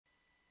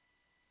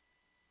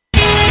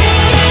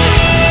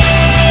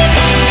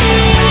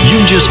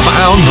has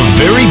found the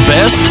very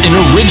best in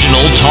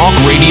original talk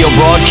radio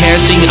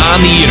broadcasting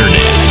on the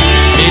internet.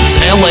 It's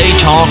LA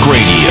Talk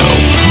Radio.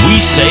 We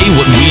say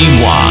what we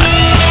want.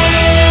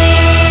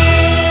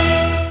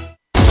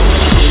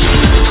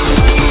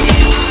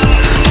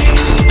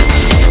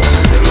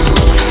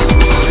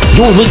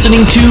 You're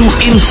listening to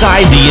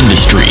Inside the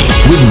Industry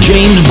with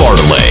James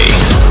Bartolet,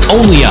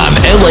 only on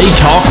LA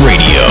Talk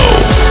Radio.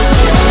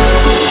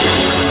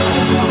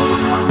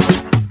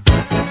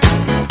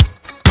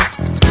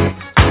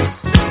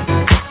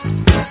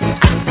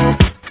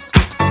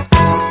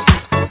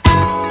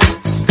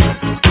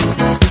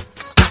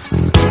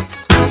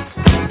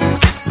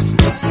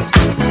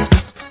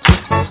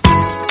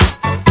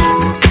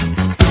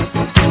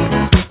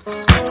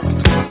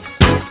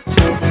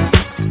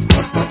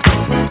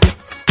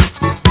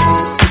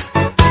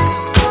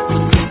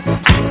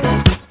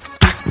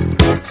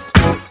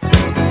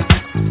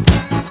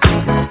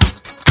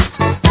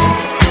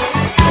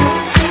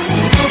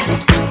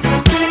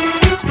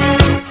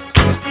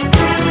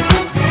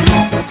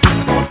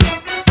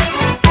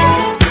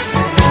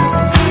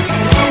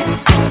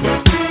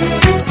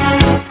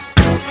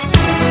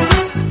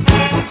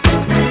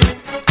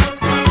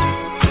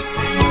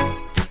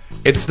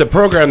 It's the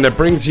program that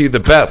brings you the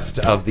best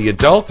of the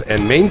adult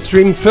and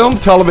mainstream film,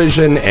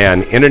 television,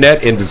 and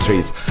internet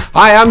industries.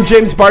 Hi, I'm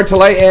James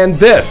Bartolet, and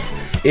this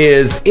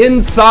is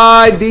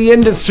Inside the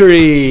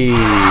Industry.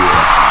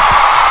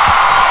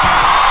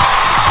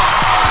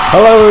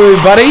 Hello,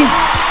 everybody.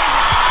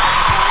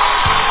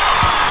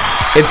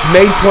 It's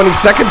May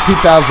 22nd,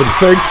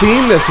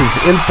 2013. This is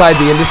Inside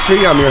the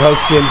Industry. I'm your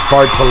host, James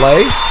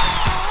Bartolet.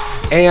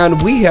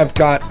 And we have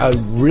got a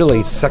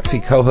really sexy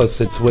co-host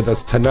that's with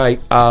us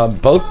tonight.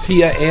 Both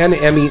Tia and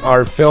Emmy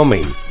are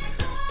filming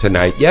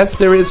tonight. Yes,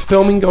 there is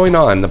filming going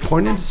on. The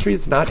porn industry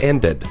has not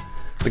ended.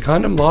 The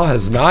condom law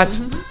has not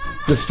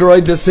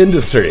destroyed this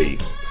industry.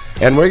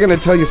 And we're going to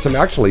tell you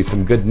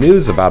some good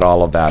news about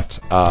all of that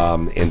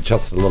in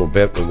just a little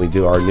bit when we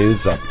do our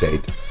news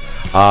update.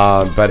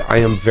 But I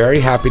am very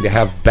happy to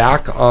have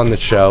back on the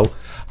show.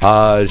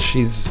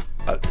 She's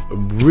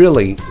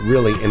really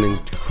an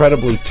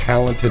incredibly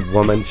talented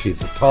woman.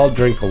 She's a tall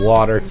drink of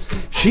water.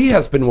 She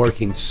has been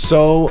working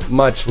so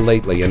much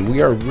lately, and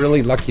we are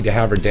really lucky to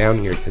have her down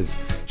here because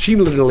she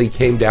literally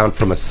came down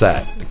from a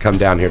set to come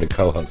down here to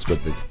co-host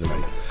with us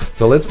tonight.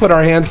 So let's put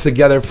our hands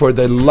together for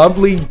the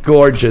lovely,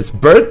 gorgeous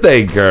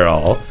birthday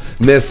girl,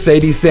 Miss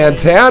Sadie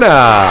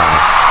Santana.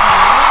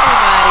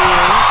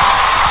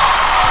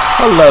 Hi,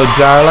 hello,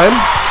 darling.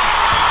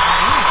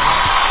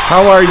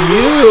 How are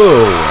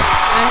you?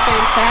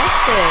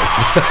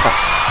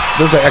 fantastic.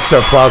 Those are extra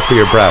applause for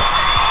your breasts.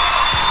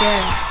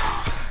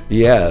 Yeah.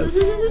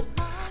 Yes.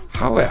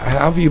 How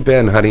have you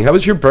been, honey? How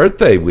was your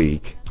birthday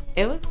week?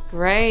 It was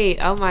great.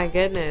 Oh my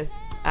goodness.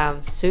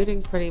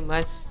 Shooting pretty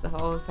much the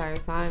whole entire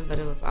time, but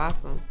it was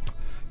awesome.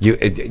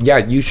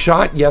 You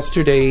shot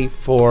yesterday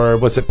for,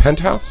 was it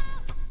Penthouse?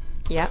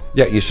 Yep.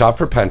 Yeah, you shot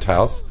for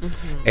Penthouse.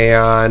 Mm-hmm.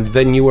 And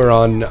then you were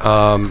on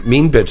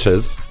Mean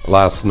Bitches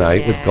last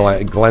night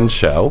with Glenn's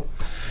show.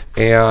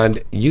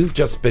 And you've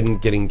just been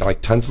getting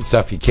like tons of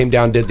stuff. You came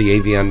down, did the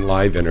AVN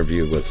live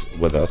interview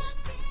with us.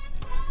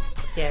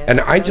 Yeah.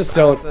 And I just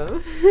don't.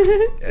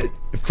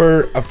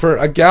 For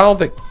a gal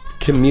that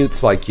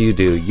commutes like you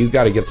do, you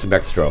got to get some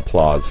extra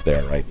applause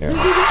there right now.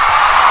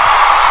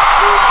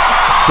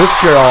 This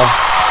girl.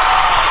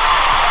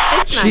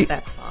 It's not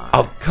that far.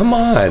 Oh, come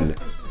on.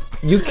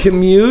 You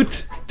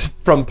commute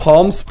from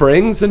Palm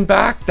Springs and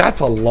back?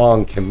 That's a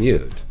long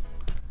commute.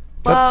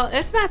 Well,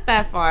 it's not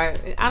that far.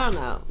 I don't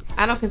know.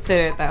 I don't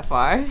consider it that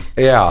far.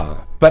 Yeah,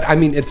 but I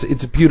mean,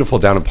 it's beautiful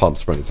down in Palm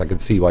Springs. I can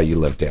see why you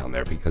live down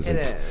there because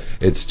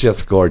it's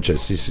just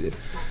gorgeous. Very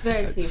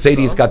peaceful.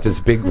 Sadie's got this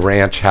big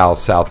ranch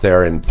house out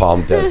there in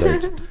Palm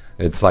Desert.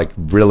 It's like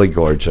really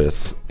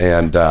gorgeous,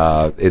 and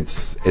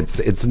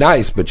it's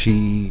nice. But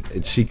she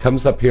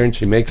comes up here and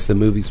she makes the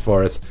movies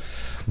for us.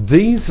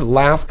 These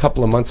last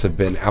couple of months have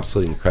been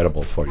absolutely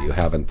incredible for you,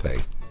 haven't they?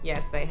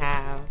 Yes, they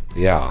have.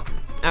 Yeah.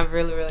 I've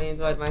really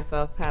enjoyed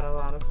myself. Had a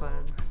lot of fun.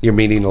 You're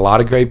meeting a lot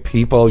of great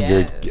people.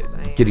 Yes, You're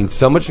getting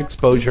so much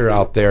exposure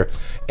out there,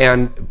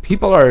 and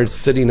people are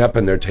sitting up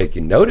and they're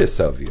taking notice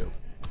of you.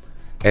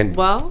 And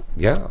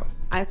yeah,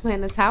 I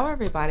plan to tell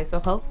everybody, so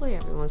hopefully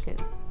everyone can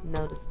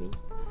notice me.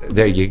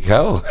 There you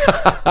go.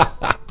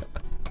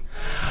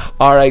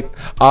 All right.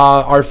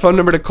 Our phone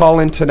number to call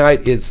in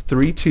tonight is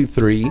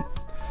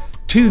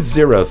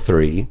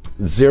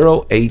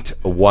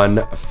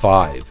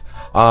 323-203-0815.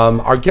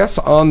 Our guests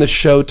on the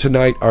show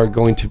tonight are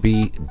going to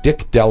be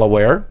Dick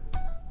Delaware,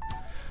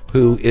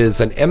 who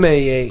is an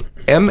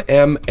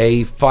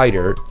MMA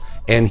fighter,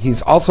 and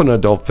he's also an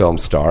adult film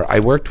star. I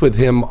worked with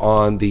him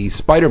on the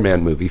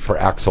Spider-Man movie for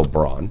Axel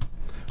Braun.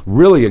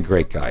 Really a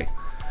great guy.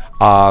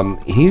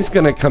 He's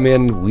going to come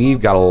in.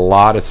 We've got a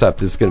lot of stuff.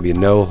 This is going to be a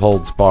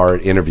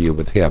no-holds-barred interview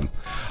with him.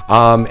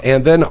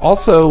 And then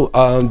also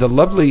the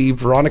lovely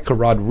Veronica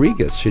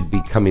Rodriguez should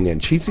be coming in.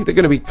 She's either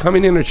going to be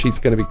coming in or she's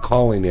going to be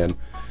calling in,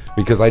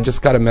 because I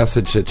just got a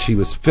message that she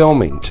was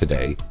filming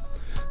today.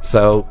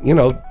 So,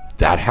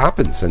 that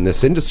happens in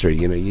this industry.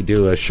 You know, you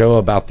do a show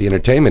about the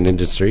entertainment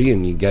industry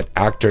and you get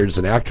actors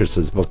and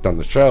actresses booked on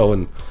the show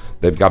and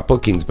they've got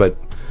bookings, but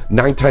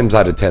 9 times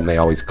out of 10 they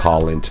always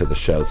call into the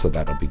show, so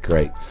that'll be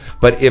great.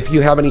 But if you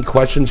have any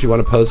questions you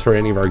want to pose for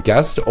any of our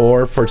guests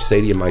or for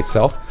Sadie and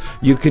myself,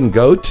 you can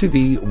go to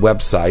the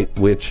website,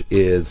 which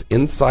is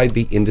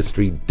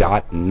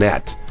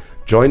insidetheindustry.net.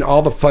 Join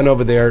all the fun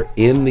over there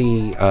in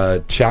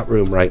the chat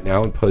room right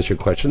now and pose your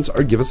questions,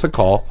 or give us a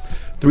call,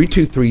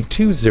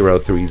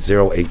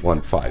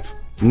 323-203-0815.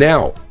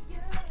 Now,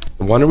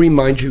 I want to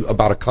remind you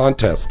about a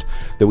contest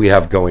that we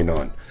have going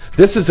on.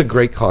 This is a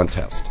great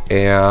contest,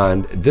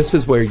 and this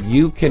is where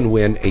you can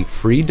win a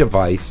free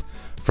device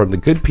from the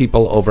good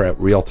people over at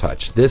Real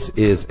Touch. This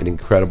is an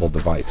incredible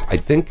device. I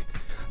think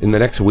in the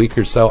next week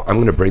or so, I'm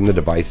going to bring the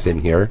device in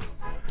here,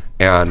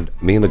 and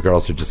me and the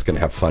girls are just going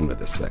to have fun with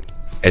this thing.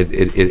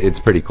 It's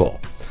pretty cool.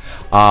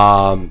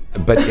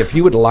 But if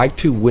you would like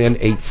to win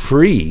a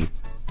free,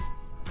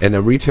 and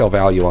the retail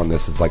value on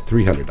this is like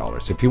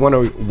 $300. If you want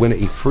to win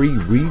a free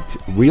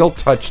Real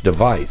Touch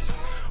device,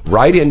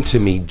 write into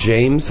me,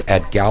 James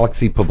at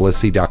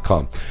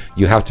galaxypublicity.com.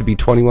 You have to be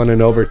 21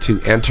 and over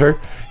to enter,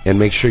 and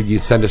make sure you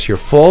send us your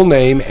full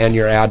name and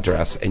your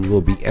address, and you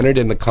will be entered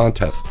in the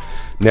contest.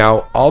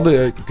 Now, all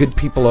the good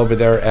people over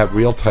there at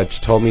Real Touch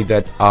told me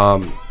that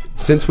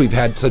since we've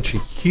had such a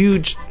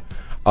huge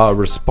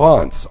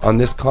response on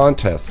this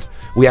contest,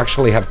 we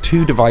actually have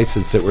 2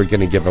 devices that we're going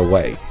to give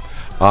away.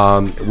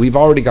 We've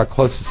already got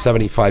close to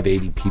 75,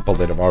 80 people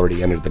that have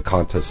already entered the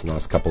contest in the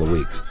last couple of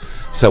weeks.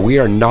 So we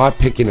are not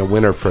picking a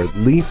winner for at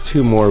least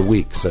 2 more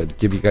weeks. So to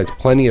give you guys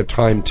plenty of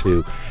time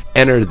to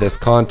enter this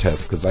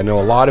contest, because I know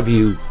a lot of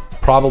you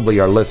probably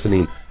are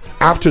listening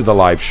after the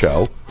live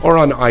show or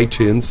on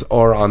iTunes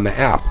or on the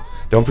app.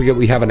 Don't forget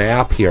we have an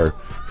app here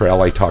for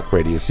LA Talk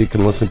Radio, so you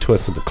can listen to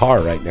us in the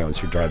car right now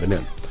as you're driving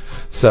in.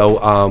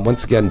 So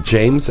once again,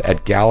 James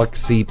at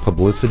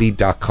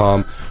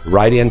galaxypublicity.com.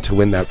 Write in to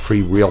win that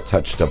free Real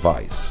Touch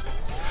device.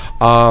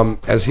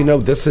 As you know,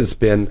 this has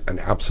been an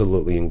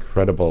absolutely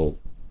incredible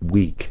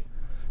week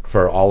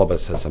for all of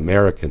us as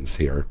Americans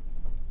here.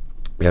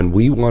 And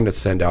we want to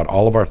send out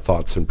all of our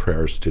thoughts and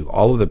prayers to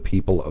all of the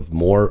people of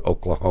Moore,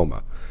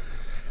 Oklahoma.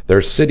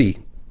 Their city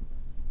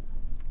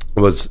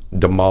was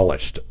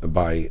demolished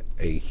by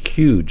a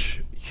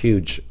huge,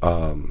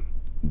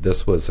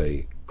 this was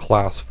a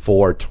Class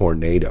 4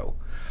 tornado.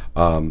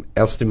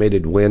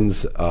 Estimated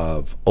winds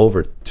of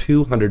over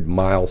 200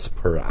 miles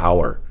per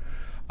hour.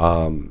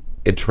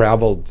 It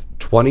traveled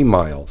 20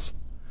 miles,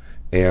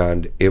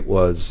 and it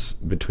was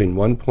between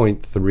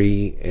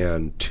 1.3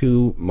 and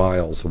 2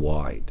 miles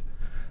wide.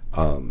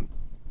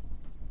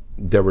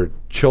 There were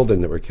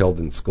children that were killed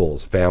in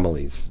schools,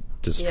 families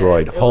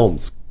destroyed,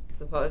 homes. Was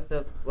supposed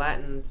to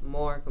flatten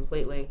Moore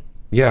completely.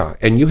 Yeah,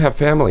 and you have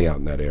family out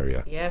in that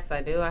area. Yes,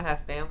 I do. I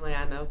have family.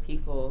 I know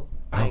people.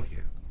 Yeah.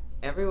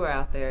 Everywhere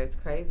out there. It's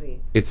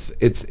crazy. It's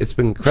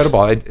been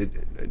incredible.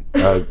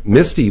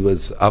 Misty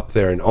was up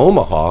there in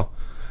Omaha,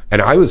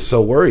 and I was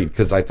so worried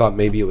because I thought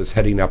maybe it was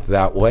heading up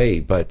that way.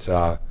 But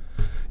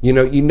you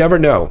never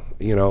know.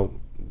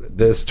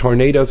 This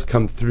tornadoes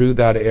come through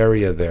that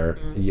area there.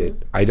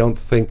 Mm-hmm. I don't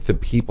think the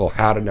people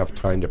had enough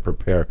time to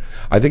prepare.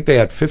 I think they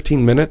had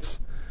 15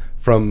 minutes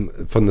from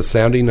the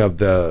sounding of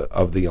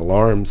the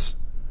alarms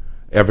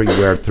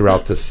everywhere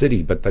throughout the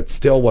city, but that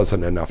still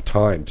wasn't enough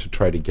time to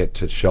try to get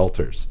to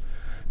shelters.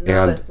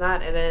 No, it's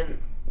not. And then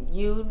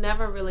you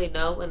never really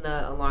know when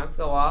the alarms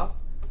go off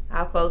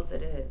how close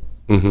it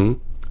is. Mm-hmm.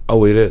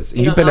 Oh, it is.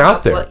 You've been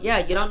out there.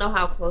 You don't know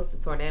how close the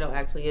tornado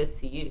actually is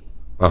to you.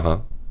 Uh-huh.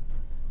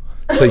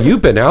 So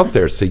you've been out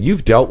there, so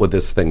you've dealt with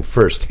this thing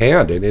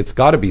firsthand, and it's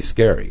got to be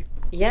scary.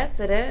 Yes,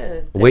 it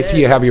is. Wait till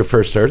you have your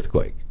first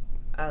earthquake.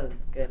 Oh,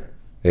 goodness.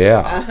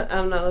 Yeah.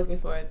 I'm not looking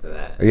forward to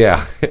that.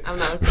 Yeah. I'm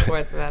not looking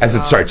forward to that As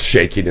it starts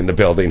shaking in the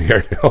building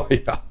here now.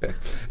 Yeah.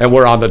 And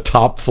we're on the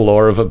top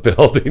floor of a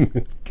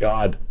building.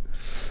 God.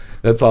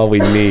 That's all we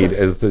need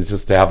is to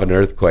just have an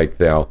earthquake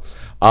now.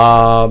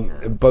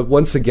 But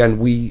once again,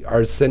 we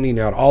are sending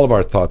out all of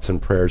our thoughts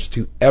and prayers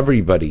to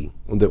everybody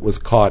that was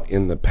caught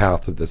in the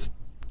path of this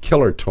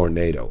killer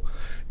tornado.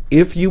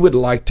 If you would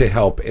like to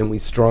help, and we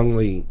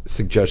strongly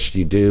suggest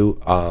you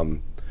do,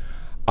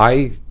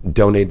 I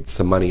donated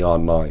some money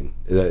online.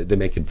 They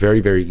make it very,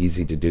 very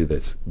easy to do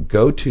this.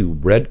 Go to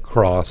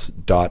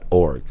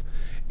redcross.org.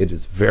 It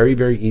is very,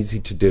 very easy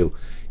to do.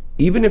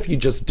 Even if you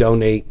just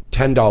donate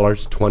 $10,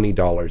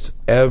 $20,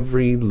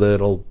 every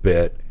little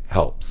bit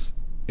helps.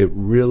 It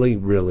really,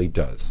 really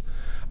does.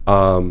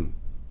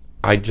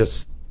 I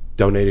just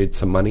donated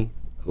some money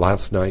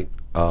last night.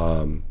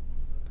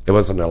 It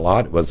wasn't a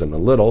lot, it wasn't a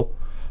little,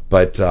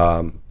 but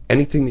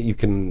anything that you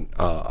can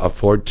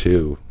afford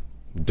to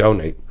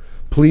donate,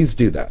 please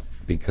do that,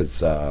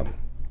 because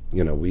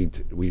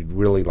we'd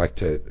really like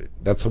to.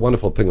 That's a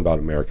wonderful thing about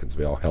Americans.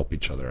 We all help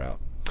each other out.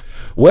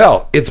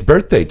 Well, it's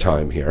birthday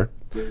time here.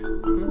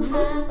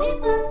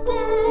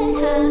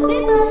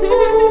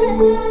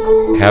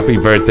 Happy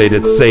birthday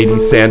to Sadie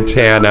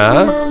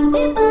Santana.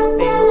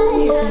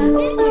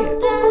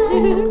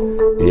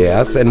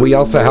 Yes, and we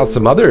also have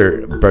some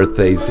other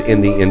birthdays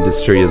in the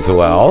industry as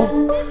well.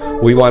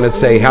 We want to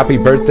say happy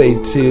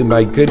birthday to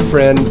my good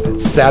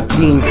friend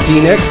Satine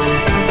Phoenix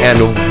and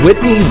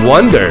Whitney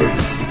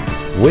Wonders.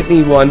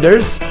 Whitney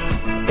Wonders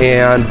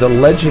and the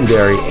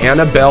legendary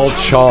Annabelle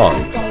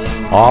Chong.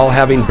 All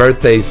having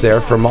birthdays there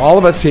from all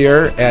of us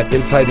here at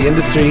Inside the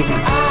Industry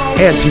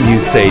and to you,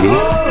 Sadie.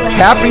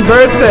 Happy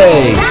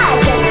birthday!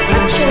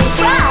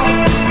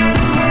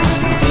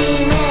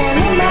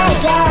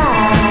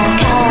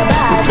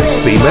 Is it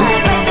semen? I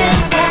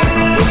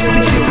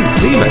think she said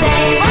semen.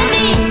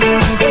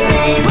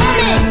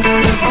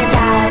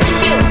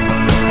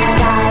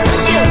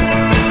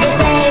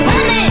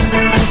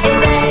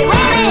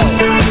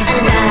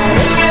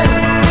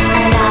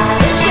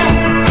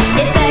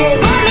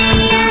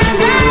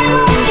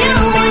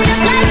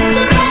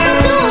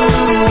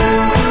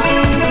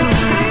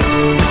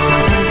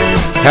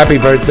 Happy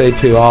birthday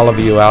to all of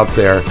you out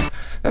there.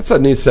 That's a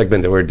new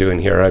segment that we're doing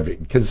here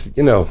because,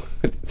 you know,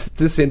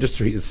 this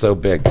industry is so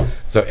big.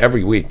 So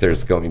every week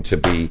there's going to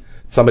be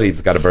somebody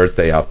that's got a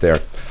birthday out there.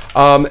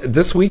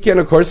 This weekend,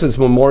 of course, is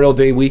Memorial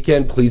Day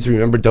weekend. Please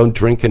remember, don't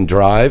drink and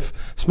drive.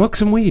 Smoke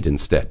some weed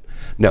instead.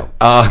 No,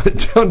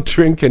 don't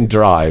drink and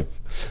drive.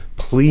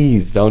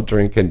 Please don't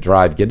drink and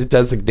drive. Get a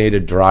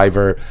designated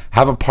driver.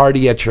 Have a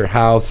party at your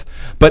house.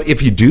 But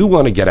if you do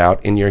want to get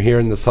out and you're here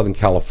in the Southern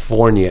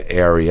California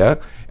area,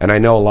 and I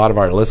know a lot of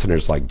our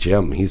listeners like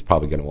Jim, he's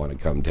probably going to want to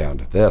come down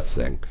to this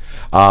thing.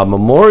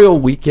 Memorial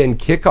Weekend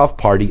Kickoff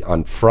Party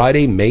on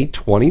Friday, May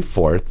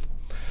 24th.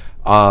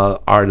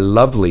 Our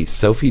lovely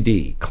Sophie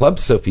D,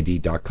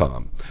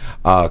 ClubSophieD.com,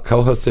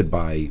 co-hosted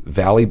by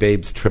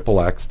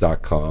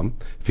ValleyBabes.XXX.com,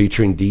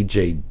 featuring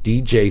DJ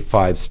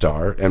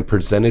 5-Star, and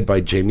presented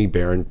by Jamie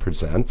Barron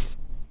Presents.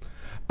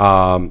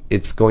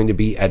 It's going to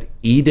be at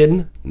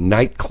Eden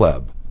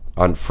Nightclub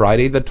on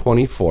Friday the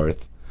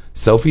 24th.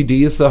 Sophie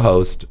D is the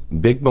host.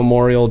 Big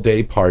Memorial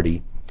Day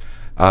party.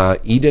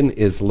 Eden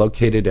is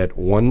located at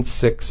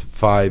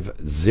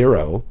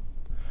 1650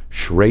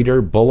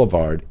 Schrader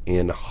Boulevard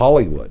in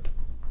Hollywood.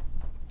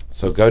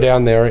 So go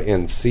down there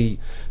and see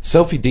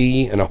Sophie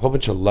D and a whole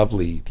bunch of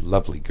lovely,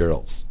 lovely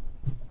girls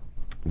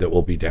that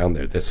will be down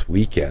there this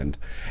weekend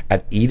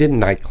at Eden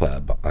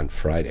Nightclub on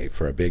Friday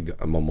for a big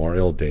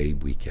Memorial Day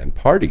weekend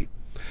party.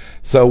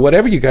 So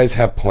whatever you guys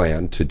have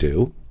planned to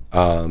do,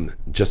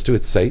 just do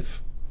it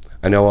safe.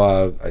 I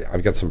know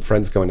I've got some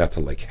friends going out to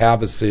Lake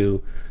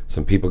Havasu,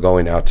 some people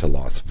going out to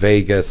Las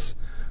Vegas.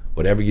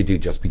 Whatever you do,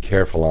 just be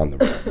careful on the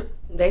road.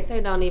 They say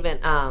don't even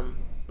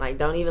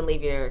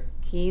leave your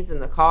keys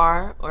in the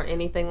car or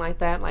anything like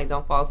that. Like,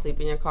 don't fall asleep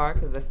in your car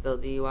because that's still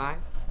DUI.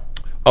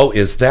 Oh,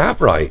 is that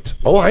right?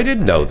 Oh, I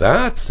didn't know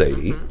that,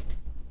 Sadie. Mm-hmm.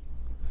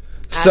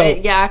 So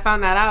I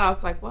found that out. I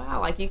was like, wow,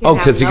 like you can have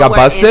because you got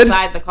busted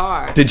inside the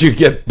car. Did you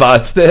get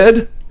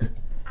busted?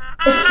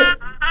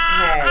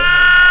 Hey.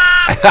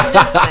 I'm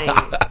just saying.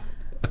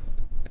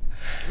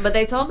 But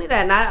they told me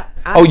that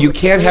you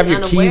can't have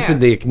your keys in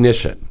the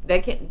ignition. They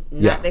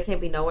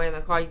can't be nowhere in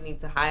the car. You need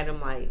to hide them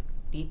like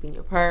deep in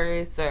your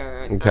purse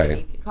or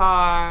underneath your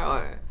car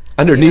or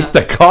underneath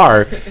the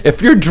car.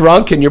 If you're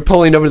drunk and you're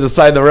pulling over the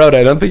side of the road,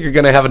 I don't think you're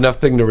going to have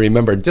enough thing to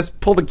remember. Just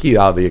pull the key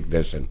out of the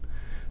ignition,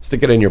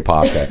 stick it in your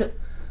pocket.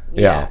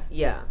 Yeah.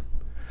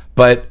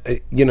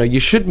 But you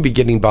shouldn't be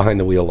getting behind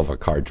the wheel of a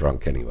car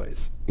drunk,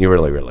 anyways. You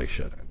really, really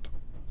shouldn't.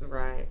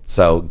 Right.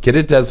 So get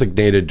a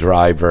designated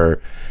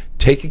driver,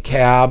 take a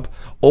cab,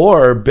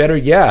 or better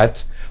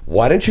yet,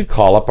 why don't you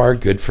call up our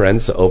good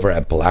friends over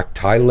at Black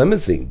Tie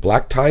Limousine.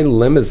 Black Tie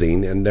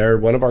Limousine, and they're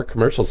one of our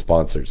commercial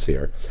sponsors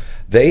here.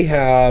 They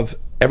have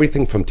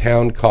everything from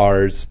town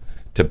cars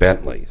to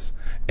Bentleys.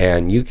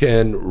 And you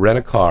can rent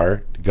a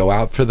car, go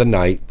out for the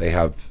night. They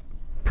have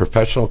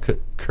professional,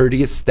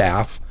 courteous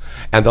staff,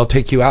 and they'll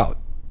take you out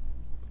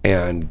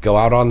and go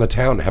out on the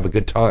town and have a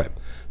good time.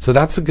 So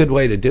that's a good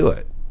way to do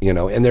it.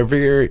 And they're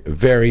very,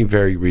 very,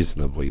 very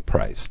reasonably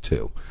priced,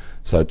 too.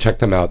 So check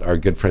them out, our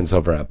good friends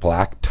over at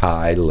Black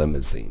Tie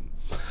Limousine.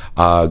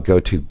 Go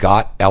to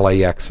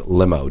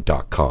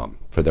gotlaxlimo.com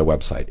for their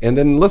website. And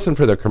then listen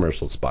for their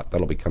commercial spot.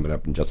 That'll be coming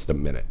up in just a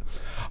minute.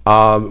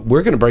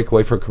 We're going to break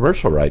away for a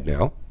commercial right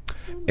now.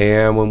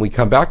 And when we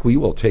come back, we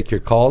will take your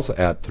calls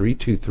at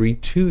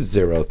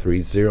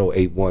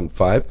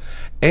 323-203-0815.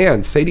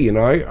 And Sadie and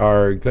I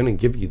are going to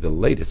give you the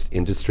latest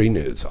industry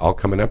news, all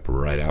coming up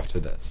right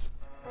after this.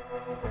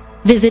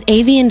 Visit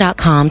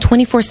avian.com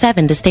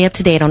 24/7 to stay up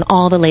to date on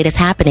all the latest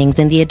happenings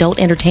in the adult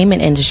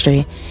entertainment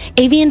industry.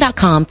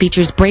 Avian.com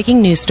features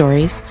breaking news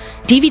stories,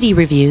 DVD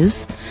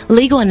reviews,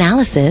 legal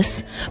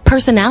analysis,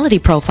 personality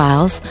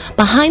profiles,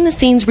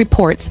 behind-the-scenes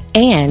reports,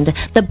 and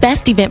the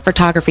best event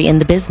photography in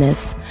the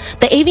business.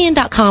 The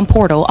avian.com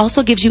portal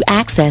also gives you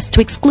access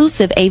to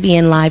exclusive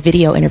Avian Live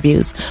video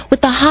interviews with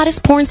the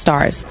hottest porn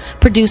stars,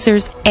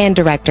 producers, and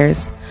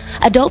directors.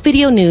 Adult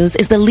Video News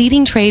is the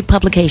leading trade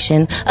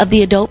publication of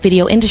the adult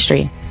video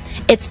industry.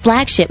 Its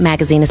flagship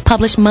magazine is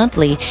published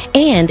monthly,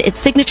 and its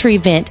signature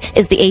event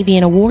is the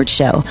Avian Awards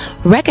Show,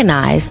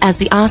 recognized as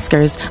the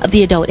Oscars of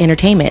the adult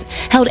entertainment,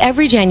 held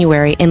every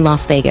January in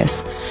Las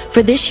Vegas.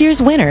 For this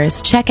year's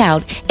winners, check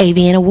out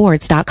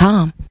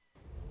avianawards.com.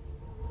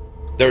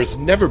 There's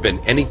never been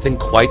anything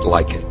quite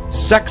like it.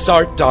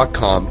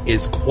 Sexart.com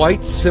is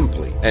quite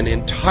simply an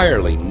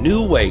entirely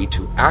new way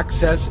to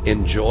access,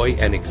 enjoy,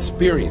 and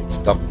experience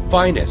the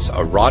finest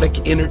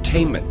erotic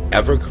entertainment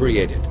ever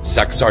created.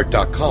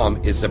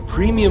 Sexart.com is a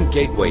premium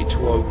gateway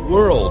to a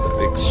world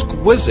of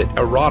exquisite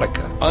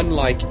erotica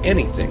unlike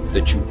anything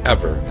that you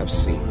ever have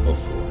seen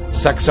before.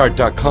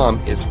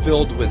 Sexart.com is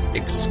filled with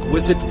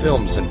exquisite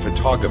films and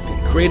photography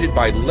created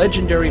by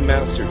legendary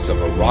masters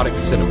of erotic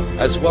cinema,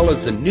 as well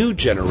as a new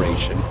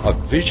generation of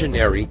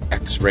visionary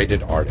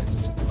X-rated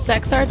artists.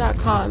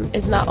 Sexart.com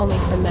is not only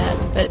for men,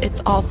 but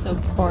it's also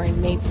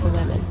porn made for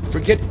women.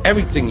 Forget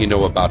everything you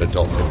know about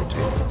adult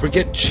entertainment.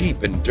 Forget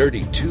cheap and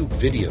dirty tube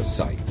video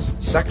sites.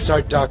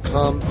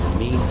 Sexart.com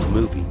means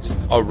movies.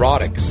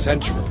 Erotic,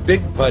 sensual,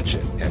 big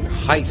budget, and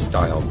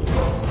high-style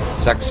movies.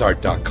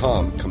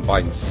 Sexart.com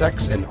combines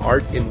sex and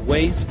art in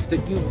ways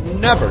that you've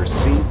never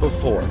seen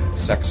before.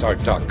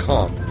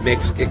 Sexart.com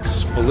makes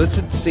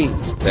explicit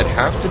scenes that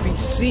have to be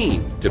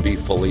seen to be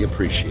fully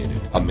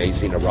appreciated.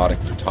 Amazing erotic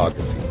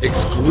photography,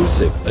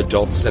 exclusive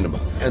adult cinema,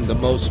 and the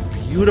most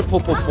beautiful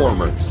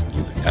performers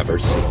you've ever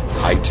seen.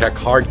 High-tech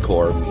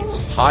hardcore meets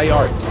high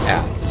art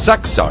at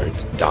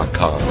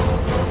Sexart.com.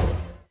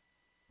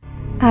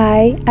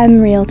 I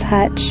am Real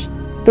Touch,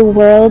 the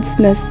world's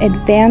most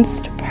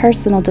advanced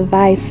personal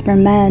device for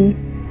men.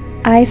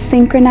 I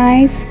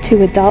synchronize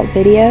to adult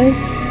videos,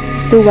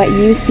 so what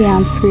you see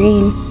on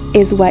screen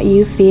is what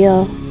you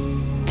feel.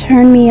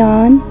 Turn me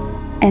on,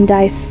 and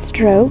I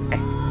stroke,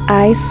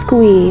 I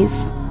squeeze,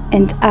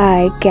 and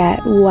I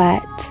get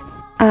wet.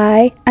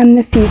 I am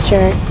the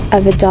future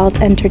of adult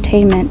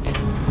entertainment.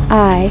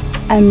 I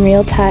am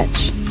Real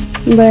Touch.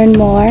 Learn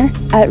more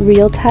at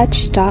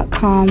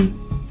realtouch.com.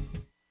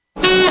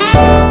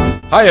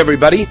 Hi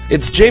everybody,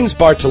 it's James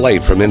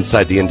Bartolet from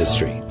Inside the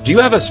Industry. Do you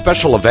have a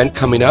special event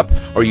coming up,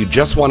 or you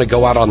just want to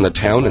go out on the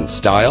town in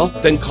style?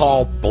 Then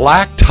call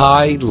Black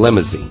Tie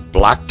Limousine.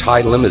 Black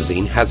Tie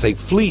Limousine has a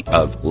fleet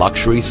of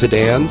luxury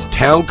sedans,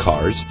 town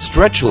cars,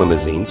 stretch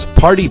limousines,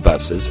 party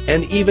buses,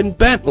 and even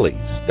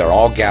Bentleys. They're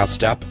all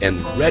gassed up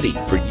and ready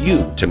for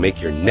you to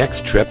make your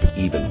next trip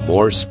even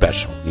more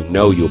special. You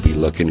know you'll be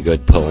looking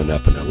good pulling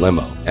up in a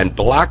limo. And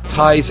Black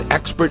Tie's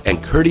expert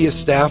and courteous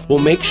staff will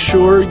make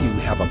sure you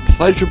have a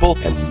pleasurable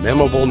and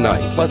memorable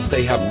night. Plus,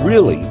 they have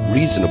really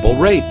reasonable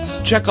rates.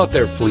 Check out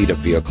their fleet of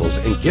vehicles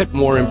and get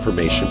more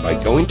information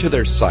by going to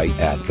their site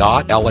at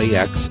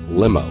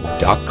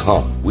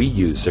gotlaxlimo.com. We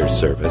use their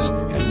service,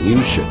 and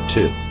you should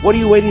too. What are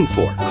you waiting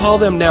for? Call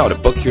them now to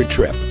book your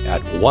trip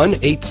at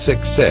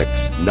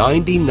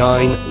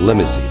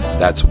 1-866-99-LIMOUSINE.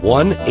 That's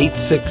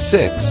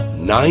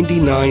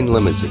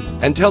 1-866-99-LIMOUSINE.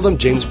 And tell them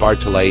James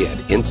Bartolet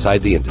at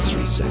Inside the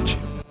Industry sent you.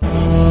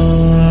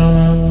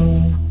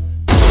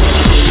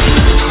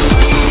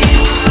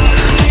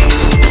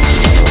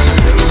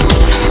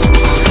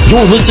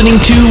 You're listening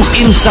to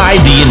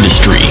Inside the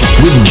Industry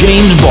with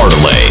James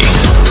Bartolet,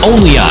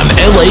 only on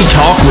LA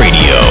Talk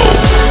Radio.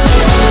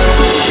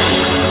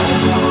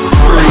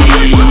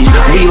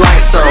 We like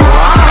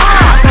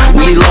Ciroc,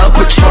 we love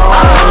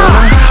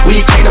Patron, we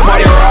came to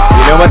party rock.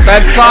 You know what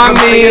that song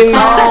means?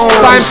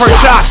 Time for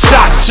shots,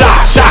 shots,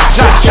 shots, shots,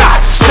 shots,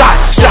 shots,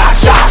 shots,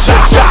 shots,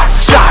 shots,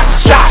 shots,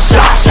 shots, shots,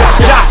 shots,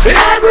 shots, shots,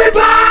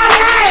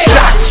 everybody!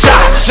 Shots,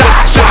 shots,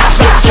 shots, shots,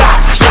 shots,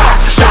 shots,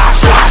 shots, shots,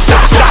 shots,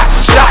 shots,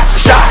 shots,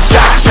 shots, shots,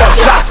 shots, shots,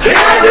 shots,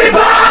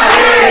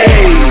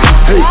 everybody!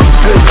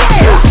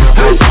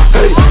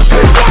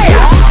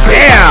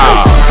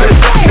 Yeah!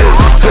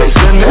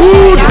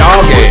 Ooh,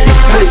 doggy!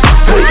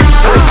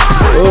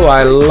 Ooh,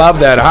 I love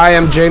that. Hi,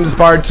 I'm James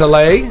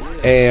Bartolet,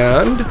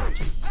 and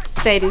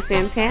Sadie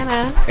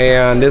Santana.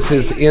 And this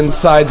is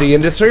Inside the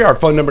Industry. Our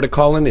phone number to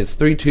call in is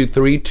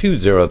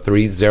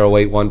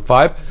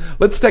 323-203-0815.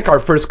 Let's take our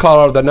first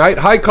caller of the night.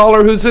 Hi,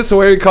 caller. Who's this?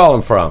 Where are you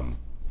calling from?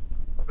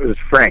 It's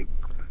Frank.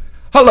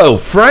 Hello,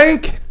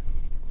 Frank.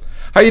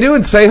 How you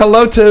doing? Say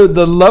hello to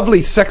the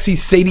lovely, sexy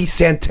Sadie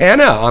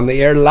Santana on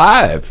the air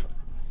live.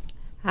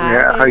 Hi.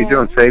 Yeah, how you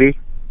doing, Sadie?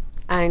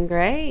 I'm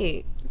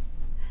great.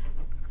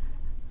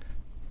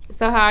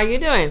 So how are you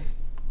doing?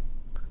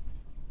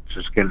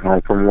 Just getting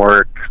home from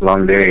work.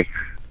 Long day.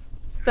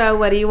 So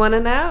what do you want to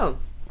know?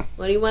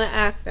 What do you want to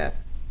ask us?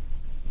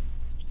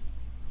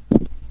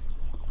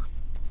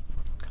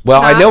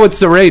 Well, I know it's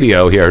the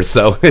radio here,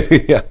 so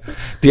yeah.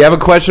 Do you have a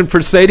question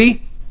for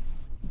Sadie?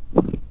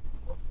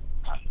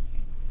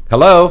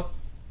 Hello?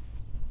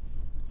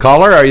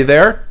 Caller, are you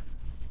there?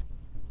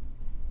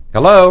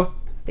 Hello?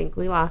 I think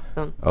we lost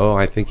him. Oh,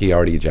 I think he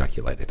already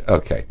ejaculated.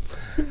 Okay.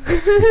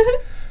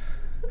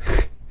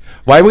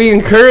 Why we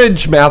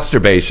encourage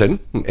masturbation,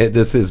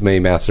 this is May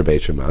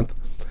Masturbation Month,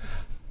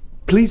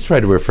 please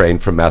try to refrain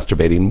from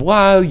masturbating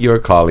while you're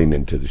calling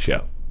into the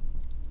show.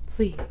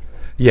 Please.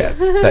 Yes,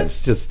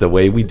 that's just the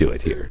way we do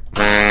it here.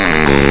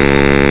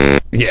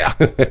 Yeah.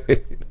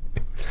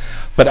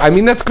 But, I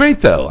mean, that's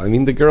great, though. I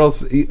mean, the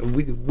girls,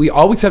 we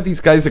always have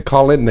these guys that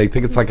call in and they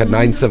think it's like a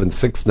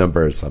 976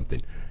 number or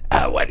something.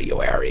 What are you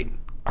wearing?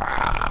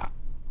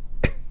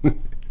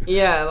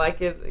 Yeah,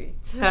 like it.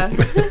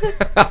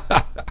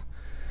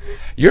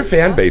 Your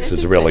fan base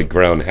has really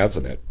grown,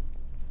 hasn't it?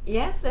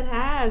 Yes, it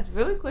has.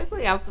 Really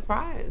quickly. I'm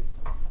surprised.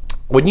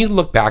 When you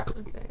look back,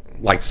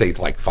 like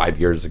 5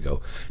 years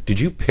ago, did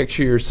you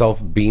picture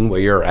yourself being where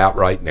you're at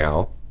right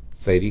now,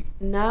 Sadie?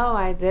 No,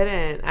 I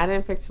didn't. I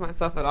didn't picture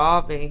myself at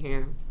all being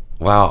here.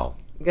 Wow.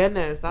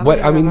 Goodness.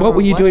 What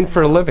were you doing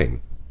for a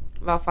living?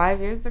 About 5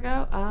 years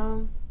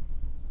ago?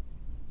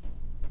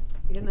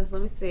 Goodness,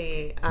 let me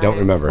see. Don't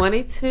remember. I'm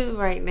 22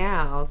 right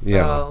now, so.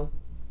 Yeah.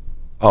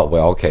 Oh,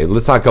 well, okay.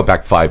 Let's not go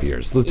back 5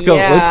 years. Let's go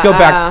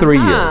back 3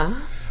 years.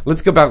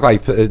 Let's go back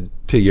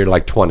to your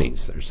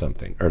 20s or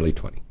something, early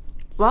 20s.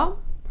 Well,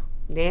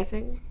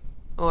 dancing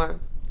or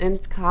in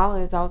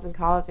college. I was in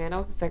college and I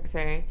was a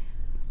secretary.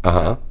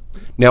 Uh-huh.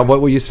 Now,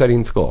 what were you studying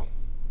in school?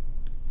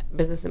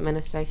 Business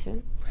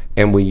administration.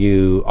 And were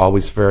you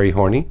always very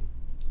horny?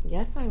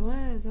 Yes, I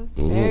was. I was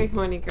a very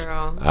horny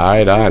girl. All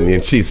right,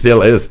 and she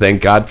still is.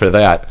 Thank God for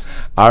that.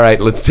 All right,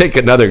 let's take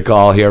another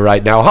call here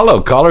right now.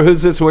 Hello, caller.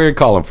 Who's this? Where are you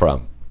calling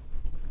from?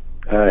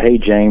 Hey,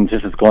 James.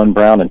 This is Glenn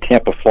Brown in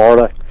Tampa,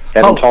 Florida.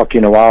 Haven't talked to you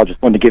in a while.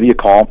 Just wanted to give you a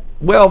call.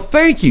 Well,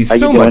 thank you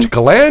so much,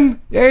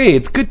 Glenn. Hey,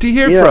 it's good to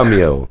hear from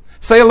you.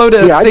 Say hello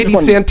to Sadie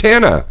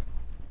Santana.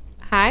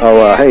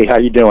 Hi. Hey, how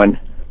you doing?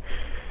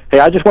 Hey,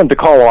 I just wanted to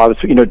call. I was,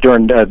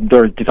 during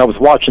I was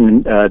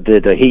watching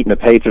the Heat and the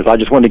Pacers. I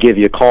just wanted to give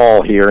you a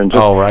call here, and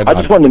I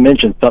just wanted to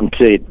mention something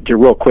to you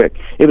real quick.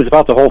 It was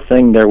about the whole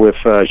thing there with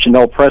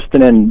Chanel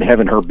Preston and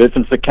having her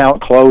business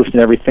account closed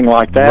and everything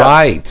like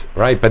that.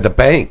 Right, by the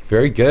bank.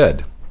 Very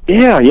good.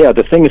 Yeah.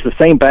 The thing is, the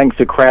same banks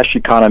who crash the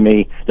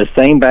economy, the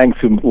same banks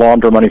who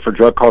launder money for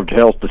drug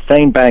cartels, the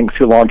same banks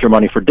who launder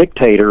money for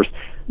dictators.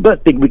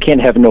 But we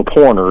can't have no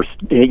corners,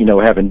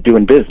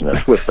 doing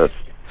business with us.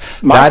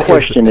 My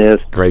question is,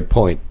 great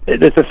point.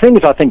 The thing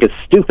is, I think, as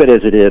stupid as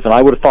it is, and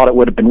I would have thought it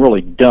would have been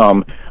really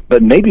dumb,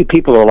 but maybe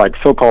people are like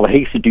so-called, I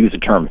hate to use the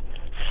term,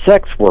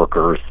 sex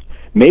workers.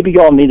 Maybe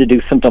y'all need to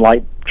do something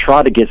like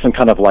try to get some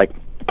kind of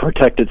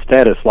protected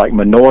status, like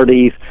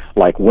minorities,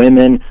 like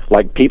women,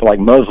 like people like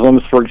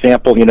Muslims, for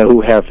example,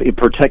 who have a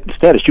protected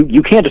status.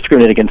 You can't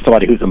discriminate against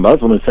somebody who's a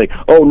Muslim and say,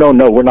 oh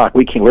no, we're not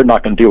going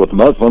to deal with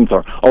Muslims,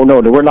 or oh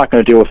no, we're not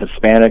going to deal with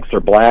Hispanics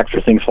or blacks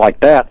or things like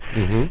that.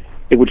 Mm-hmm.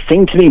 It would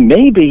seem to me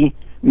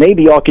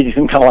maybe y'all could do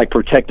some kind of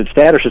protected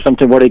status or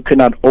something where they could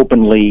not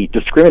openly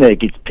discriminate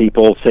against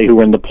people, say, who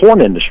are in the porn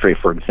industry,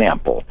 for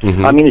example.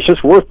 Mm-hmm. I mean, it's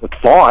just worth the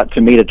thought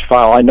to me to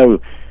file. I know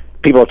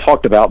people have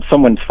talked about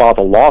someone's filed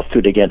a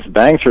lawsuit against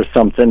banks or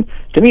something.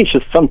 To me, it's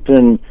just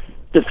something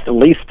just at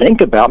least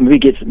think about. Maybe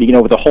get,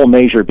 with the whole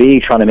Measure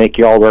B trying to make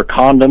you all wear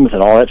condoms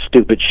and all that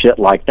stupid shit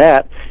like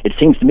that. It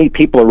seems to me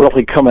people are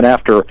really coming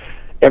after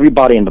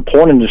everybody in the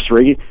porn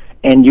industry,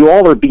 and you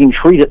all are being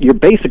treated, you're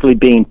basically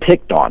being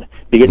picked on.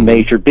 Be it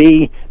Measure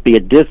B, be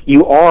it this,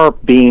 you are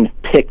being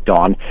picked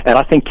on. And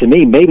I think, to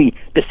me, maybe,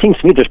 it seems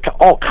to me there's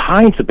all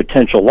kinds of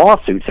potential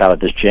lawsuits out of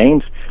this,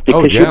 James,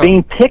 because you're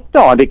being picked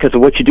on because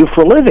of what you do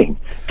for a living.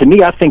 To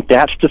me, I think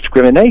that's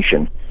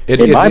discrimination.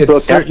 In my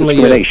book, that's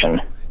discrimination.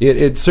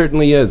 It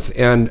certainly is.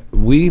 And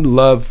we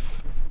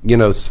love,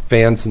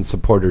 fans and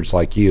supporters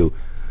like you.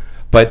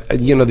 But,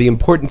 the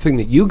important thing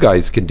that you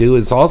guys can do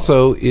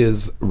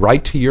is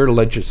write to your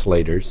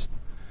legislators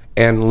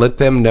and let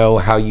them know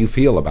how you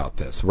feel about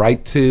this.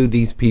 Write to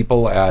these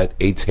people at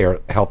AIDS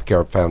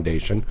Healthcare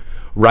Foundation.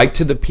 Write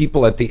to the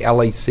people at the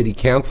LA City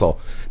Council.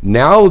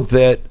 Now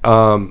that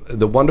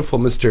the wonderful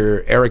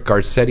Mr. Eric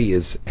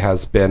Garcetti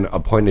has been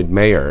appointed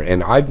mayor,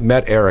 and I've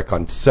met Eric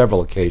on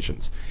several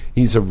occasions.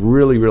 He's a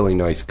really, really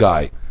nice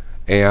guy.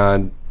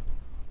 And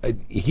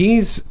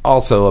he's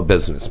also a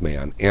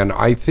businessman, and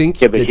I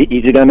think... Yeah, but is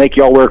he going to make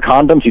you all wear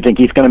condoms? You think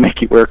he's going to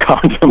make you wear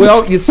condoms?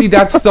 Well, you see,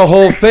 that's the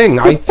whole thing.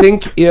 I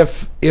think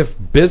if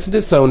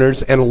business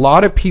owners, and a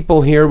lot of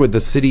people here with the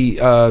city,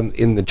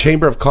 in the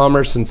Chamber of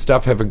Commerce and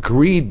stuff, have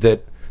agreed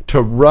that to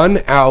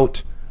run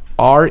out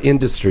our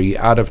industry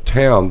out of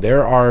town,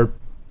 there are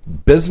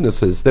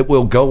businesses that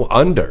will go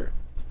under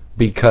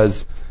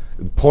because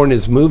porn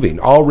is moving.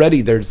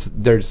 Already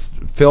there's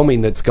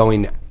filming that's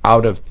going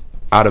out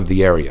of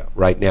the area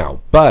right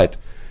now. But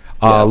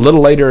a little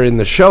later in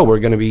the show, we're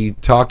going to be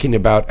talking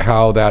about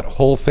how that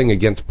whole thing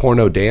against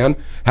Porno Dan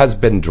has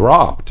been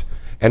dropped.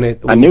 And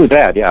I knew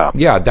that, yeah.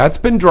 Yeah, that's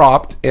been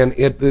dropped, and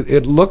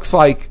it looks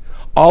like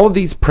all of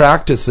these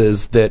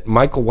practices that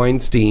Michael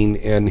Weinstein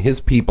and his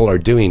people are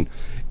doing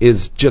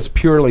is just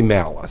purely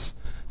malice.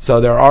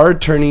 So there are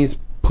attorneys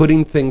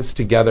putting things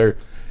together.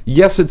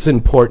 Yes, it's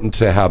important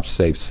to have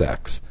safe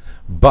sex,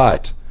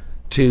 but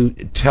to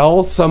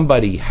tell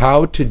somebody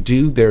how to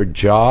do their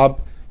job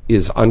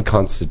is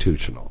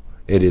unconstitutional.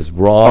 It is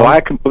wrong. Oh,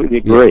 I completely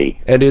agree.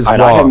 It is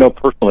wrong. I have no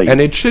personally. And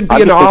it should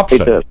be an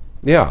option.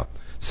 Yeah.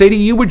 Sadie,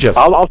 you were just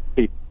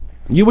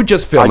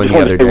filming the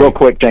other day. Real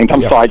quick, James.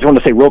 I'm sorry. I just want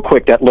to say real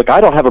quick that, look, I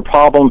don't have a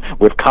problem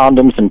with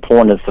condoms and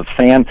porn as a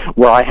fan.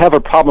 Where I have a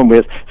problem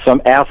with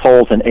some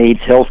assholes in AIDS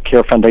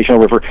Healthcare Foundation or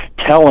whatever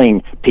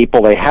telling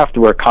people they have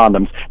to wear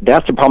condoms.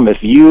 That's the problem.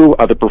 If you,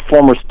 the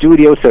Performer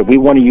Studio, said we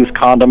want to use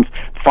condoms,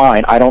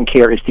 fine. I don't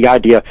care. It's the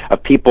idea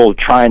of people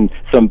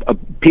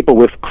people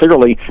with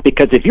clearly,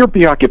 because if you're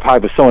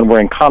preoccupied with someone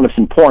wearing condoms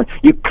and porn,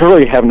 you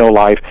clearly have no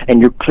life,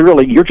 and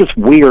you're just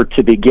weird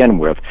to begin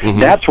with. Mm-hmm.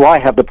 That's where I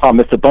have the problem.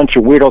 It's a bunch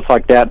of weirdos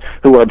like that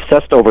who are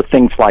obsessed over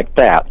things like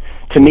that.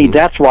 To me,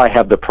 that's where I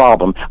have the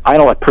problem. I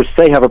don't per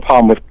se have a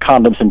problem with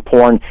condoms and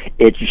porn.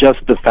 It's just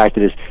the fact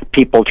that it's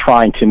people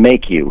trying to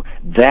make you.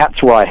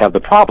 That's where I have the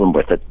problem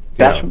with it.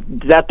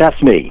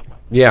 That's me.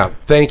 Yeah,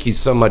 thank you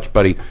so much,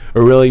 buddy. I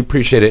really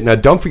appreciate it. Now,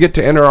 don't forget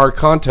to enter our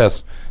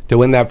contest to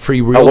win that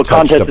free Real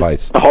Touch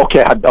device.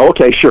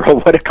 Okay, sure.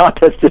 What a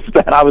contest is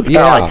that? I was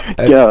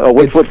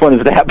which one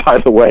is that, by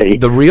the way?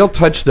 The Real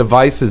Touch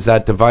device is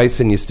that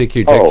device, and you stick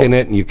your dick in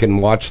it, and you can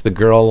watch the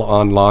girl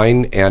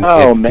online, and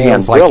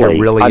feels like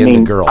you're really in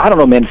the girl. I don't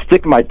know, man.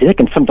 Stick my dick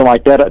in something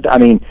like that. I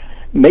mean,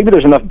 maybe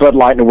there's enough Bud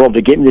Light in the world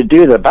to get me to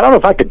do that, but I don't know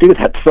if I could do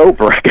that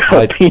sober.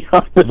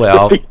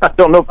 I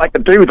don't know if I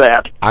could do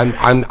that. I'm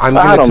going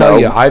to tell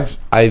you,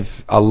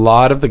 I've a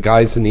lot of the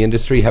guys in the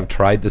industry have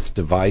tried this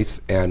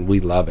device, and we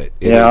love it.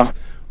 It is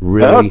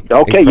really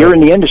okay. You're in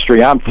the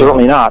industry. I'm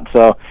certainly not.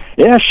 So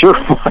yeah, sure,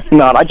 why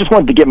not? I just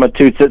wanted to get my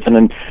 2 cents and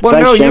then. Well,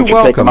 thanks, no, James,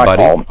 you're welcome, for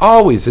buddy. Call.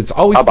 Always, it's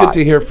always good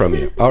to hear from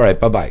you. All right,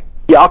 bye.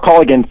 Yeah, I'll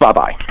call again.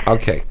 Bye.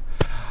 Okay.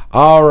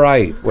 All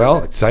right.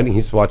 Well, exciting.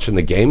 He's watching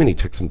the game, and he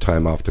took some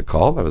time off to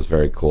call. That was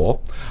very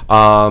cool.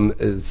 San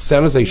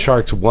Jose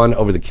Sharks won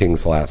over the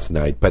Kings last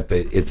night, but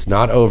it's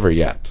not over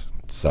yet.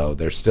 So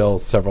there's still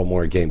several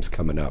more games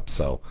coming up.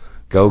 So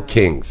go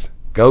Kings.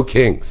 Go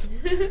Kings.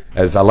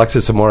 As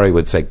Alexis Amore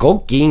would say, go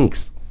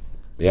Kings.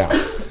 Yeah.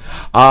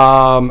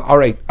 All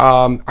right.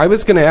 I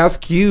was going to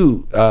ask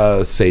you,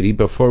 Sadie,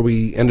 before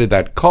we ended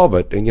that call,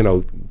 but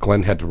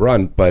Glenn had to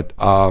run. But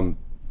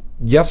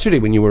yesterday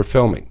when you were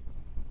filming,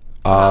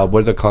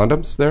 were the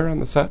condoms there on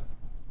the set?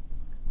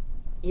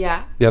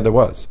 Yeah. Yeah, there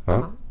was.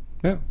 Huh?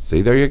 Yeah.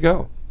 See, there you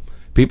go.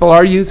 People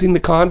are using the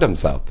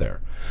condoms out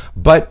there.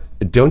 But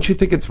don't you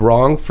think it's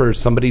wrong for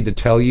somebody to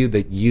tell you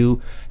that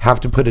you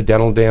have to put a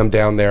dental dam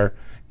down there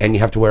and you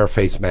have to wear a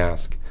face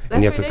mask? That's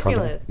and you have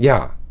ridiculous.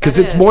 Yeah. Because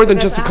it's more than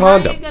just a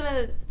condom. How are you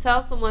going to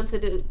tell someone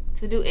to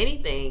do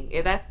anything?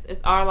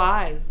 It's our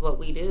lives, what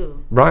we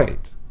do. Right.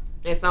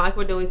 It's not like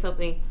we're doing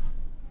something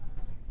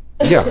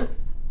Yeah.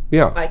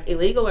 like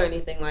illegal or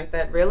anything like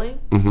that. Really?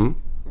 Mm-hmm.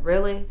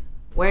 Really?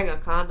 Wearing a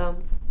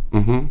condom?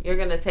 Mm-hmm. You're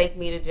going to take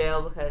me to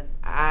jail because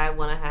I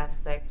want to have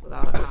sex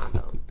without a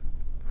condom.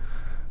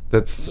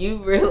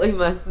 You really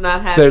must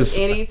not have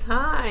any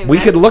time. We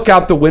could look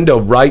out the window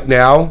right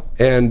now,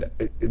 and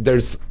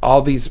there's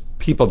all these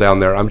people down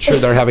there. I'm sure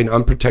they're having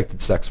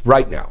unprotected sex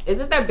right now.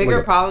 Isn't there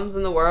bigger problems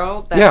in the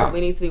world that we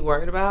need to be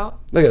worried about?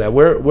 Look at that.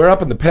 We're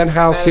up in the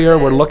penthouse here.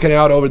 We're looking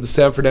out over the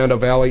San Fernando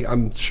Valley.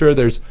 I'm sure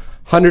there's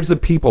hundreds of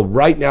people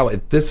right now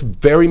at this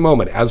very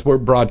moment as we're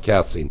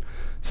broadcasting,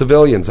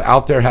 civilians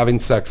out there having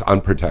sex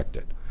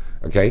unprotected.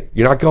 Okay?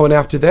 You're not going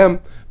after them,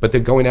 but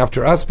they're going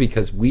after us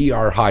because we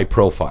are high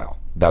profile.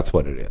 That's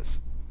what it is.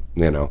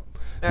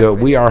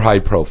 We are high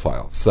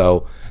profile.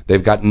 So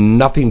they've got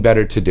nothing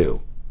better to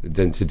do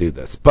than to do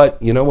this. But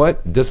you know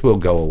what? This will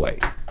go away.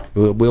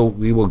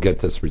 We will get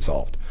this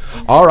resolved.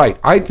 All right.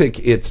 I think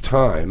it's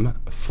time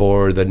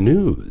for the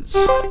news.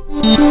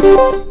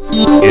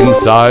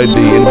 Inside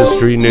the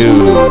Industry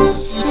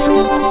News.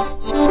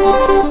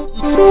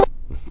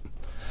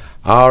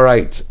 All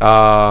right.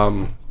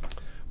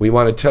 We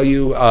want to tell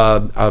you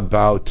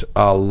about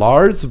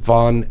Lars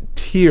von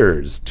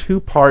Trier's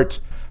 2-part,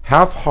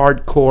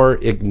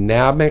 half-hardcore,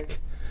 enigmatic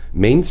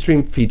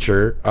mainstream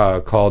feature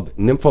called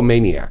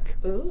Nymphomaniac.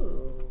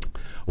 Ooh.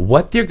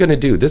 What they're going to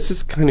do, this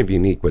is kind of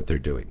unique what they're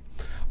doing.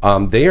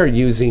 They are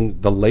using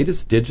the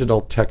latest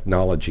digital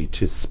technology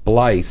to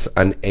splice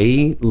an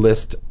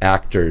A-list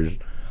actor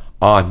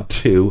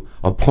onto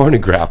a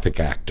pornographic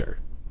actor.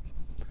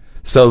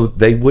 So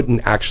they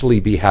wouldn't actually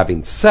be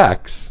having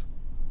sex,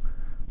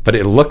 but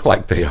it looked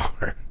like they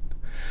are.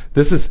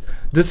 This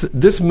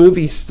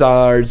movie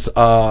stars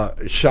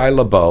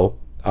Shia LaBeouf,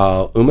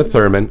 Uma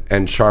Thurman,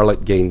 and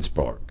Charlotte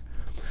Gainsbourg.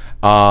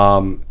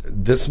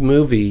 This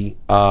movie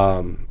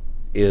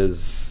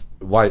is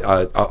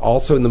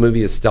also in the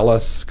movie is Stella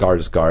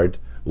Skarsgård,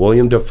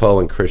 William Dafoe,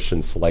 and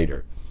Christian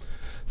Slater.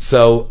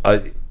 So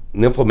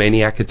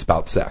Nymphomaniac, it's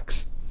about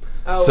sex.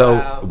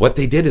 What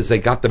they did is they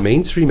got the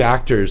mainstream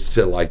actors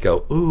to like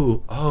go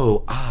ooh,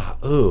 oh, ah,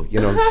 ooh,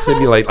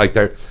 simulate like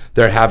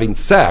they're having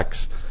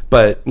sex,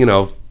 but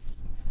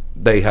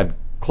they had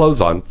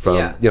clothes on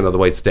from the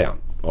waist down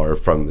or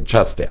from the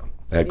chest down.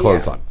 They had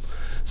clothes on.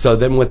 So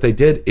then what they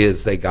did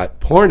is they got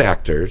porn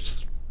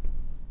actors,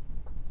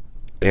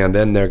 and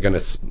then they're going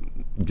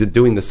to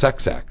doing the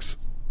sex acts,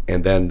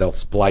 and then they'll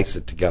splice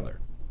it together.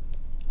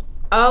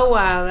 Oh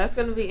wow, that's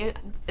going to be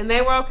and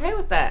they were okay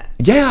with that.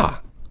 Yeah.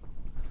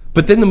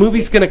 But then the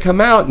movie's going to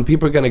come out, and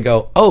people are going to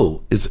go,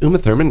 oh, is Uma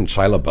Thurman and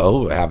Shia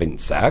LaBeouf having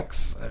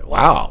sex?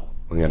 Wow.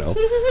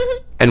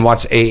 And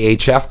watch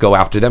AHF go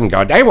after them and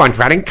go, they weren't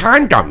wearing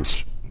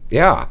condoms.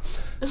 Yeah.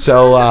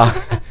 So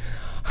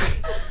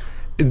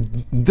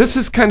this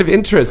is kind of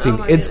interesting.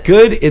 It's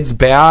good, it's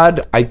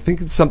bad. I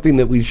think it's something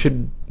that we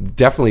should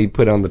definitely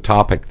put on the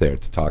topic there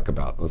to talk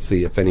about. Let's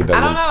see if anybody... I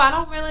don't know.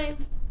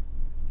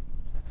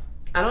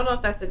 I don't know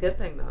if that's a good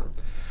thing, though.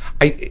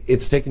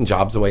 It's taking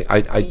jobs away.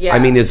 I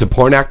mean, is a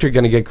porn actor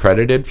going to get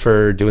credited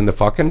for doing the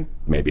fucking?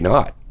 Maybe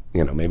not.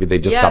 Maybe they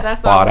just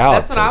got bought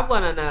out. That's what I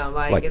want to know.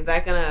 Like, is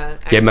that going to...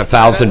 Give them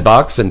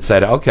 $1,000 and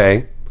said,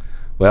 okay,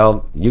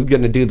 well, you're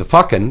going to do the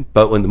fucking,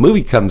 but when the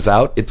movie comes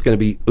out, it's going to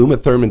be Uma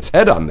Thurman's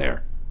head on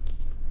there.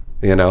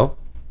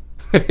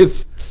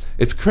 It's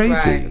crazy.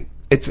 Right.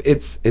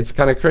 It's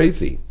kind of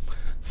crazy.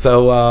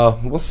 So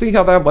we'll see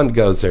how that one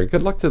goes there.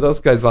 Good luck to those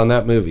guys on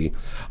that movie.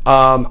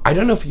 I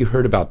don't know if you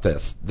heard about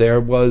this.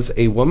 There was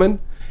a woman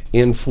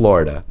in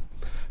Florida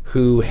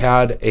who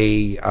had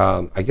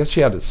I guess she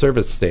had a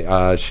service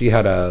station. She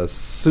had a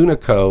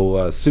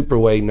Sunoco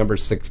Superway number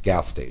 6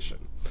 gas station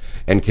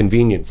and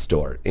convenience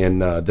store.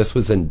 And this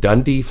was in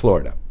Dundee,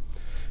 Florida.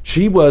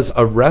 She was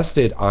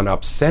arrested on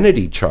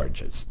obscenity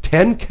charges,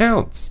 10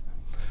 counts,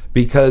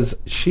 because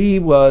she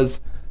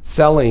was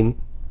selling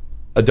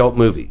adult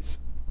movies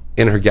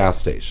in her gas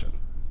station.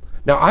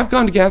 Now, I've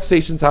gone to gas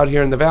stations out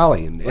here in the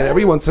valley, and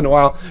every once in a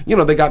while,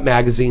 they got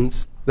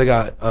magazines. They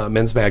got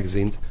men's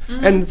magazines.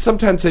 Mm-hmm. And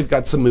sometimes they've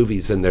got some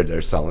movies in there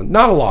they're selling.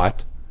 Not a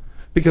lot.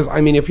 Because,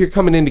 I mean, if you're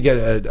coming in to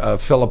get a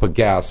fill up of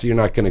gas, you're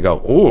not going to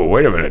go, oh,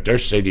 wait a minute,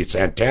 there's Sadie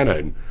Santana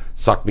and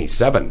Suck Me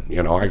 7.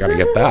 I got to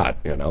get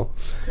that,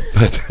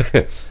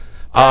 But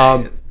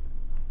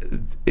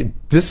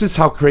this is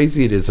how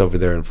crazy it is over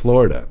there in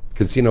Florida.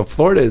 Because,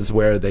 Florida is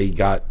where they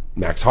got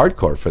Max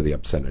Hardcore for the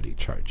obscenity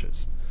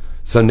charges.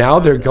 So now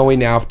they're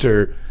going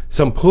after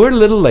some poor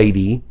little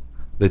lady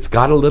that's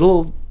got a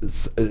little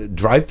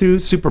drive-through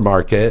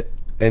supermarket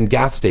and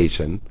gas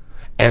station,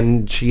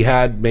 and she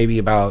had maybe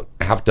about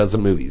half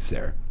dozen movies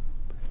there.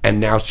 And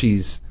now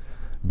she's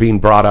being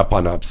brought up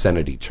on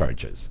obscenity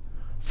charges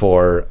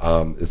for,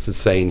 this is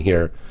saying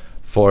here,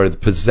 for the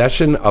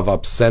possession of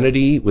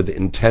obscenity with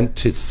intent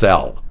to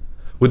sell.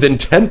 With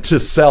intent to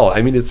sell.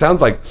 I mean, it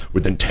sounds like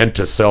with intent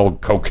to sell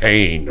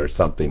cocaine or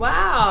something.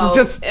 Wow.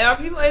 Is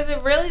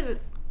it really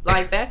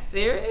like that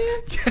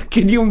serious?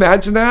 Can you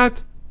imagine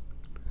that?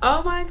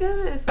 Oh my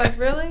goodness. Like,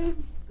 really?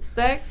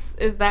 Sex?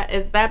 Is that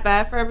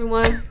bad for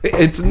everyone?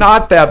 It's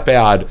not that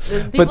bad.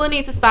 People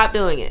need to stop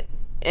doing it.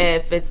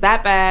 If it's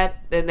that bad,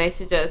 then they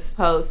should just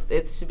post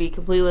it should be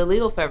completely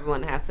illegal for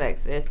everyone to have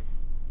sex. If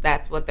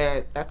that's what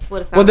it sounds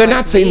like. Well, they're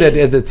not saying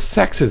that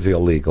sex is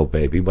illegal,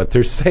 baby. What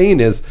they're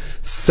saying is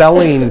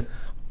selling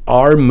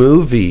our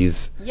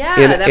movies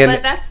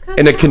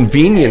in a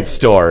convenience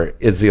store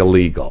is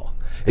illegal.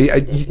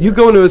 You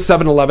go into a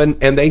 7-Eleven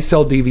and they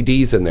sell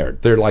DVDs in there.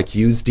 They're like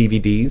used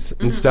DVDs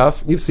and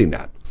stuff. You've seen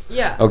that.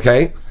 Yeah.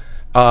 Okay?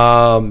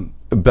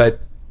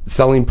 But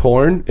selling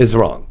porn is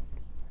wrong.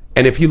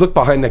 And if you look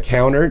behind the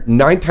counter,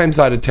 9 times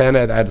out of 10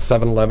 at a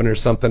 7-Eleven or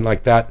something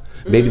like that,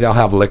 maybe they'll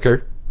have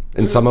liquor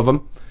in some of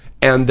them,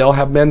 and they'll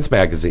have men's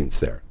magazines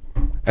there,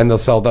 and they'll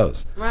sell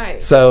those.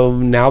 Right. So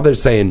now they're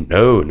saying,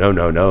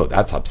 no,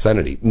 that's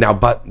obscenity. Now,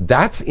 but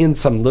that's in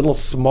some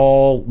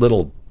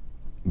small,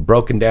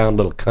 broken down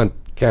little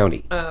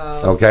county.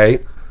 Oh. Okay?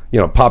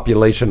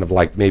 Population of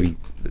like maybe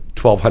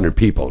 1,200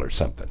 people or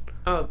something.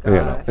 Oh,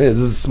 gosh. This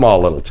is a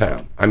small little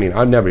town. I mean,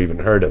 I've never even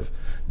heard of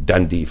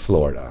Dundee,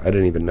 Florida. I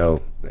didn't even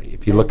know.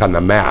 If you look on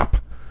the map,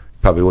 you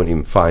probably wouldn't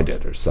even find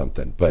it or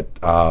something. But,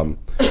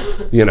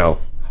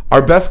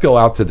 our best go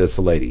out to this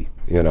lady,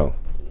 Yeah,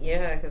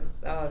 because,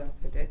 that's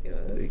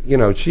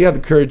ridiculous. She had the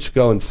courage to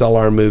go and sell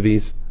our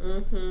movies.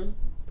 Mm-hmm.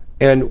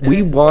 And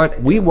we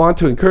want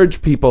to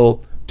encourage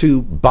people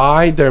to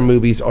buy their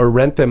movies or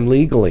rent them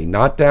legally,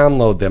 not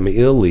download them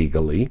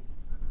illegally.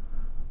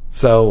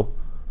 So,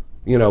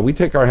 we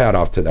take our hat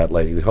off to that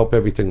lady. We hope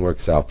everything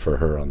works out for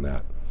her on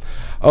that.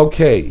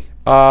 Okay.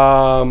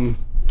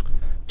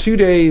 2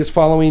 days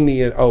following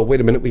the... Oh, wait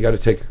a minute. We got to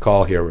take a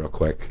call here real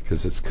quick,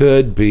 because this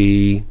could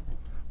be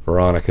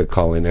Veronica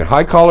calling in.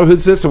 Hi, caller.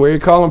 Who's this, and where are you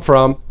calling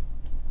from?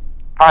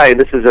 Hi,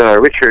 this is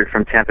Richard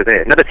from Tampa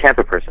Bay. Another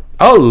Tampa person.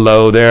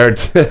 Hello there,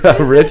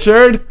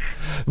 Richard.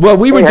 Well,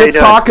 we were just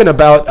talking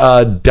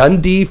about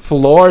Dundee,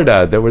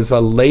 Florida. There was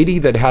a lady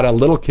that had a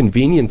little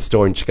convenience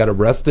store, and she got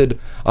arrested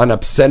on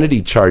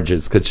obscenity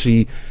charges because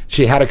she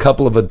had a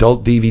couple of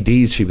adult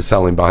DVDs she was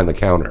selling behind the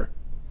counter.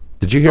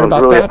 Did you hear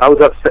about that? I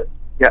was upset.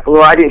 Yeah,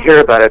 well, I didn't hear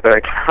about it,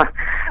 but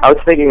I was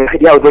thinking, I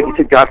was like, you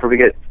said, God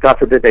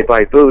forbid they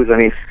buy booze. I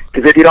mean,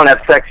 because if you don't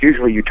have sex,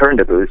 usually you turn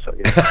to booze. So,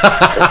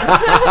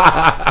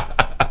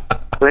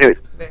 So anyways,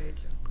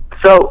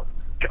 so,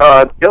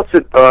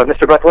 Mr.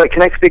 Brathwaite,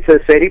 can I speak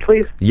to Sadie,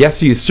 please?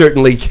 Yes, you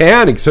certainly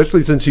can,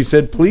 especially since you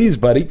said please,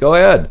 buddy. Go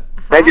ahead.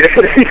 Thank you.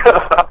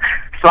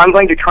 So I'm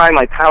going to try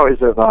my powers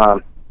of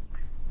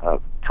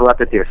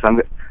telepathy or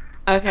something.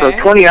 Okay. So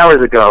 20 hours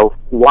ago,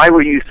 why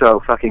were you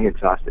so fucking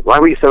exhausted? Why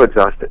were you so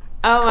exhausted?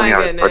 Oh, my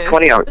goodness. Or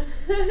 20 hours.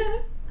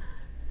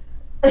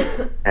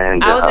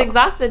 And I was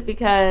exhausted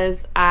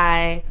because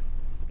I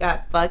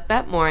got fucked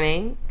that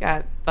morning,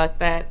 got fucked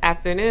that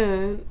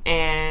afternoon,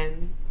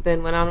 and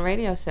then went on a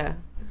radio show.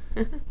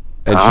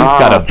 And she's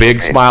got a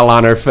big smile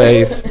on her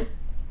face. It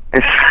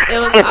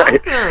was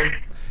awesome.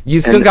 You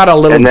still got a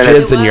little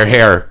jizz in your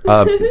hair.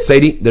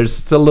 Sadie, there's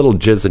still a little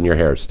jizz in your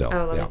hair still.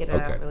 Oh, let me get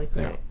it out really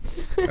quick.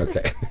 Yeah.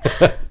 Okay.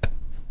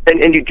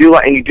 And you do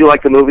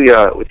like the movie,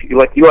 you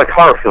like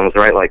horror films,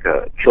 right? Like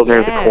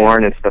Children of the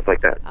Corn and stuff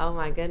like that. Oh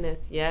my goodness,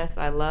 yes,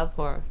 I love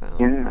horror films.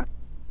 Yeah.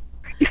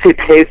 You see, it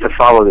pays to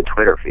follow the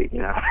Twitter feed,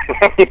 you know.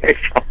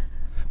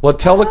 Well,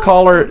 tell the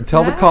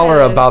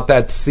caller about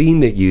that scene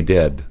that you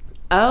did.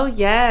 Oh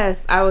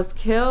yes, I was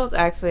killed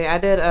actually. I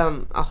did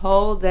a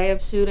whole day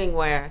of shooting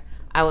where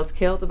I was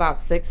killed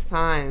about 6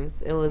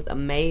 times. It was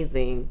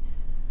amazing.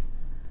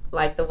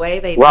 Like the way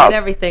they did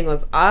everything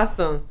was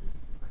awesome.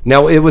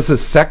 Now it was a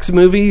sex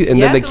movie,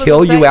 and then they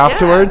kill you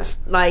afterwards.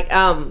 Yeah. Like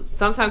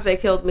sometimes they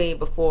killed me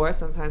before,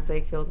 sometimes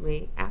they killed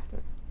me after.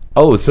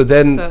 Oh, so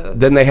then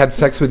they had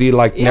sex with you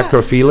like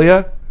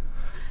necrophilia?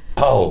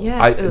 Oh,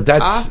 yeah,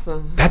 that's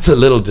awesome. That's a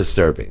little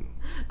disturbing.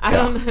 I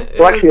don't know.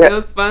 It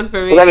was fun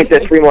for me. Well, that means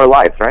there's 3 more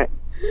lives, right?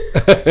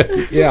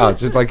 Yeah,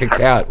 just like a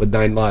cat with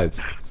 9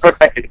 lives.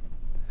 Right.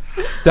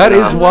 That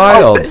is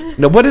wild.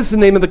 Now, what is the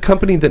name of the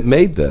company that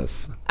made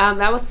this?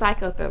 That was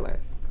Psycho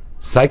Thrillers.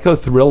 Psycho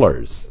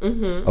Thrillers.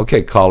 Mm-hmm.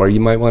 Okay, caller, you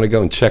might want to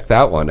go and check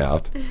that one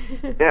out.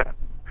 Yeah.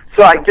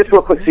 So just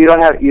real quick, so you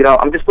don't have,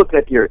 I'm just looking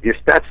at your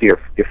stats. You're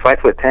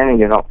 5'10" and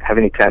you don't have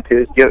any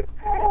tattoos. Can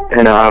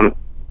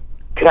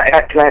I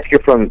ask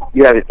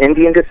you have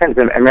Indian descent,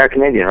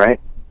 American Indian, right?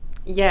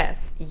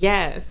 Yes.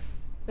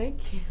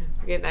 Thank you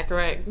for getting that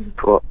correct.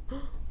 Cool.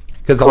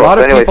 Because a lot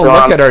of people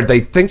look at her,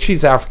 they think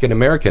she's African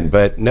American,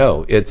 but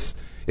no, it's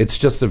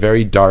just a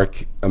very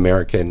dark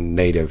American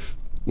native,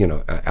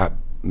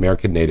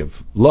 American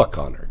native look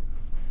on her.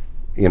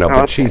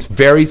 But she's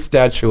very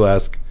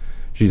statuesque.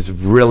 She's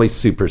really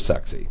super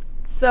sexy.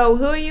 So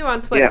who are you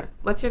on Twitter? Yeah.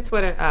 What's your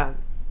Twitter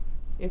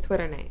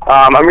name?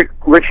 I'm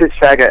Richard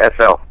Saga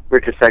FL.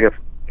 Richard Saga,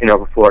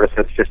 Florida,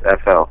 so it's just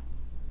FL.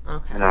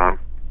 Okay. And,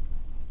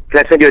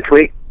 can I send you a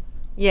tweet?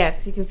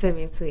 Yes, you can send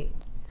me a tweet.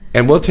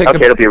 And we'll take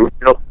it'll be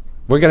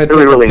we're going to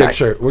take really a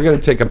picture. Nice. We're going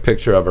to take a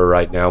picture of her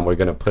right now, and we're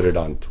going to put it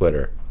on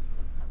Twitter.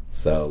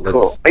 So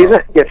let's. Cool.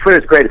 Yeah,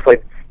 Twitter's great. It's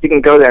like you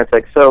can go there. It's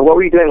like, so what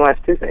were you doing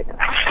last Tuesday?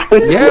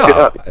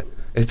 Yeah,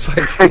 it's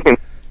like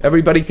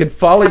everybody can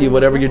follow you,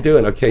 whatever you're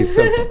doing. Okay,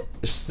 so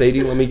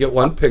Sadie, let me get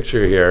one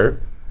picture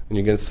here, and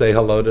you're going to say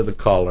hello to the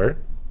caller.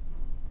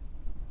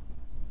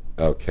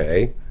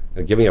 Okay,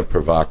 now give me a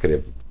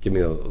provocative. Give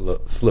me a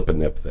slip a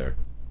nip there.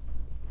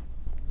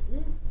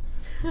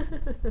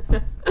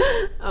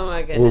 Oh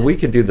my goodness. Well, we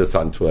could do this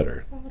on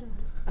Twitter.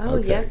 Oh,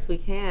 okay. Yes, we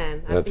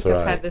can. I That's think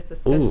right. I've had this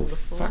discussion Ooh,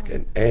 before.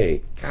 fucking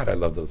A. God, I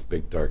love those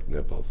big dark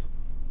nipples.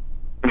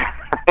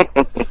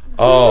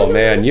 Oh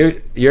man,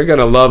 you're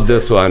gonna love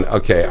this one.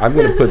 Okay, I'm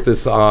gonna put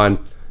this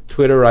on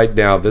Twitter right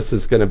now. This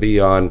is gonna be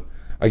on.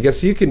 I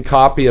guess you can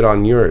copy it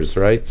on yours,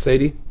 right,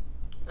 Sadie?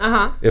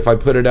 If I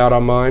put it out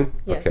on mine.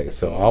 Yes, okay,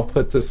 so I'll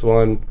put this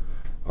one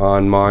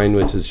on mine,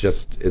 which is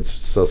it's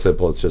so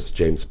simple. It's just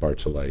James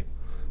Bartolet.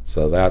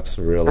 So that's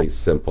really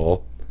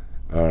simple.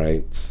 All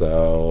right,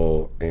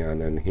 so, and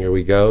then here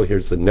we go.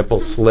 Here's the nipple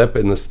slip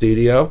in the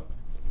studio.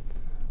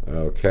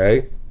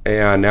 Okay,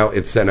 and now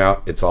it's sent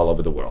out. It's all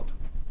over the world.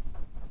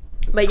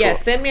 But yeah,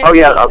 send me a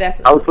tweet,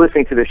 definitely. I was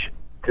listening to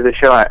the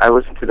show. I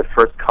listened to the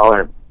first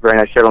caller, very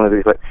nice show,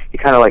 but he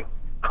kind of like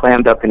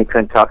clammed up and he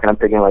couldn't talk, and I'm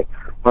thinking like,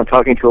 when I'm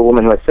talking to a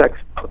woman who has sex,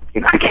 I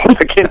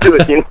can't do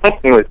it.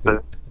 Anyways,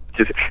 but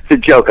it's a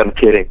joke. I'm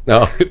kidding.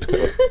 No.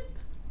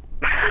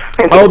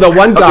 Oh, the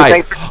one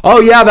guy.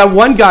 Oh, yeah, that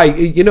one guy.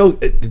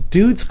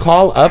 Dudes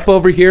call up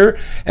over here,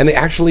 and they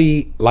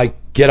actually,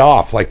 get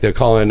off, like they're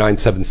calling a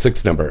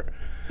 976 number.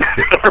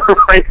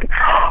 Right.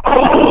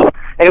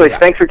 Anyways,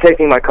 thanks for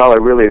taking my call. I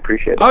really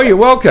appreciate it. Oh, you're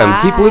welcome.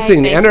 Bye. Keep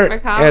listening.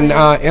 Thanks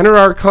Enter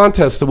our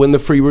contest to win the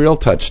free Real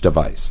Touch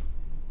device.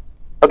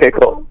 Okay,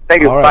 cool.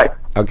 Thank you. All right.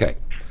 Bye. Okay.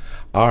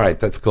 All right,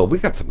 that's cool. We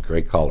got some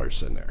great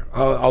callers in there.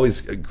 Always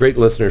great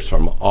listeners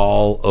from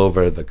all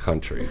over the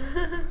country.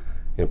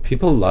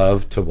 People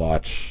love to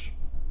watch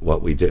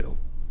what we do,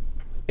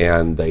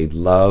 and they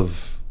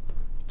love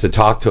to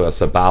talk to us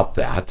about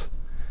that.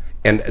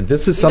 And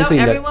this is something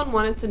that everyone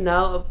wanted to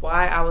know of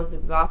why I was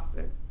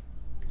exhausted.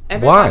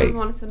 Everybody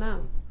wanted to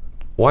know.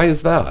 Why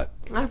is that?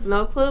 I have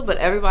no clue, but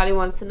everybody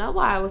wanted to know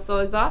why I was so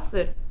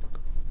exhausted.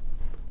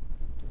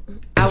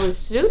 I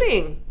was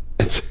shooting.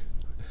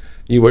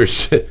 You were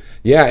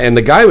yeah, and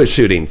the guy was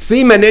shooting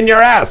semen in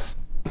your ass.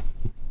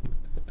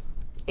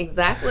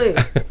 Exactly.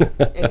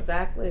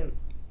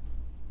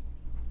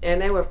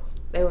 And they were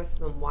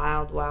some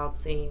wild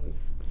scenes.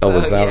 So,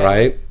 was that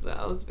right? So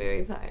I was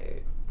very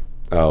tired.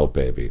 Oh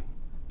baby.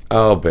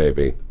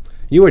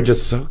 You are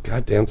just so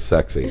goddamn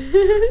sexy.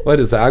 What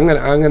is that? I'm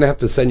gonna have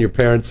to send your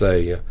parents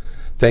a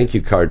thank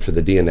you card for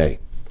the DNA,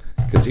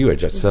 because you are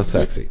just so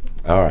sexy.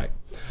 All right.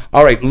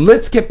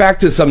 Let's get back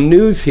to some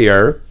news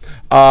here.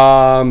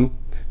 AIDS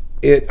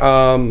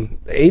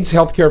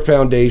Healthcare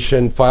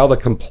Foundation filed a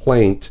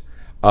complaint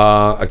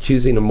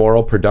accusing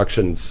Immoral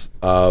Productions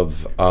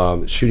of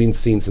shooting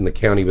scenes in the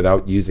county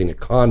without using a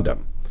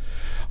condom.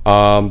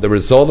 The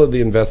result of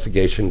the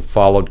investigation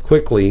followed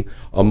quickly.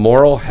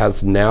 Immoral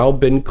has now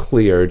been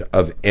cleared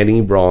of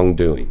any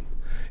wrongdoing.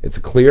 It's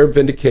a clear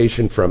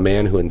vindication for a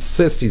man who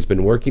insists he's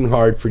been working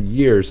hard for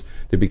years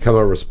to become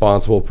a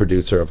responsible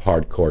producer of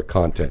hardcore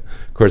content.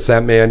 Of course,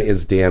 that man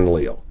is Dan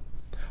Leal,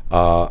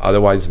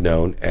 otherwise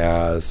known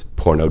as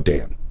Porno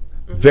Dan.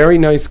 Very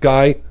nice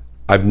guy.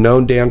 I've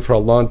known Dan for a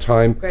long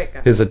time. Great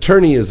guy. His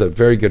attorney is a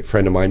very good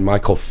friend of mine,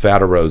 Michael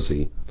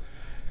Fatterozzi.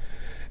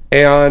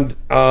 And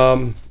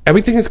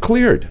everything is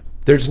cleared.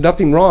 There's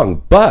nothing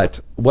wrong.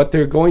 But what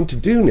they're going to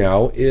do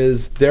now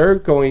is they're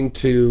going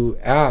to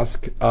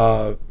ask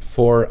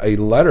for a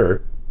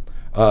letter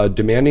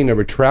demanding a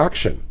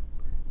retraction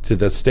to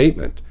the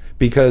statement.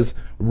 Because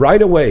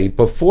right away,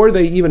 before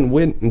they even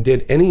went and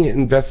did any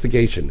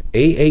investigation,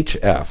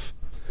 AHF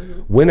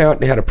went out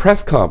and had a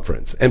press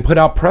conference and put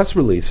out press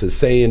releases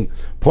saying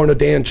Porno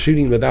Dan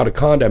shooting without a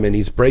condom and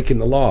he's breaking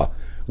the law,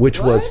 which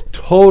was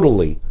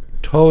totally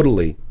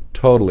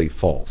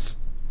false.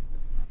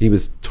 He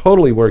was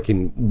totally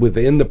working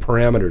within the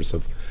parameters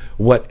of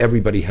what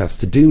everybody has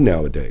to do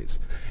nowadays.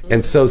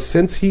 And so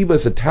since he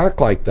was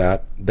attacked like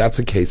that, that's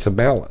a case of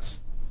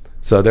malice.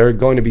 So they're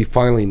going to be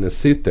filing a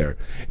suit there.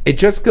 It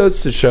just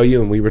goes to show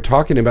you, and we were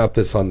talking about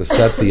this on the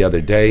set the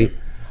other day,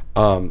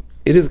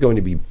 it is going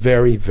to be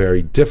very,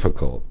 very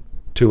difficult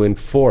to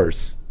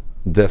enforce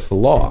this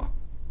law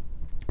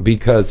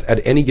because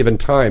at any given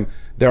time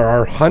there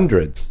are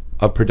hundreds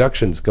of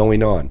productions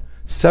going on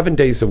 7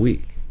 days a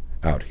week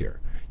out here.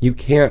 You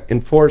can't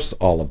enforce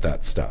all of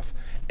that stuff.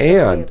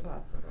 And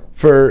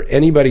for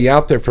anybody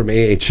out there from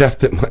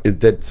AHF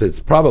that's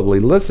probably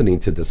listening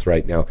to this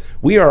right now,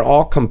 we are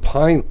all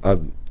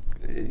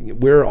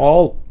we're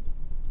all,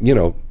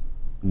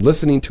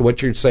 listening to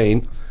what you're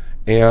saying,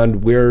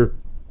 and we're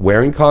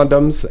wearing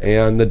condoms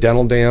and the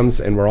dental dams,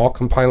 and we're all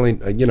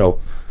compiling,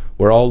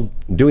 we're all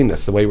doing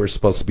this the way we're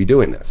supposed to be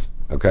doing this,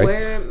 okay?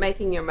 We're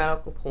making your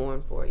medical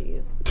porn for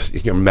you.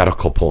 Your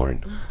medical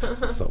porn.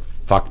 So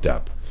fucked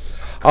up.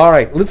 All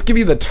right, let's give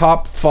you the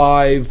top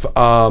 5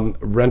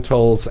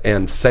 rentals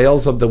and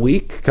sales of the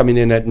week. Coming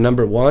in at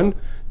number 1,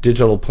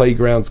 Digital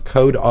Playground's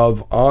Code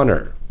of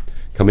Honor.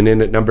 Coming in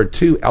at number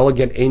 2,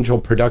 Elegant Angel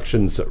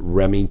Productions'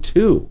 Remy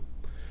 2.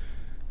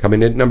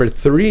 Coming in at number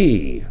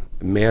 3,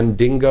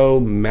 Mandingo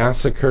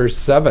Massacre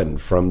 7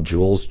 from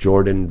Jules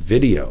Jordan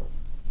Video.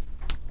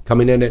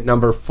 Coming in at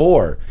number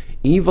 4,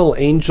 Evil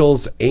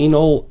Angels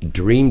Anal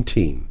Dream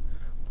Team.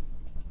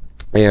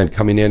 And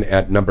coming in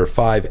at number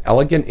 5,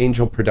 Elegant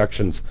Angel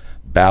Productions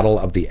Battle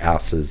of the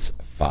Asses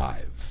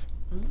 5.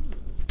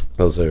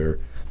 Those are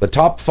the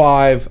top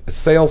 5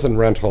 sales and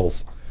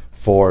rentals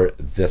for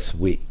this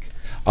week.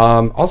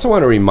 Also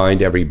want to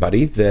remind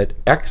everybody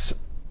that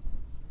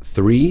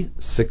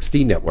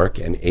X360 Network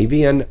and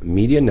AVN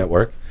Media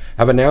Network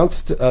have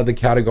announced the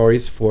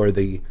categories for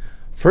the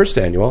first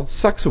annual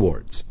Sex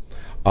Awards.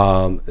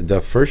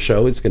 The first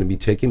show is going to be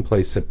taking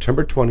place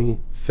September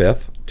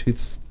 25th,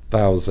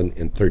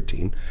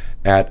 2013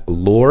 at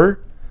Lure,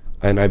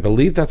 and I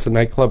believe that's a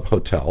nightclub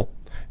hotel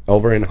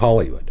over in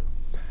Hollywood.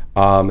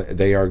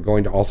 They are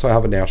going to also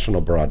have a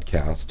national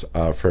broadcast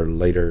for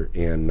later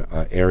in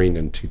airing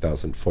in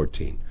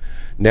 2014.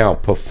 Now,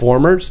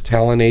 performers,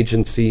 talent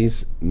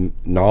agencies,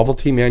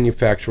 novelty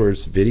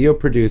manufacturers, video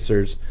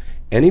producers,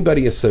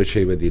 anybody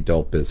associated with the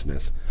adult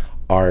business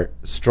are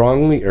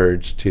strongly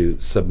urged to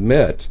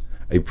submit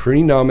a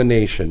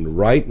pre-nomination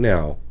right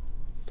now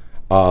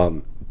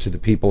to the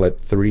people at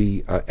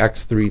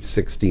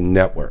X360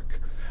 Network.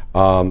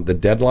 The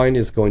deadline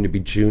is going to be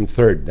June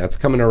 3rd. That's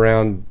coming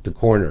around the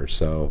corner,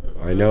 so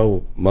I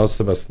know most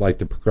of us like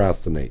to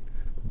procrastinate.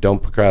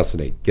 Don't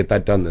procrastinate. Get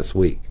that done this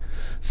week.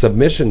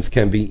 Submissions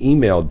can be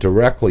emailed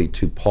directly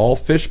to Paul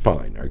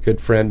Fishbein, our good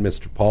friend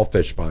Mr. Paul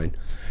Fishbein,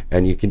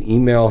 and you can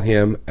email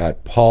him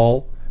at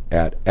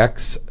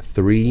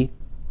paul@x3,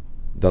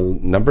 the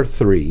number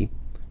 3,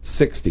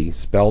 60,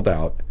 spelled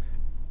out,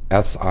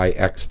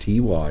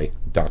 SIXTY.com.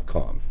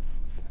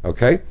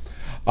 Okay?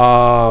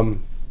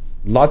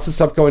 Lots of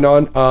stuff going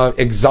on.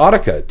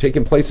 Exotica,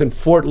 taking place in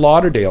Fort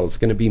Lauderdale. It's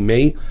going to be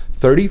May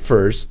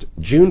 31st,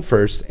 June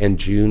 1st, and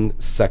June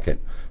 2nd.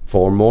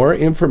 For more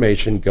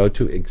information, go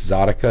to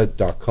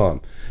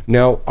exotica.com.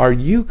 Now, are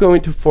you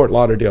going to Fort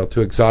Lauderdale to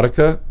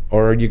Exotica,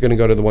 or are you going to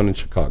go to the one in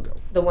Chicago?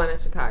 The one in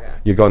Chicago.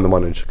 You're going to the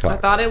one in Chicago. I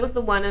thought it was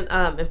the one in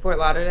Fort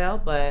Lauderdale,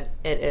 but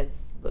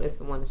it's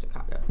the one in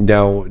Chicago.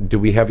 Now, do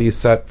we have you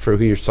set for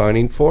who you're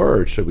signing for,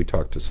 or should we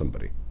talk to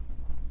somebody?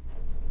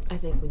 I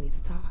think we need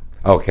to talk.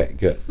 Okay,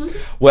 good.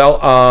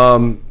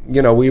 Well,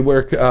 we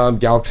work,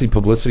 Galaxy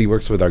Publicity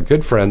works with our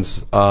good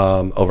friends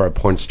over at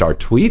Pornstar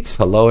Tweets.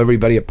 Hello,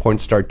 everybody at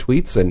Pornstar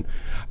Tweets, and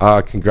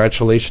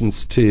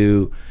congratulations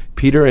to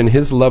Peter and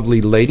his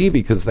lovely lady,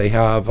 because they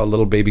have a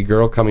little baby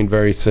girl coming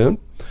very soon.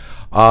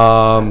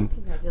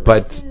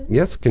 But,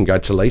 yes,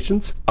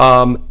 congratulations.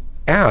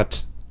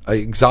 At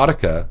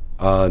Exotica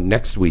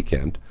next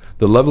weekend,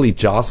 the lovely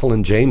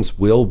Jocelyn James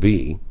will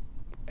be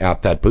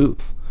at that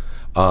booth.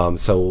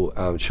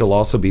 So she'll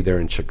also be there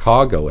in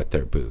Chicago at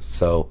their booth.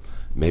 So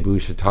maybe we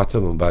should talk to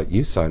them about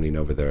you signing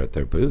over there at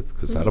their booth,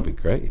 because that'll be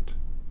great.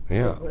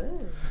 Yeah.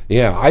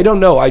 Yeah, I don't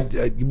know.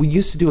 We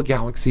used to do a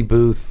Galaxy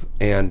booth,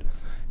 and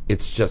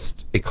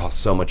it costs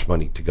so much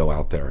money to go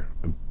out there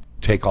and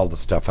take all the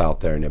stuff out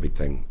there and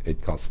everything.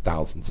 It costs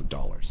thousands of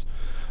dollars.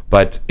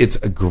 But it's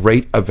a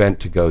great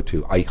event to go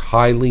to. I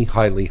highly,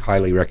 highly,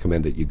 highly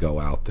recommend that you go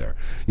out there.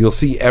 You'll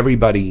see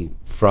everybody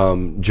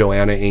from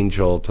Joanna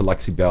Angel to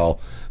Lexi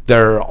Bell.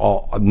 They're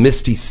all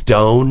Misty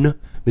Stone.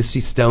 Misty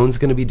Stone's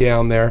going to be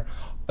down there.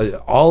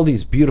 All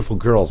these beautiful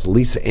girls,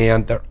 Lisa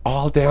Ann, they're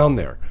all down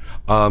there.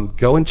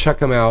 Go and check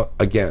them out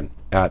again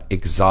at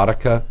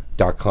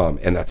exotica.com,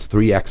 and that's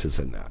 3 X's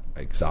in that.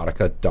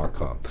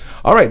 Exotica.com.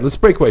 All right, let's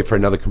break away for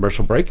another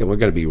commercial break, and we're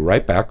going to be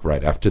right back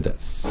right after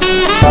this.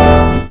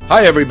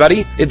 Hi,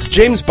 everybody. It's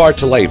James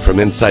Bartolet from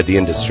Inside the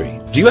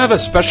Industry. Do you have a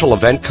special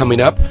event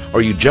coming up,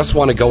 or you just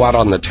want to go out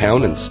on the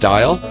town in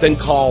style? Then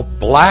call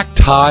Black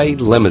Tie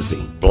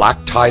Limousine.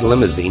 Black Tie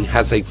Limousine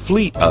has a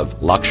fleet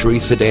of luxury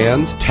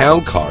sedans,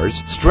 town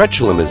cars, stretch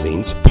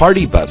limousines,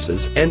 party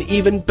buses, and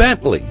even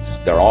Bentleys.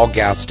 They're all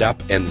gassed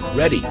up and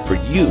ready for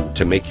you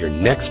to make your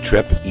next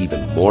trip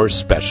even more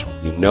special.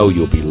 You know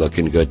you'll be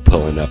looking good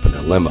pulling up in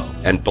a limo.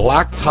 And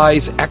Black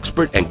Tie's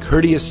expert and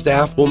courteous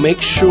staff will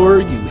make sure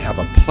you have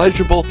a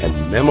pleasurable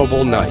and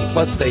memorable night.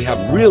 Plus, they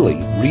have really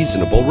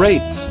reasonable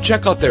rates.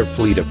 Check out their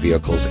fleet of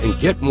vehicles and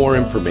get more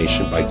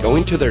information by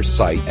going to their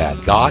site at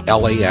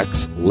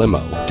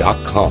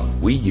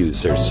gotlaxlimo.com. We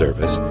use their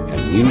service,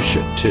 and you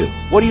should too.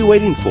 What are you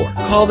waiting for?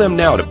 Call them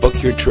now to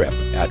book your trip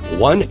at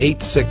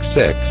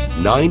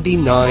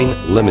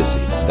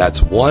 1-866-99-LIMOUSINE.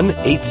 That's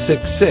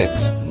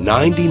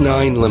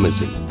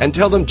 1-866-99-LIMOUSINE. And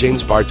tell them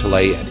James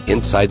Bartolet at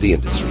Inside the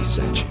Industry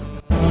sent you.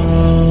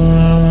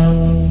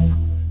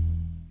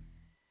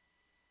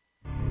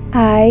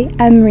 I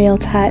am Real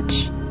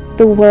Touch,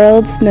 the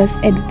world's most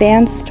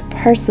advanced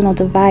personal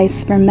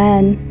device for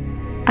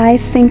men. I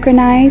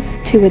synchronize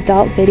to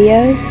adult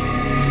videos,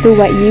 so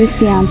what you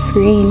see on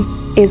screen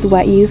is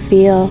what you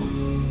feel.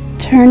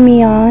 Turn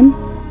me on,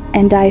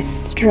 and I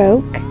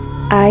stroke,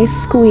 I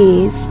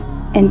squeeze,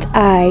 and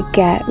I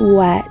get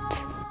wet.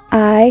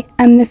 I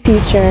am the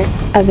future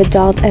of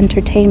adult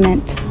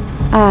entertainment.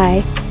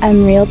 I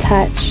am Real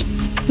Touch.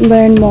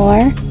 Learn more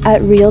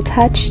at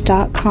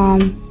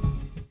realtouch.com.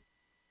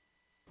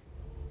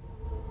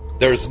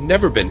 There's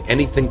never been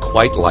anything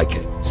quite like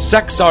it.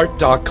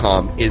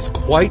 Sexart.com is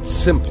quite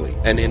simply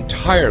an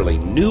entirely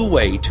new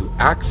way to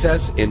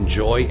access,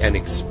 enjoy, and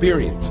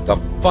experience the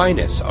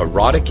finest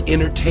erotic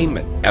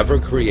entertainment ever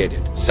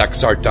created.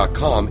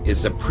 Sexart.com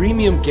is a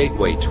premium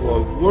gateway to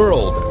a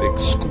world of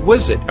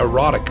exquisite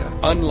erotica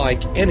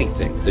unlike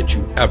anything that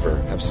you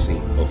ever have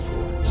seen before.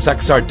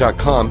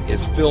 Sexart.com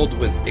is filled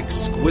with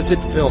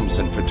exquisite films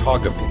and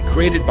photography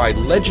created by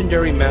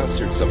legendary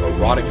masters of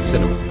erotic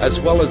cinema, as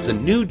well as a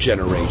new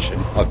generation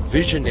of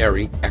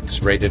visionary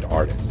X-rated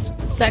artists.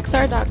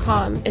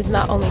 Sexart.com is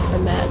not only for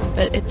men,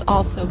 but it's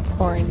also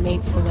porn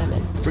made for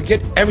women.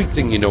 Forget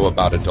everything you know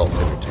about adult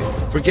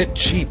entertainment. Forget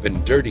cheap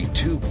and dirty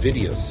tube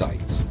video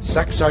sites.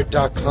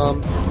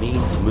 Sexart.com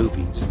means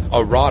movies.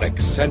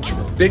 Erotic,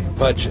 sensual, big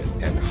budget,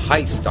 and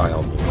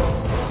high-style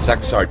movies.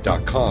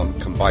 Sexart.com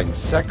combines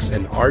sex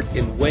and art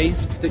in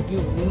ways that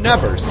you've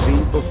never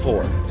seen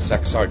before.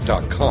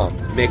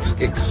 Sexart.com makes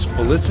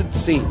explicit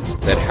scenes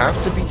that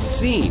have to be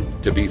seen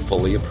to be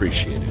fully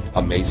appreciated.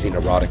 Amazing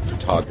erotic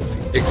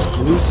photography,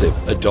 exclusive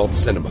adult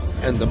cinema,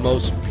 and the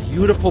most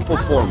beautiful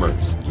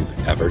performers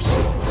you've ever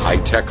seen.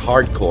 High-tech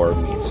hardcore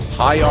meets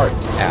high art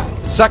at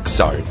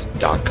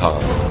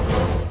Sexart.com.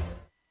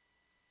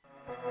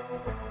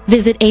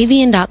 Visit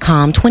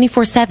avian.com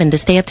 24/7 to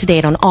stay up to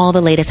date on all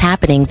the latest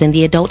happenings in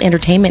the adult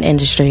entertainment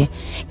industry.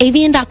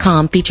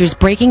 Avian.com features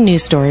breaking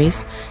news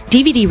stories,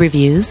 DVD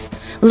reviews,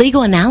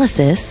 legal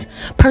analysis,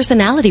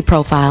 personality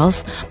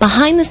profiles,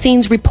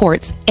 behind-the-scenes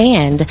reports,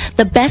 and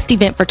the best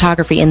event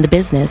photography in the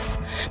business.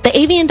 The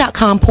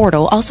Avian.com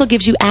portal also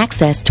gives you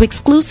access to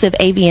exclusive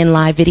Avian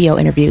live video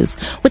interviews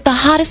with the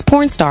hottest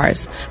porn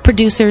stars,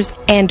 producers,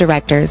 and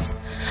directors.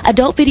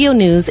 Adult Video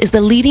News is the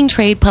leading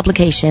trade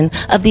publication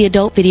of the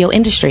adult video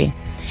industry.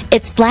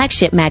 Its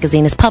flagship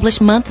magazine is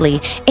published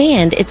monthly,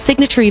 and its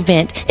signature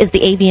event is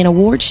the Avian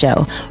Awards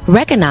Show,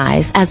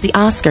 recognized as the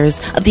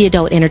Oscars of the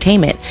adult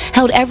entertainment,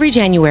 held every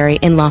January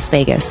in Las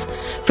Vegas.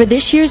 For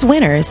this year's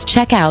winners,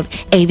 check out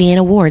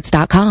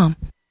avianawards.com.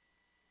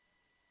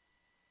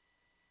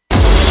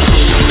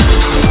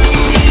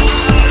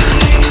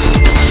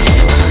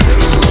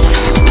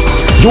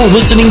 You're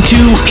listening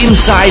to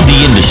Inside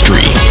the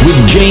Industry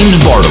with James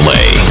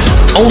Bartolet,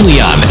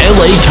 only on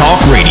LA Talk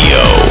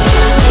Radio.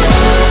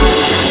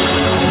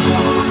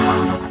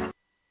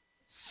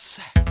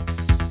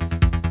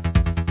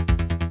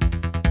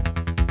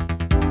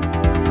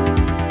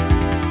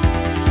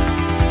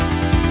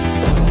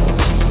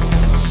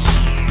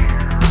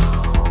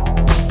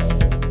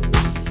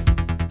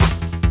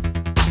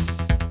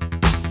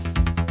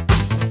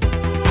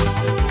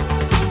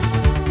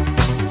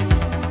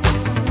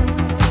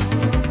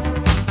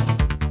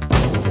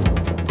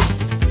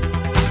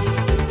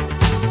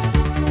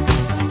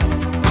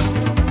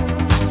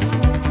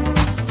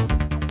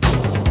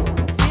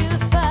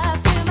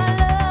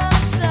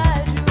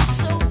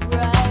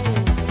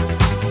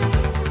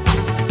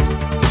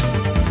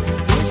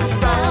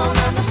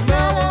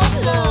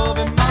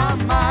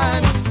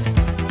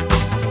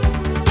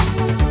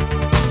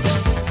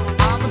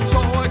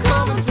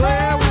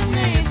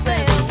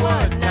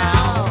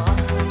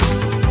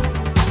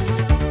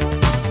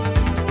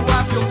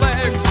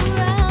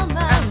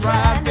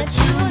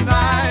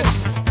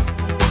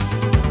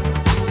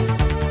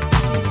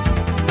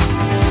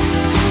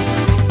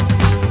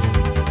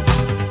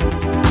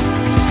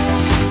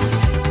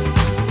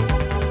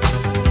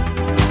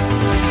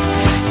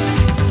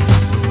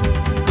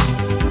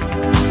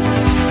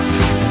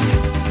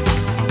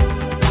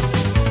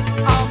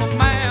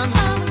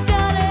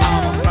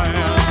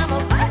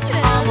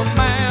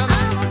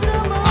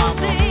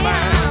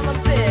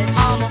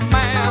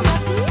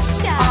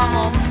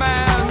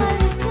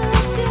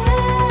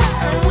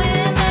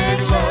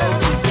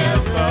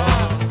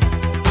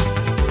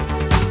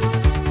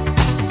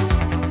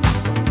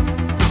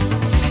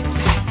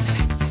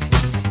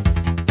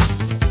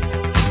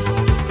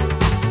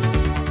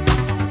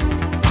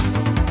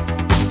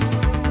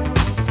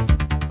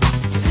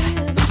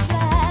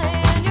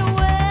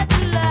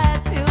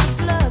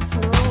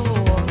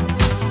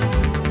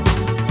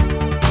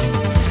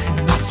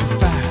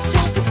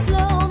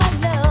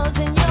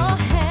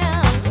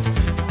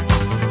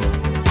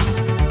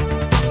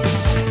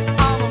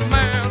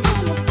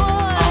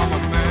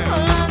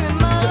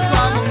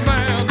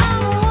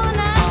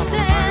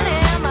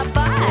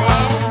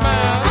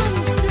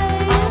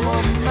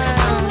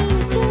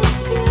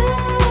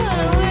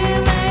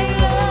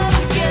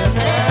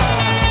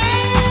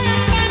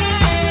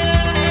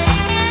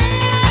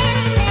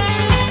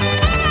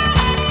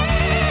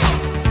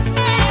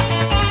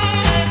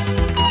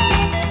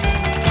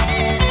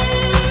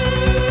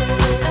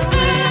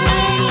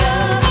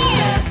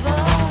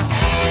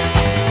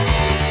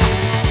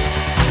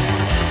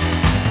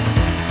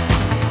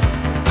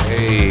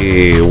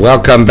 Hey,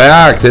 welcome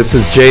back. This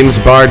is James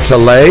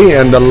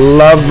Bartolet and the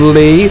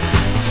lovely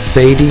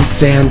Sadie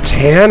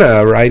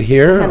Santana right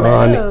here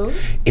on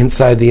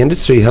Inside the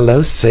Industry.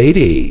 Hello,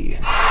 Sadie.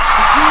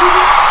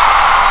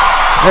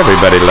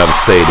 Everybody loves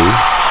Sadie.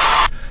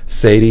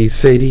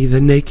 Sadie, the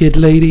naked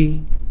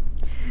lady.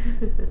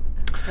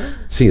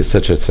 She is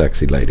such a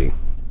sexy lady.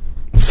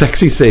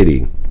 Sexy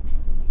Sadie.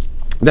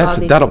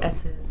 That'll.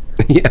 S's.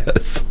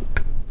 Yes.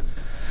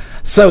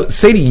 So,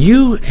 Sadie,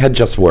 you had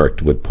just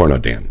worked with Porno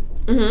Dan.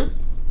 Mm-hmm.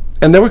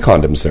 And there were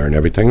condoms there and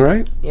everything,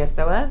 right? Yes,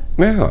 there was.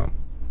 Yeah.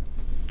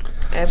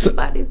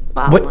 Everybody's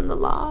following the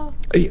law.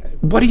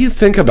 What do you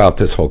think about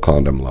this whole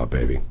condom law,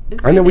 baby?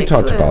 I know we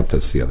talked about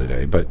this the other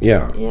day, but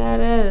yeah. Yeah,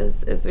 it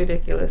is. It's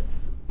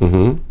ridiculous.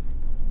 Mm-hmm.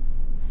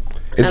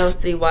 I don't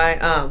see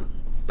why.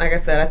 Like I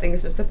said, I think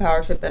it's just a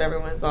power trip that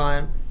everyone's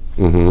on.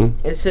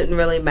 Mm-hmm. It shouldn't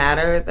really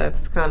matter.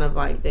 That's kind of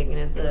like digging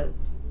into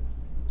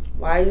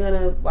why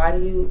are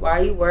you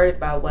worried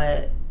about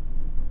what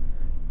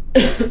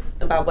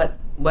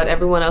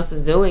everyone else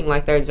is doing,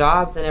 like their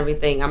jobs and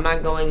everything. I'm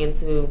not going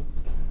into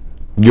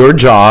your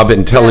job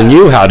and telling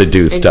you how to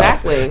do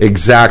stuff.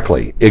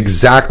 Exactly.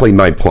 Exactly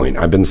my point.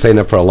 I've been saying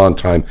that for a long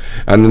time.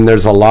 And then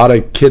there's a lot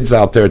of kids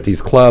out there at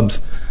these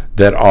clubs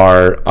that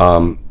are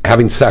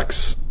having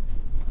sex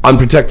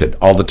unprotected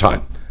all the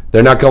time.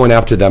 They're not going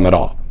after them at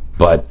all,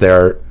 but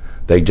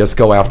they just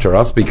go after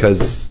us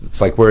because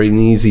it's like we're an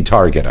easy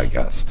target, I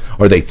guess,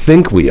 or they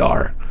think we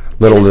are.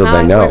 Little do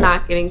they know. We're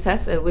not getting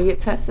tested. We get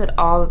tested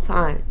all the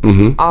time.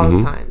 Mm-hmm, all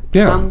the time.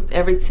 Yeah. Some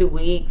every 2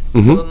 weeks,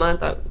 to a month.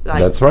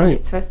 That's right. We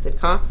get tested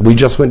constantly. We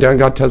just went down and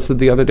got tested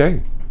the other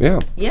day. Yeah.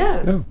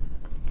 Yes. Yeah.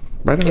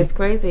 Right on. It's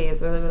crazy.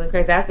 It's really, really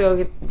crazy. I have to go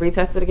get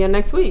retested again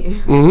next week.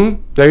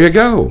 Mm-hmm. There you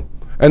go.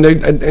 And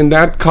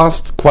that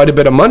costs quite a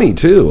bit of money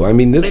too. I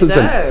mean, this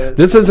isn't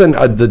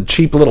the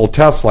cheap little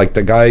test like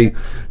the guy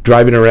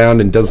driving around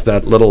and does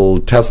that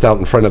little test out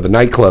in front of the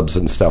nightclubs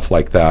and stuff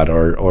like that,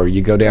 or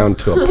you go down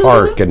to a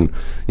park and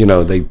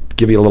they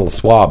give you a little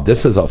swab.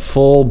 This is a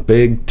full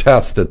big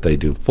test that they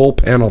do, full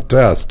panel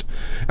test,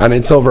 and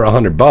it's over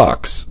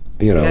 $100.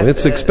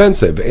 It's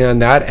expensive,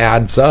 and that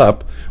adds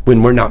up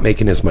when we're not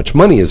making as much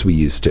money as we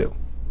used to.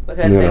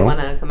 Because they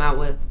want to come out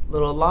with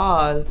little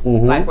laws,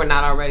 like we're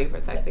not already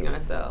protecting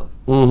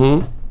ourselves.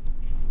 Mm-hmm.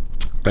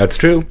 That's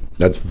true.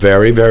 That's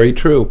very, very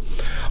true.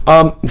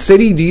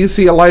 Sadie, do you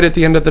see a light at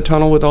the end of the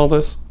tunnel with all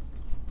this?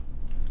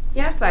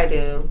 Yes, I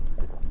do.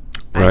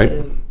 Right. I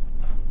do.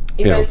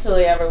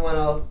 Eventually, everyone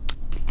will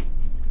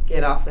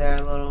get off their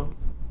little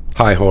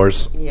high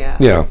horse. Yeah.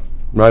 Yeah.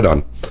 Right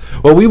on.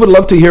 Well, we would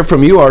love to hear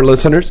from you, our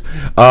listeners.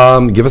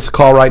 Give us a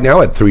call right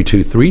now at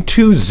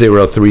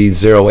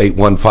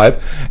 323-203-0815.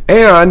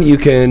 And you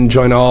can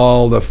join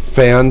all the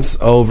fans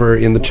over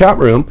in the chat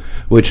room,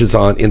 which is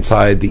on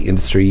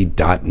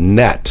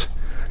InsideTheIndustry.net.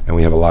 And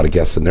we have a lot of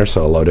guests in there,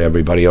 so hello to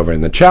everybody over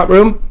in the chat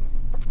room.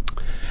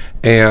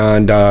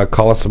 And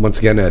call us once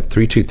again at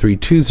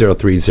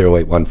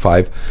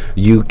 323-203-0815.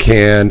 You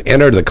can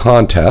enter the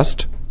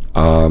contest.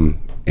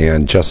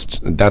 And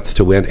that's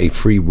to win a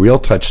free Real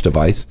Touch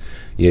device.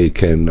 You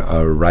can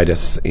write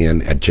us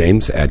in at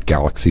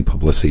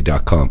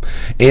james@galaxypublicity.com.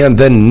 And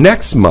then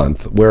next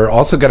month, we're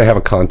also going to have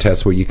a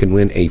contest where you can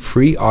win a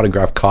free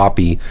autographed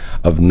copy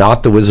of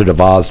Not the Wizard of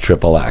Oz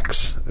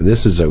XXX.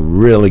 This is a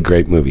really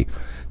great movie. It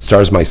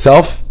stars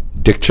myself,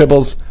 Dick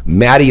Chibbles,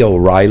 Maddie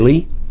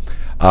O'Reilly,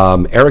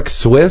 Eric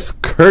Swiss,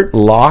 Kurt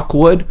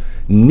Lockwood,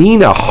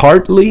 Nina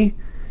Hartley,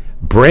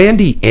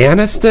 Brandy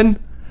Aniston.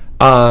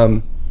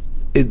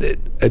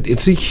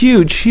 It's a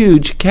huge,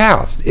 huge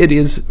cast. It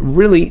is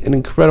really an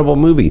incredible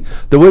movie.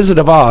 The Wizard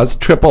of Oz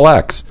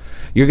XXX.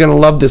 You're going to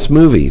love this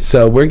movie.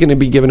 So we're going to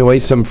be giving away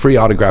some free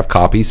autographed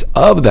copies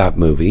of that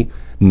movie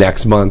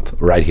next month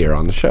right here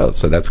on the show.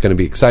 So that's going to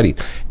be exciting.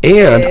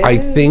 And I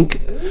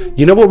think,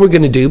 you know what we're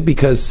going to do?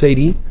 Because,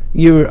 Sadie,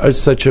 you are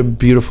such a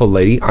beautiful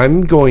lady.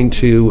 I'm going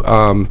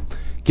to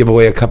give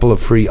away a couple of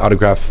free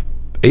autographed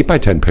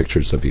 8x10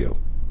 pictures of you.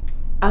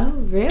 Oh,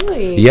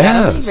 really? Yes.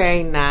 That would be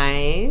very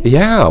nice.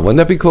 Yeah, wouldn't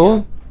that be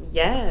cool?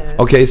 Yes.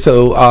 Okay,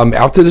 so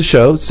after the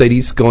show,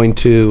 Sadie's going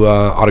to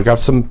autograph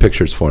some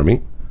pictures for me.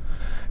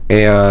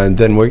 And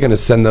then we're going to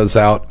send those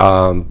out.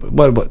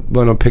 Want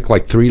to pick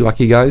like 3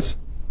 lucky guys?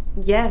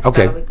 Yes,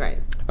 okay. That would be great.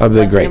 That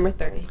would be great. Number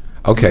 3.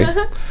 Okay.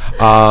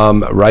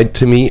 Write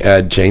to me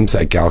at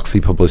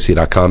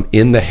james@galaxypublicity.com.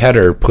 In the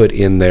header, put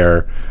in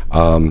there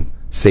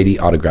Sadie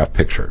autograph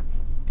picture.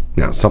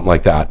 Something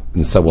like that,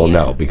 and so we'll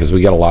know, because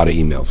we get a lot of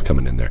emails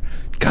coming in there.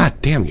 God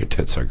damn, your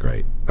tits are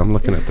great. I'm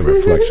looking at the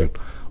reflection.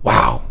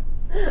 Wow.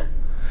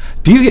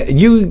 Do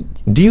you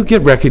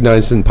get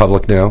recognized in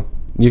public now?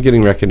 You're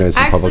getting recognized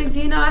in public? Actually,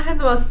 do you know, I had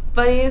the most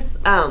funniest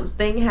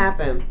thing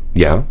happen.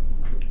 Yeah?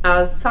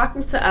 I was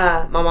talking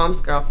to my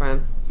mom's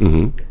girlfriend.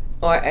 Mm-hmm.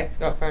 Or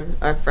ex-girlfriend,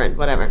 or friend,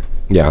 whatever.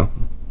 Yeah.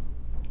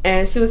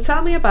 And she was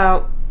telling me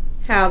about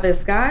how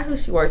this guy who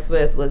she works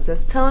with was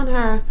just telling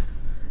her,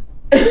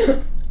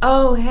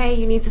 oh, hey,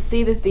 you need to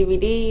see this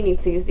DVD. You need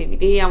to see this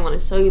DVD. I want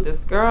to show you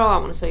this girl.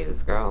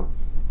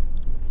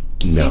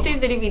 No. She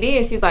sees the DVD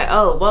and she's like,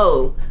 oh,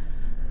 whoa.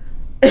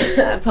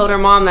 I told her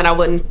mom that I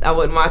wouldn't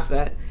watch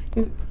that.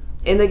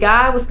 And the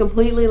guy was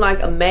completely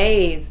like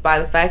amazed by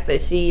the fact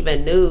that she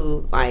even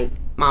knew like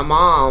my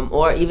mom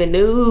or even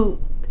knew.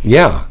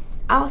 Yeah.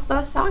 I was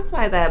so shocked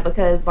by that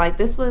because like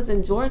this was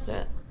in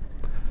Georgia.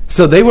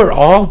 So they were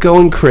all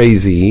going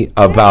crazy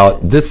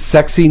about this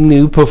sexy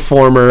new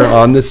performer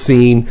on the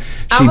scene.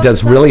 She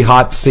does really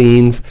hot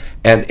scenes,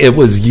 and it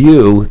was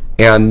you,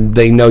 and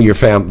they know your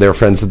they're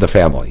friends of the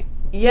family.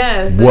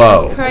 Yes.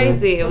 Whoa. It was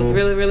crazy. It was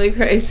really, really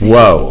crazy.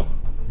 Whoa.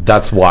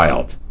 That's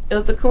wild. It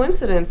was a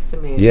coincidence to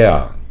me.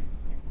 Yeah.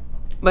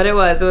 But it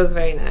was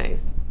very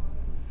nice.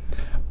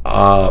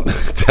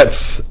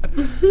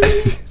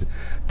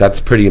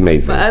 That's pretty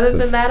amazing. But other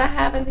than that, I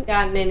haven't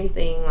gotten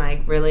anything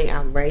like really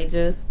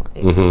outrageous.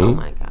 Like, oh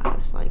my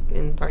gosh, like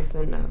in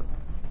person, no.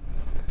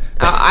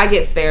 I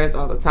get stares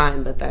all the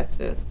time, but that's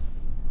just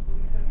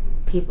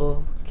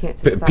people can't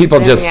just stop people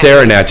just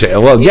staring at you.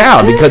 Well,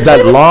 yeah, because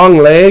that long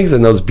legs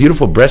and those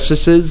beautiful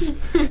breastises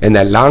and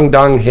that long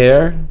dong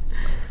hair.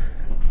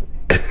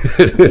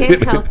 You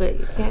can't help it.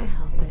 You can't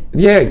help it.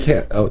 Yeah, you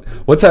can't. Oh,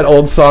 what's that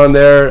old song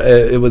there?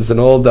 It was an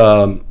old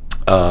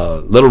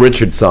Little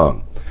Richard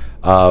song.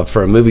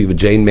 For a movie with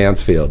Jane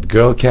Mansfield. The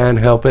girl can't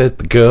help it.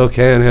 The girl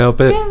can't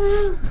help it.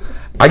 Yeah.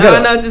 I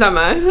know what you're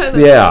talking about.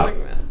 Yeah.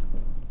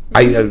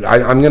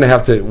 I'm gonna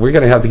have to. We're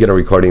gonna have to get a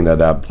recording of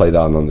that, play that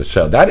on the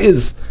show. That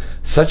is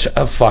such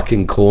a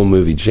fucking cool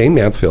movie. Jane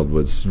Mansfield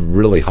was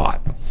really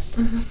hot.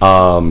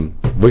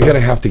 We're gonna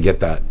have to get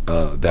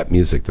that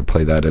music to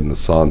play that in the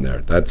song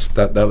there.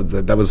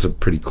 That was a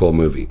pretty cool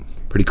movie.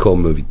 Pretty cool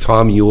movie.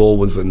 Tom Ewell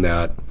was in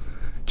that.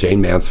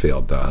 Jane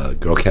Mansfield,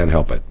 Girl Can't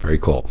Help It. Very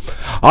cool.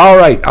 All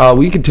right,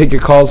 we can take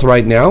your calls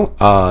right now,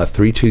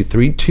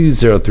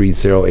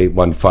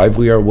 323-203-0815.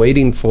 We are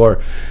waiting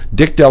for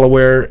Dick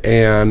Delaware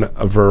and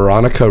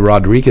Veronica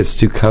Rodriguez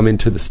to come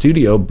into the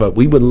studio, but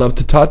we would love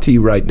to talk to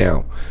you right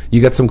now. You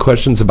got some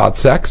questions about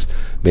sex?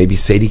 Maybe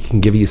Sadie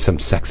can give you some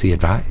sexy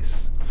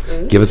advice.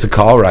 Give us a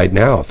call right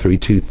now,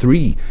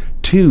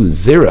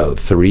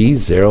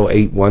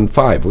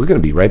 323-203-0815. We're going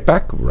to be right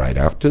back right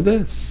after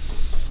this.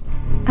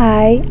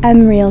 I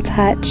am Real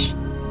Touch,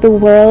 the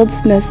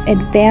world's most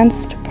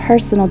advanced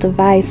personal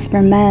device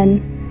for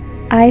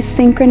men. I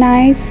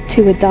synchronize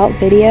to adult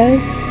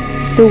videos,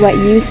 so what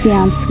you see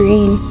on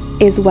screen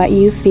is what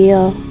you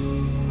feel.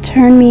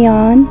 Turn me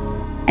on,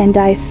 and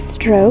I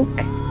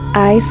stroke,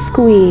 I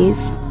squeeze,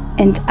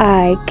 and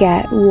I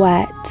get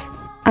wet.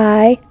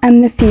 I am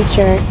the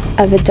future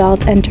of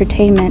adult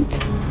entertainment.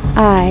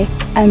 I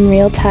am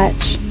Real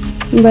Touch.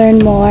 Learn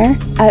more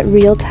at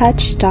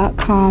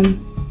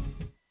realtouch.com.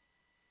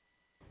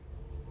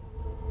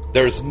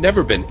 There's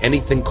never been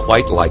anything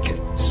quite like it.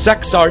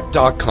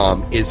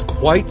 Sexart.com is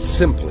quite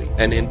simply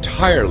an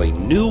entirely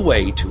new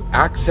way to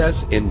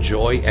access,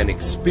 enjoy, and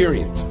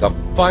experience the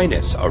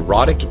finest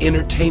erotic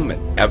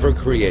entertainment ever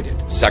created.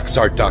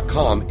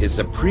 Sexart.com is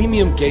a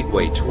premium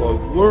gateway to a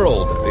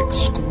world of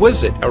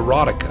exquisite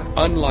erotica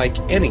unlike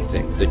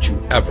anything that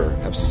you ever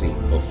have seen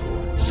before.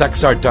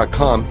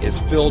 Sexart.com is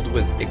filled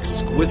with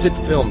exquisite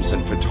films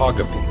and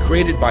photography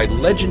created by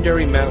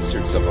legendary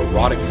masters of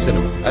erotic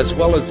cinema, as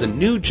well as a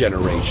new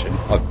generation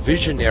of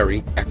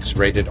visionary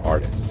X-rated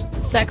artists.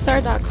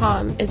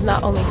 Sexart.com is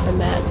not only for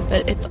men,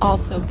 but it's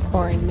also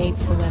porn made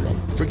for women.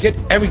 Forget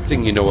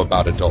everything you know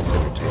about adult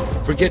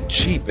entertainment. Forget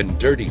cheap and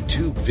dirty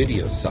tube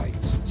video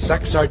sites.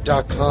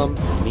 Sexart.com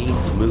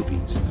means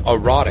movies.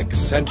 Erotic,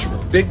 sensual,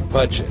 big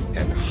budget,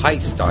 and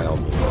high-style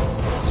movies.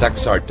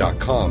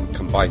 Sexart.com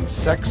combines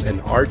sex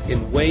and art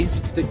in ways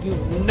that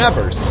you've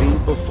never seen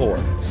before.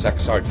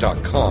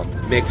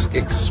 Sexart.com makes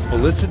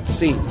explicit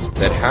scenes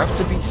that have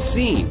to be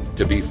seen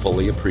to be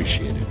fully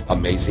appreciated.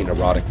 Amazing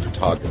erotic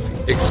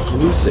photography,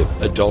 exclusive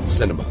adult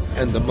cinema,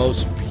 and the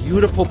most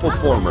beautiful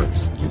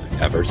performers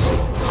you've ever seen.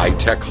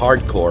 High-tech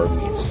hardcore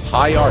meets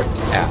high art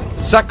at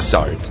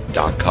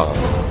Sexart.com.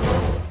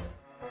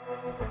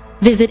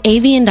 Visit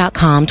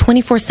avian.com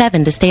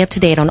 24/7 to stay up to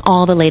date on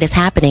all the latest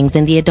happenings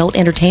in the adult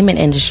entertainment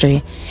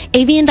industry.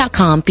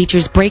 Avian.com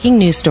features breaking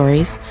news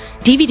stories,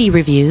 DVD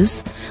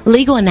reviews,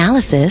 legal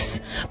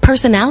analysis,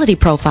 personality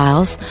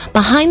profiles,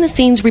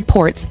 behind-the-scenes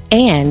reports,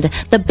 and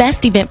the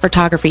best event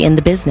photography in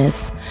the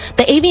business.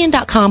 The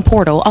avian.com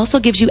portal also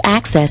gives you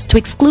access to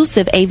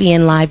exclusive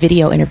Avian Live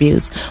video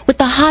interviews with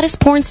the hottest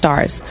porn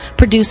stars,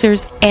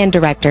 producers, and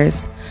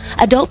directors.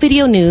 Adult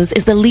Video News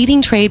is the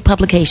leading trade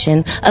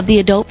publication of the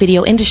adult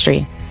video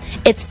industry.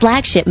 Its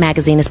flagship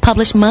magazine is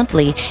published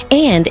monthly,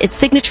 and its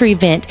signature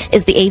event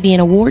is the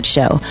Avian Awards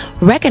Show,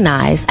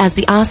 recognized as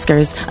the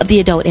Oscars of the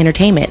adult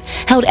entertainment,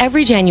 held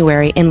every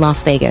January in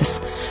Las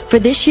Vegas. For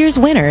this year's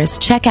winners,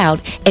 check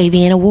out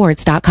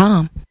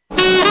avianawards.com.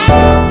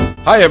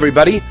 Hi,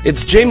 everybody.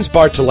 It's James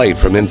Bartolet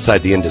from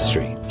Inside the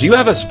Industry. Do you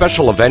have a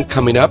special event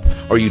coming up,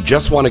 or you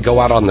just want to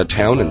go out on the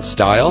town in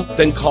style?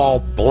 Then call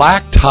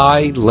Black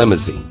Tie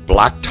Limousine.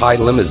 Black Tie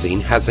Limousine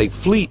has a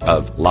fleet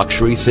of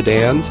luxury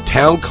sedans,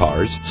 town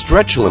cars,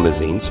 stretch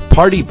limousines,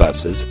 party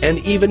buses, and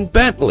even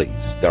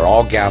Bentleys. They're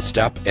all gassed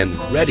up and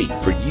ready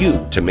for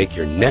you to make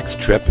your next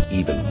trip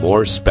even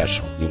more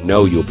special. You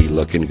know you'll be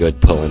looking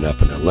good pulling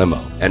up in a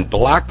limo. And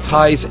Black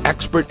Tie's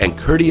expert and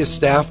courteous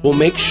staff will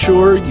make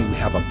sure you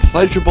have a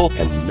pleasurable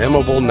and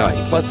memorable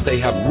night. Plus, they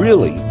have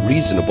really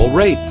reasonable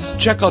rates.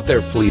 Check out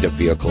their fleet of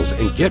vehicles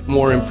and get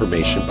more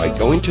information by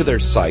going to their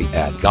site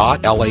at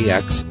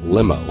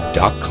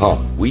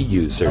gotlaxlimo.com. We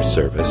use their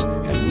service,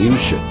 and you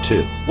should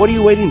too. What are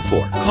you waiting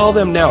for? Call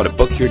them now to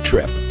book your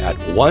trip at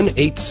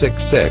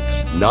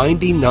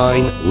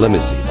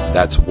 1-866-99-LIMOUSINE.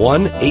 That's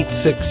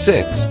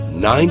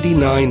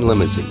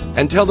 1-866-99-LIMOUSINE.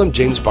 And tell them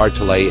James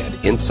Bartolet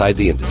at Inside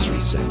the Industry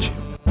sent you.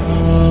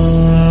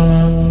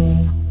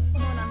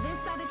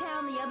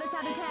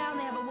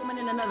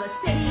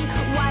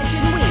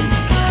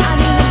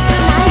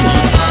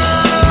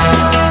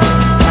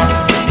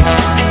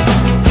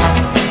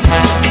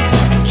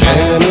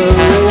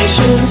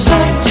 Generation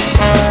Sex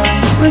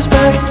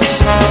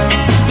respects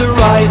the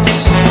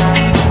rights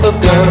of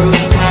girls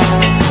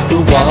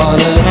who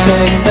wanna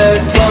take their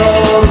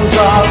clothes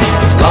off,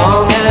 as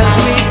long as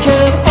we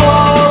can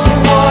all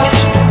watch,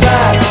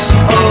 that's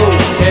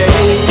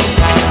okay.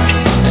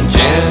 And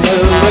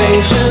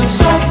Generation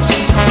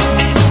Sex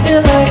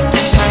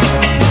elects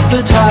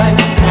the type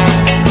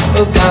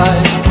of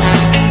guy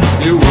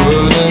you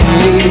wouldn't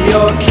leave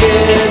your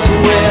kids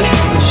with,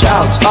 the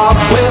shouts off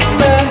with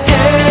their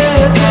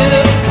heads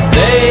if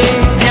they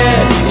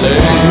get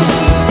laid.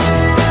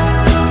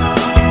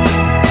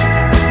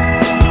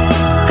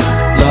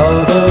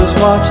 Lovers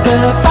watch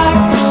their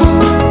backs,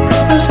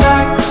 the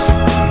stacks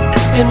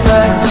in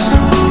racks,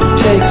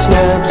 take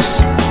snaps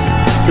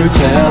through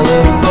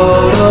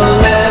telephoto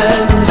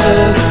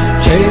lenses,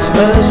 chase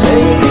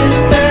Mercedes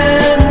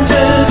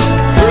Benzes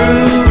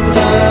through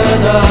the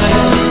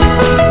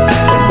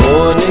night.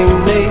 Morning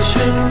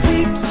Nation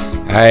leaps.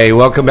 Hey,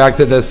 welcome back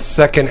to the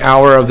second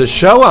hour of the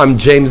show. I'm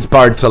James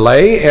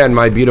Bartolet, and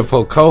my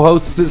beautiful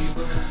co-hostess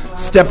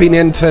stepping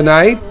in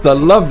tonight, the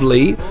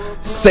lovely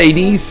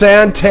Sadie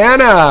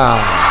Santana.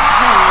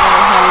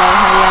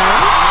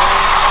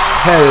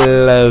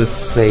 Hello,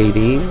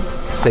 Sadie.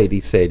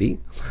 Sadie.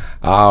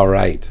 All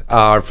right.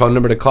 Our phone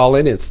number to call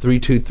in is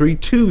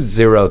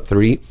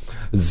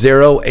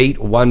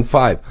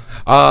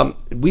 323-203-0815.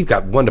 We've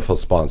got wonderful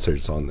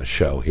sponsors on the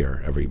show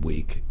here every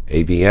week.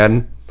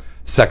 AVN,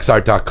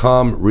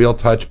 Sexart.com, Real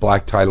Touch,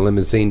 Black Tie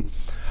Limousine.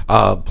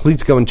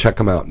 Please go and check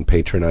them out and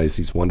patronize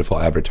these wonderful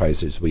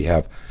advertisers we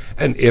have.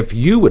 And if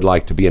you would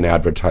like to be an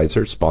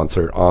advertiser,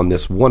 sponsor on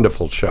this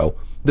wonderful show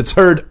that's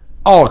heard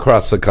all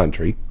across the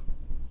country,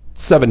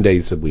 7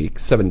 days a week,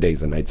 7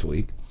 days and nights a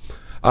week,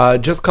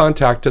 just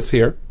contact us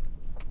here,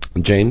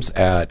 James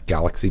at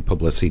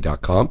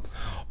galaxypublicity.com,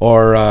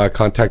 or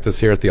contact us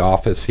here at the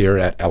office here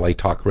at LA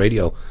Talk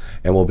Radio,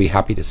 and we'll be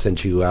happy to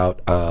send you out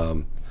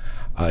a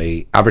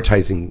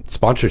advertising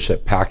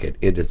sponsorship packet.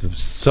 It is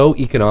so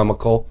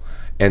economical,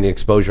 and the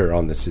exposure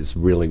on this is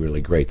really,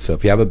 really great. So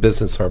if you have a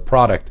business or a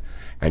product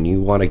and you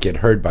want to get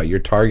heard by your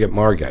target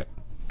market,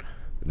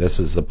 this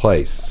is the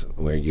place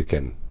where you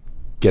can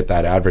get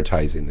that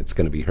advertising that's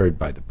going to be heard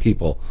by the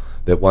people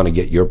that want to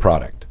get your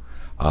product.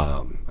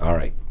 All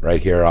right, right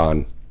here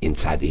on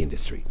Inside the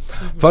Industry.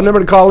 Mm-hmm. Phone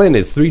number to call in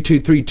is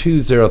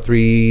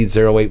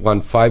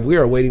 323-203-0815. We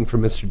are waiting for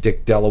Mr.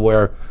 Dick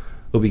Delaware,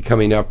 who'll be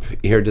coming up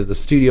here to the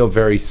studio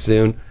very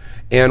soon,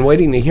 and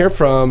waiting to hear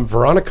from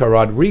Veronica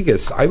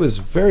Rodriguez. I was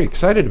very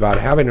excited about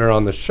having her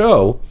on the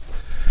show,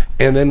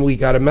 and then we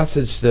got a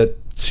message that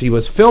she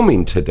was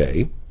filming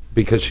today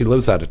because she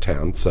lives out of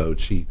town, so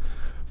she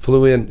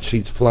flew in.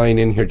 She's flying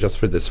in here just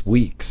for this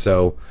week,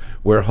 so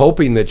we're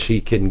hoping that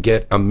she can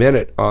get a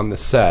minute on the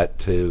set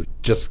to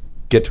just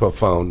get to a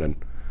phone and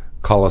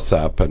call us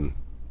up and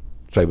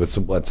say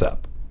what's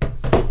up.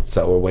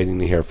 So we're waiting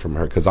to hear from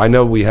her, because I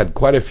know we had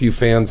quite a few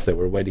fans that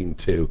were waiting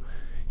to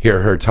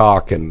hear her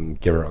talk and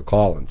give her a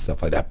call and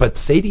stuff like that. But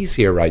Sadie's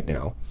here right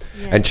now,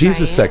 and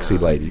she's a sexy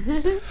lady.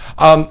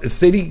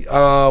 Sadie,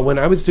 when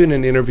I was doing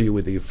an interview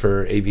with you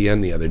for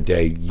AVN the other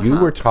day, you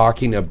were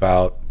talking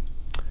about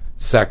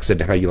sex and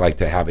how you like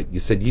to have it.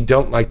 You said you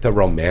don't like the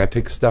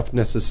romantic stuff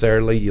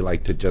necessarily. You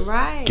like to just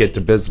get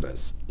to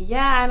business.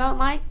 Yeah, I don't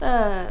like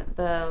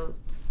the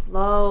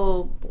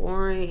slow,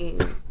 boring,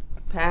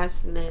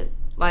 passionate.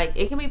 Like,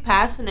 it can be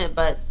passionate,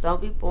 but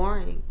don't be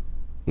boring.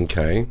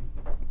 Okay.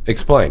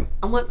 Explain.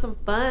 I want some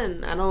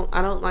fun. I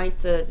don't like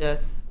to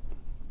just,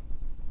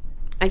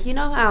 like, you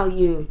know how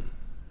you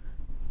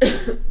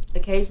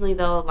occasionally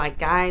though, like,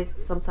 guys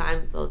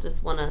sometimes they'll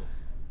just want to,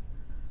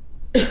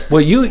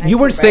 well, you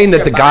were saying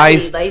that the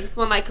guys, they just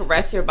want to, like,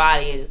 caress your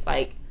body and just,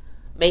 like,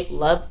 make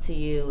love to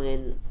you,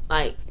 and,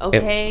 like,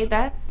 okay,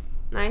 that's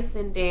nice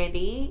and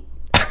dandy,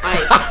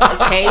 like,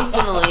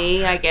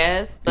 occasionally, I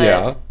guess, but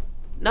yeah.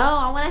 No,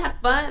 I want to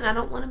have fun. I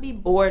don't want to be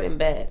bored in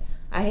bed.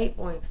 I hate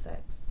boring sex.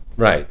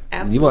 Right.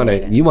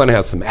 Absolutely. You want to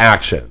have some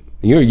action.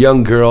 You're a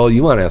young girl.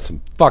 You want to have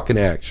some fucking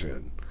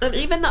action. And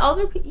even the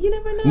older people, you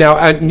never know.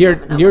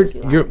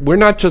 Now, we're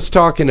not just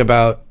talking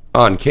about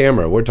on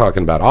camera. We're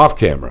talking about off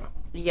camera.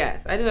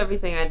 Yes, I do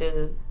everything I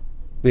do.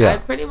 Yeah.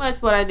 Pretty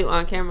much what I do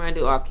on camera, I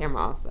do off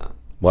camera also.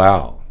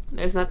 Wow.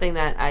 There's nothing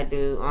that I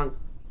do on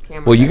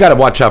camera. Well, you got to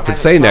watch out for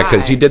saying that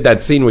because you did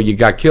that scene where you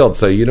got killed,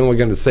 so you know we're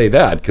going to say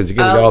that because you're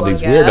going to get all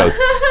these weirdos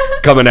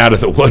coming out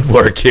of the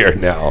woodwork here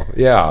now.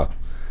 Yeah.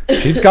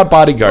 She's got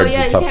bodyguards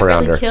and stuff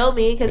around her. You can't really kill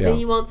me because then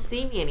you won't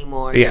see me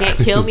anymore. You can't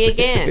kill me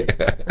again.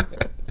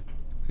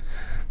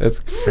 That's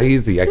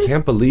crazy. I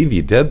can't believe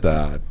you did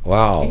that.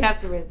 Wow. You have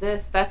to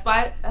resist. That's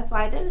why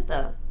I did it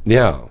though.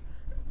 Yeah.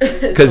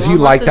 Because you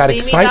like that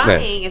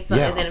excitement.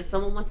 And then if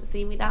someone wants to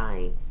see me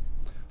dying,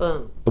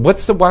 boom.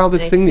 What's the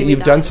wildest thing that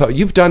you've done? So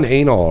you've done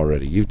anal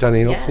already. You've done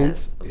anal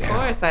scenes? Of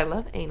course, I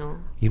love anal.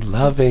 You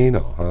love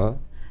anal, huh?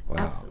 Wow.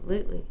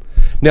 Absolutely.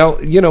 Now,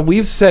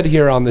 we've said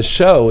here on the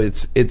show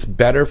it's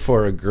better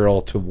for a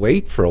girl to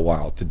wait for a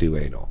while to do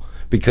anal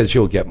because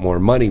you'll get more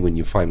money when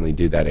you finally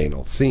do that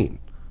anal scene.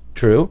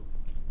 True?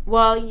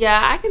 Well, yeah,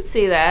 I can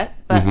see that.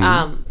 But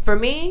for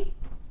me,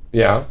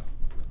 I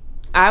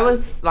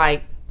was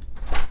like,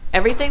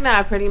 everything that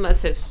I pretty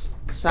much have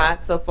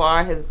shot so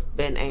far has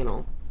been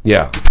anal.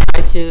 Yeah.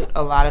 I shoot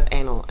a lot of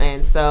anal.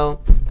 And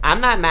so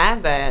I'm not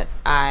mad that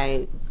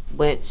I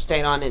went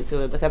straight on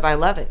into it because I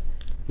love it.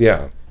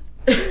 Yeah.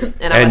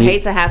 and I would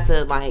hate to have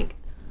to, like...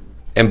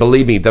 And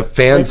believe me, the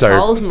fans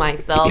withhold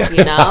myself,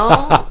 when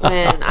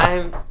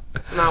I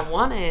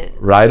want it.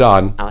 Right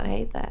on. I would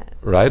hate that.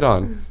 Right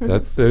on.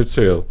 That's so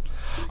true.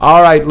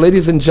 All right,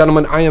 ladies and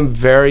gentlemen, I am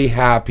very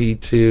happy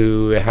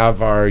to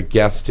have our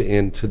guest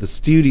into the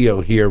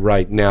studio here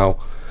right now.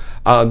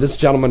 This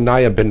gentleman and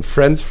I have been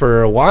friends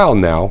for a while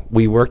now.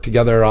 We worked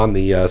together on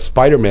the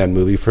Spider-Man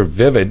movie for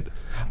Vivid,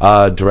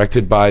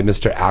 directed by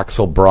Mr.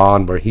 Axel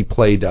Braun, where he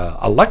played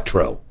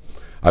Electro,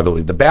 I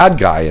believe, the bad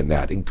guy in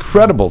that.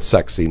 Incredible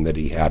sex scene that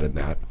he had in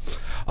that.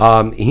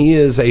 He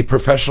is a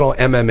professional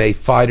MMA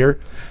fighter,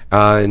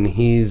 and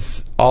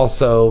he's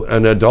also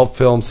an adult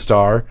film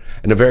star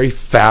and a very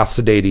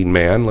fascinating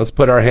man. Let's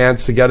put our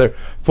hands together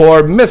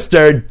for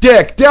Mr.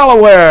 Dick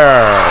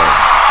Delaware.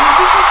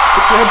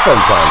 Put your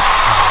headphones on.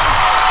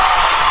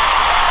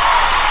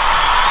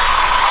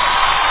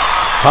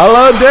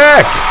 Hello,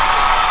 Dick.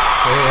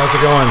 Hey, how's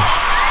it going?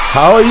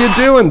 How are you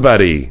doing,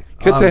 buddy?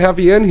 Good to have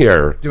you in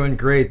here. Doing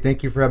great.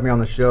 Thank you for having me on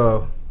the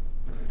show.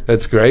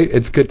 That's great.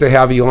 It's good to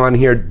have you on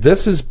here.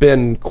 This has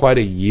been quite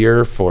a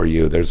year for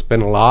you. There's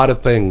been a lot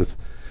of things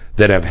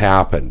that have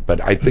happened,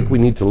 but I think we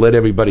need to let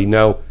everybody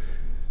know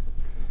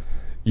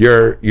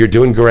you're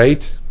doing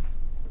great.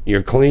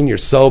 You're clean. You're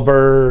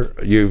sober.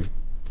 You've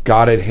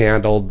got it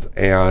handled,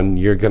 and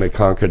you're going to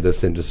conquer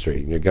this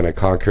industry. You're going to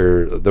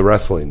conquer the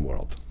wrestling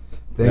world.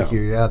 Thank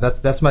you. Yeah,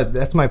 that's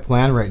my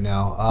plan right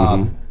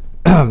now.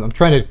 I'm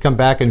trying to come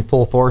back in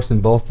full force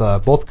in both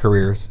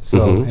careers.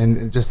 So and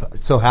it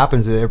just so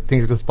happens that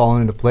things are just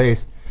falling into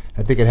place.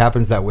 I think it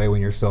happens that way when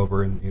you're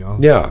sober, and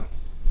Yeah,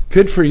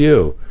 good for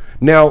you.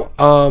 Now,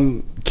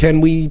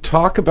 can we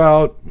talk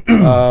about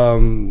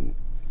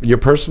your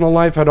personal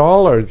life at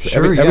all, or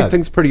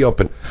everything's pretty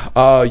open?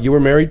 You were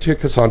married to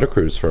Cassandra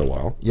Cruz for a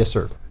while. Yes,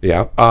 sir.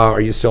 Yeah. Are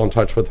you still in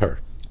touch with her?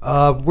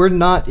 We're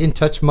not in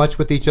touch much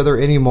with each other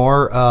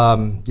anymore.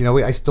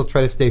 I still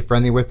try to stay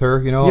friendly with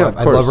her.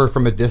 I love her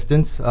from a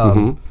distance.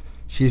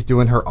 She's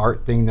doing her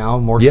art thing now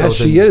more so. Yes,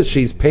 she is.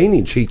 She's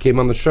painting. She came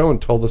on the show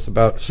and told us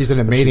about. She's an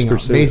amazing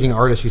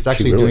artist. She's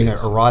actually doing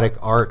erotic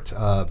art,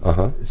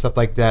 stuff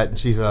like that. And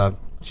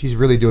she's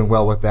really doing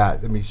well with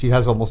that. I mean, she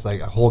has almost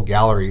like a whole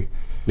gallery.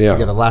 Yeah.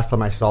 The last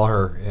time I saw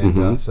her,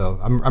 and so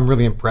I'm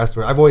really impressed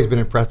with her. I've always been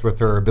impressed with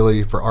her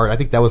ability for art. I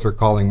think that was her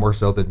calling more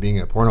so than being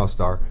a porno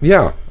star.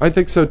 Yeah, I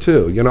think so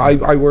too.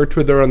 I worked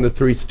with her on the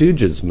Three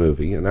Stooges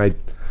movie, and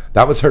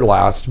that was her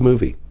last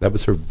movie. That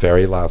was her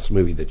very last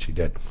movie that she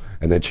did,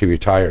 and then she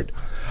retired.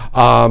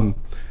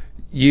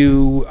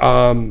 You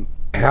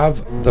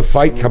have the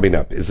fight coming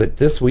up. Is it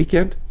this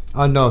weekend?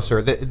 No,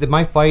 sir.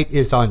 My fight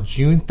is on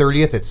June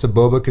 30th at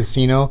Saboba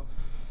Casino.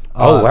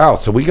 Oh, wow.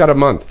 So we got a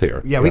month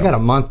here. Yeah, we got a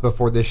month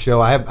before this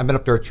show. I've been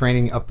up there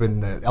training up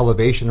in the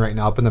elevation right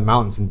now, up in the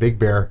mountains in Big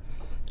Bear.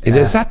 And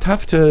is that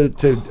tough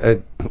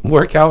to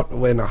work out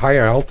when a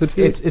higher altitude?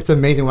 It's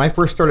amazing. When I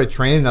first started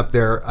training up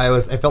there,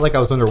 I felt like I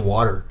was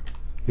underwater.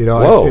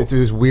 Whoa. It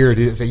was weird.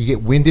 You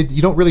get winded.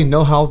 You don't really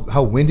know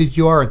how winded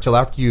you are until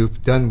after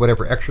you've done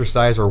whatever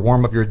exercise or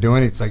warm up you're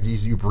doing. It's like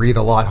you breathe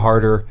a lot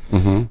harder,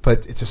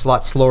 but it's just a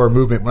lot slower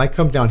movement. When I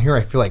come down here,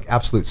 I feel like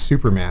absolute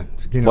Superman.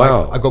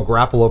 Wow. I go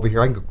grapple over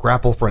here. I can go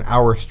grapple for an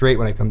hour straight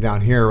when I come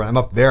down here. When I'm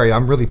up there,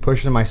 I'm really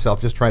pushing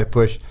myself, just trying to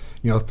push,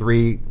 3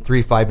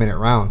 5-minute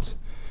rounds.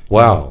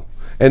 Wow.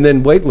 And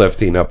then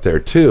weightlifting up there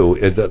too.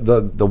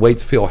 The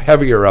weights feel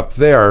heavier up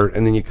there,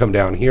 and then you come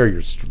down here, you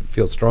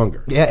feel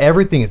stronger. Yeah,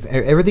 everything is.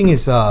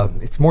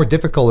 It's more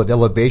difficult at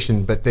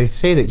elevation, but they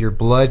say that your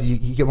blood,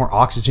 you get more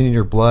oxygen in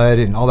your blood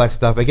and all that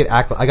stuff. I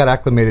got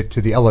acclimated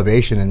to the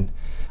elevation, and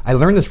I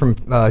learned this from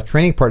a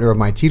training partner of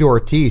mine, Tito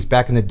Ortiz,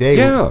 back in the day.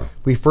 Yeah.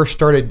 We first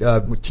started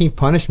Team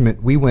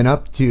Punishment. We went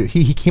up to,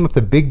 he came up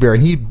to Big Bear,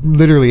 and he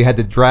literally had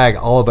to drag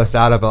all of us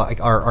out of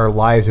our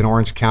lives in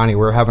Orange County.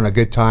 We were having a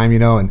good time,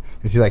 and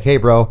he's like, hey,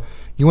 bro,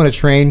 you want to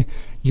train?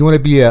 You want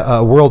to be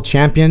a world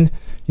champion?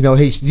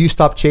 Hey, you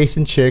stop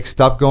chasing chicks,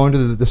 stop going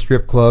to the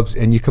strip clubs,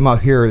 and you come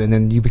out here, and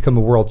then you become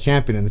a world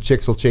champion, and the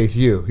chicks will chase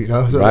you.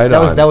 So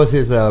that was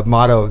his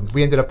motto.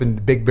 We ended up in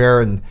Big Bear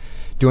and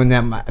doing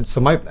that.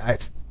 So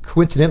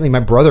coincidentally,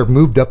 my brother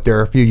moved up there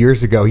a few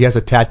years ago. He has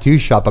a tattoo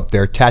shop up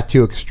there,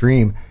 Tattoo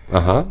Extreme.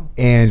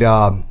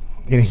 And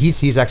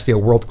he's actually a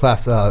world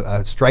class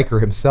striker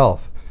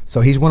himself.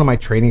 So he's one of my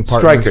training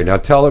partners. Striker. Now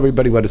tell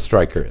everybody what a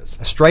striker is.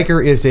 A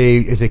striker is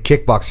a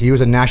kickboxer. He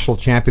was a national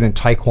champion in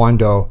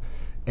Taekwondo.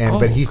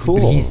 But his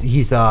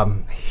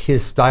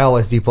style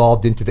has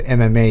evolved into the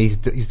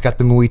MMA. He's got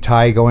the Muay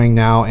Thai going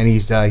now, and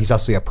he's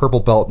also a purple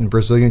belt in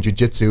Brazilian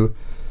Jiu-Jitsu.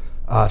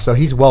 So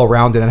he's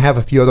well-rounded. And I have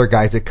a few other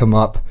guys that come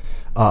up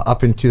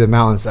into the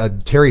mountains.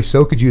 Terry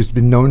Sokaju has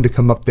been known to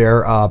come up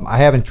there. I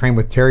haven't trained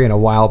with Terry in a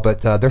while,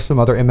 but there's some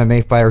other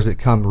MMA fighters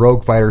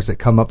rogue fighters that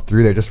come up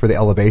through there just for the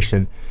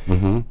elevation.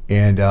 And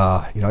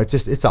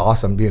it's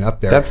awesome being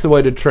up there. That's the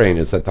way to train,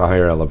 is at the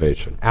higher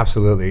elevation.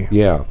 Absolutely.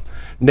 Yeah.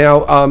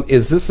 Now,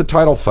 is this a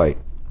title fight?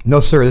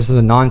 No, sir. This is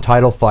a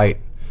non-title fight.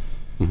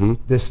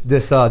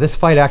 This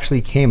fight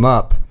actually came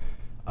up.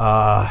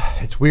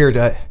 It's weird.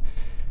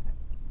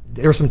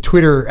 There was some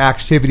Twitter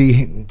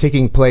activity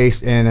taking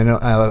place, and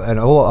an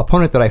old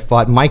opponent that I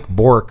fought, Mike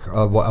Bork,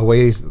 a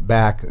ways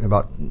back,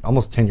 about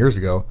almost 10 years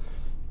ago.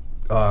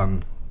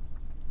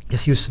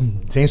 Guess he was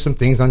saying some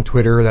things on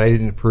Twitter that I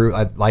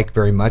didn't like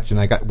very much,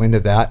 and I got wind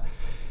of that.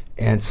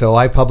 And so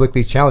I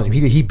publicly challenged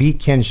him. He beat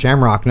Ken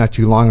Shamrock not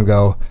too long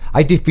ago.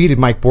 I defeated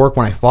Mike Bork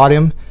when I fought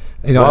him.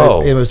 It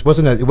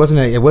wasn't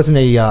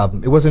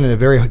a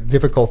very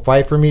difficult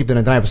fight for me. But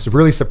then I was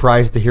really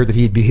surprised to hear that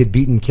he'd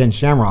beaten Ken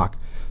Shamrock.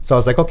 So I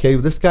was like, okay,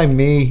 this guy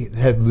may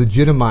have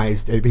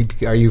legitimized,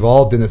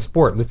 evolved in the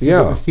sport. Let's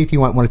see if you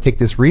want to take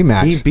this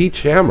rematch. He beat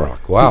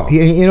Shamrock. Wow.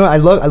 I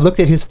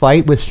looked at his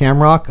fight with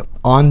Shamrock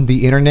on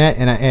the internet,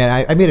 and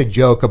I made a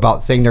joke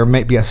about saying there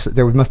must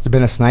have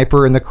been a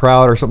sniper in the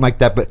crowd or something like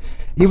that, but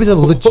it was a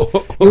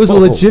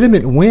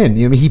legitimate win.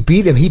 He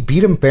beat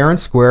him fair and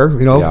square.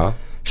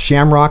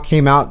 Shamrock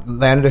came out,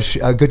 landed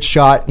a good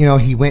shot.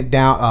 He went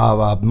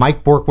down.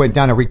 Mike Bork went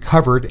down and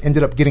recovered,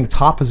 ended up getting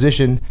top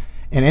position,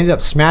 and ended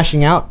up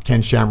smashing out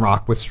Ken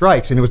Shamrock with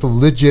strikes, and it was a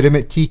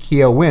legitimate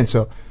TKO win.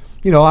 So,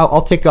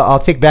 I'll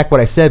take back what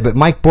I said, but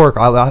Mike Bork,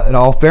 in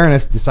all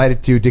fairness,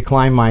 decided to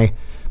decline my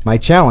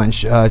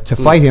challenge to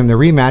fight him, the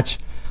rematch.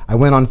 I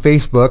went on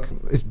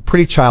Facebook. It's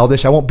pretty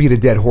childish. I won't beat a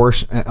dead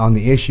horse on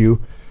the issue,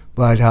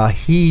 but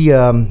he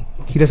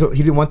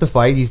didn't want the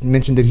fight. He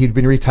mentioned that he'd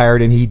been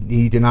retired, and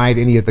he denied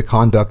any of the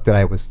conduct that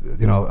I was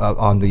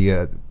on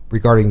the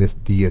regarding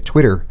the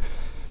Twitter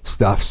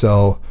stuff.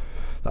 So.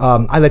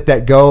 I let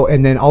that go,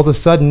 and then all of a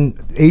sudden,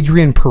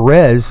 Adrian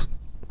Perez,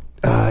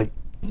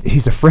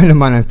 he's a friend of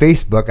mine on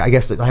Facebook. I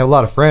guess I have a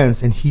lot of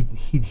friends, and he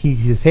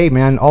says, "Hey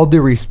man, all due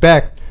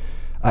respect,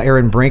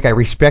 Aaron Brink, I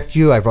respect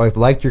you. I've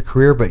liked your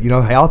career, but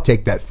I'll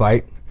take that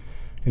fight."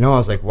 I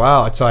was like,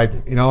 wow. So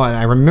and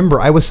I remember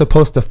I was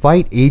supposed to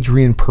fight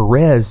Adrian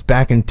Perez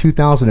back in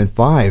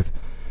 2005.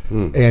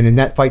 And then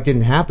that fight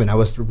didn't happen. I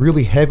was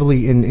really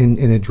heavily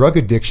in a drug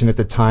addiction at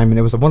the time, and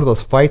it was one of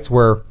those fights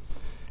where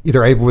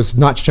either I was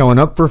not showing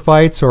up for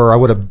fights, or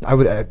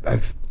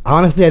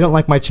honestly, I don't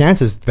like my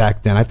chances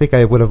back then. I think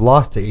I would have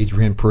lost to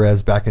Adrian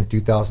Perez back in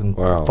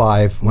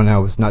 2005 when I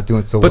was not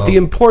doing so well. But the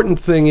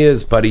important thing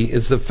is, buddy,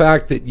 is the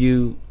fact that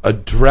you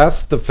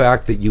addressed the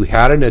fact that you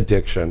had an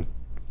addiction,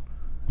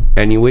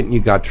 and you went and you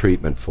got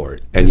treatment for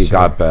it, and you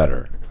got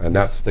better. And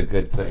that's the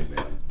good thing,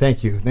 man.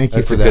 Thank you for that.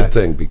 That's a good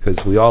thing,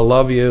 because we all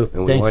love you,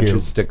 and we want you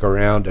to stick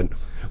around. And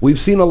we've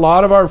seen a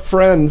lot of our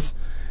friends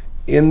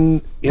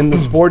in the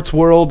sports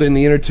world, in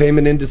the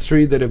entertainment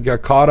industry, that have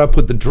got caught up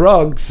with the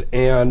drugs,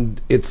 and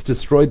it's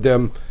destroyed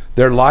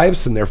their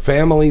lives and their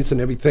families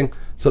and everything.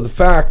 So the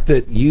fact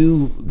that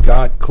you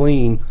got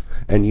clean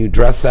and you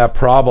addressed that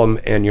problem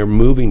and you're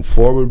moving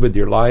forward with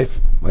your life,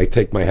 I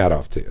take my hat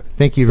off to you.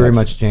 Thank you very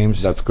much,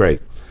 James. That's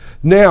great.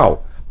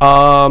 Now,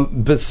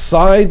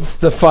 besides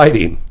the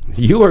fighting,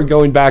 you are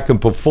going back and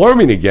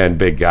performing again,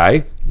 big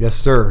guy. Yes,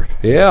 sir.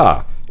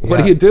 Yeah. What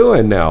are you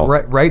doing now?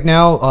 Right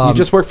now, you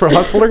just work for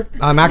Hustler?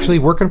 I'm actually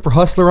working for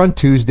Hustler on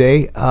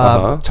Tuesday.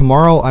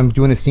 Tomorrow, I'm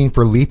doing a scene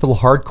for Lethal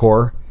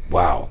Hardcore.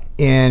 Wow.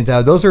 And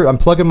I'm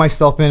plugging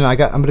myself in. I'm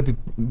going to be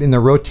in the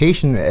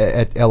rotation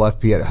at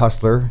LFP at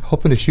Hustler,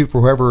 hoping to shoot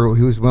for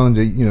who's willing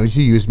to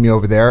use me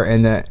over there.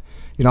 And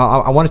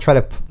I want to try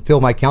to fill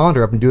my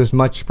calendar up and do as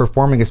much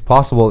performing as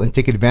possible, and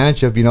take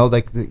advantage of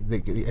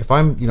if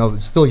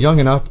I'm still young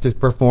enough to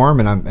perform,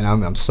 and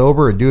I'm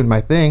sober and doing my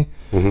thing.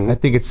 I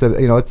think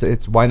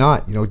it's why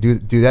not do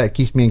that. It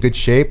keeps me in good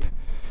shape.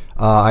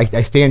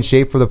 I stay in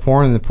shape for the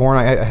porn, and the porn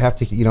I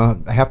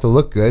have to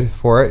look good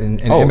for it, and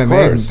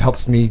MMA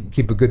helps me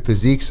keep a good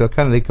physique, so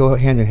kind of they go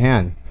hand in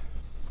hand.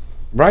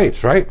 Right.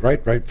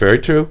 Very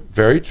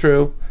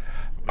true.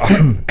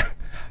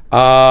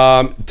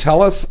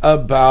 Tell us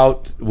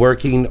about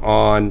working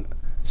on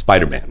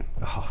Spider-Man.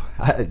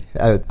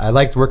 I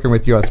liked working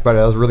with you on Spider.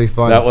 That was really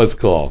fun. That was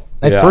cool.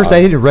 At first,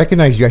 I didn't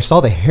recognize you. I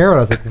saw the hair, and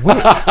I was like, what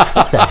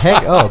the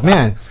heck? Oh,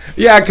 man.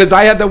 Yeah, because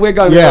I had the wig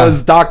on. Yeah. It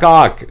was Doc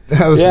Ock.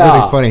 That was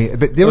really funny.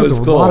 But there was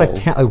a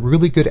lot of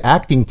really good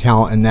acting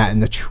talent in that,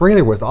 and the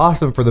trailer was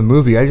awesome for the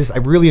movie. I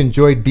really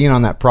enjoyed being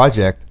on that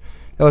project.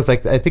 That was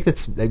like, I think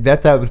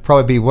that would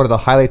probably be one of the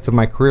highlights of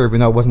my career, even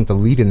though I wasn't the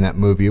lead in that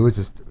movie. It was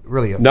just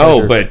really a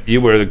pleasure. But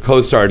you were the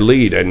co-star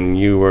lead, and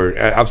you were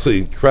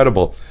absolutely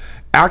incredible.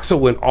 Axel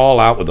went all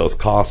out with those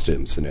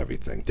costumes and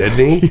everything, didn't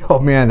he? Oh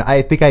man,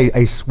 I think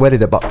I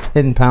sweated about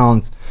 10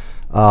 pounds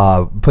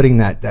putting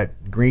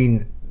that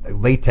green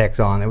latex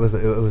on. It was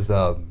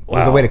a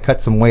way to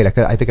cut some weight.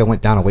 I think I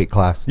went down a weight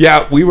class.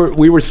 Yeah, we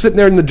were sitting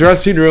there in the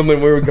dressing room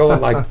and we were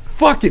going like,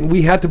 fucking,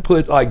 we had to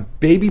put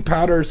like baby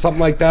powder or something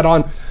like that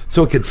on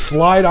so it could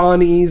slide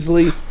on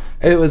easily.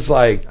 It was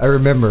like, I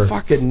remember,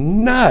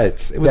 fucking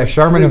nuts. It was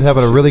Charmin was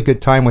having a really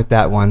good time with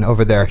that one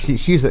over there. She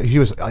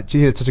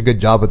did such a good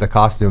job with the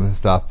costume and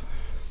stuff.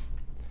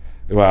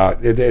 Wow,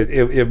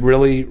 it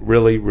really,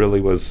 really,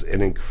 really was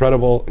an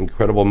incredible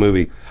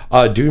movie.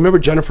 Do you remember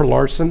Jennifer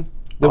Larson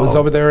that was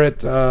over there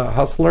at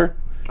Hustler?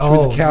 She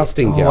was a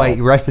casting gal. Oh,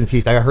 rest in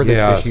peace. I heard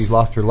that she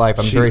lost her life.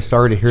 I'm very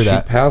sorry to hear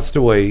that. She passed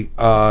away.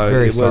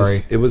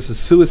 Sorry. It was a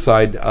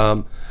suicide.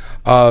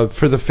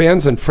 For the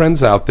fans and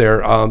friends out there,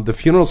 the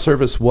funeral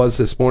service was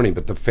this morning,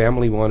 but the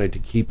family wanted to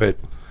keep it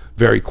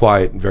very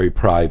quiet and very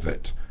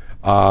private.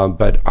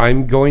 But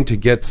I'm going to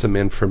get some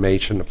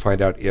information to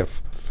find out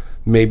if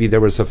maybe there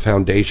was a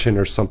foundation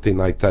or something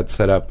like that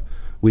set up.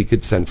 We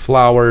could send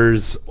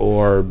flowers,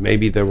 or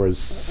maybe there was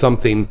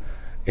something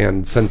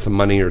and send some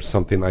money or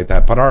something like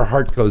that. But our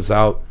heart goes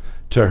out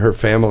to her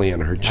family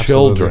and her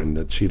children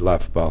that she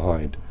left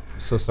behind. I'm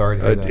so sorry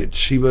to hear that.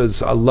 She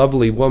was a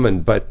lovely woman,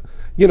 but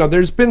you know,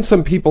 there's been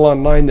some people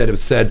online that have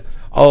said,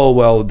 oh,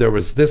 well, there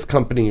was this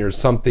company or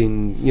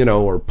something, you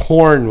know, or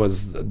porn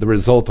was the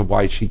result of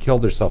why she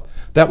killed herself.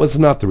 That was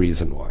not the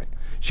reason why.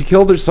 She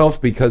killed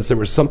herself because there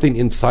was something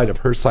inside of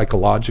her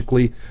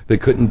psychologically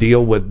that couldn't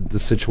deal with the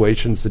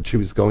situations that she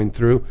was going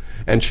through,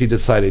 and she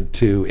decided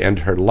to end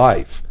her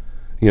life.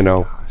 You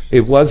know,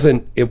 it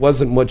wasn't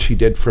what she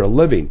did for a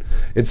living.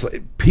 It's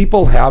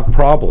people have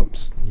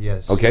problems.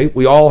 Yes. Okay,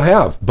 we all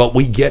have, but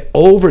we get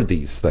over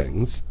these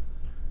things.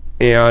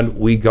 And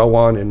we go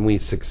on and we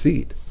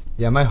succeed.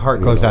 Yeah, my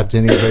heart goes out to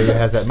anybody that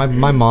has that.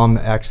 My mom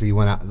actually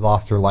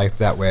lost her life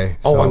that way.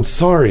 So, I'm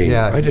sorry.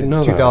 Yeah, I didn't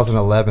know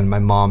 2011, my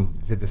mom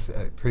did this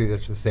pretty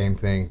much the same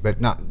thing,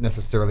 but not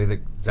necessarily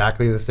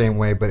exactly the same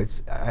way. But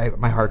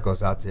my heart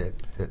goes out to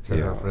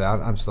her for that.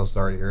 I'm so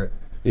sorry to hear it.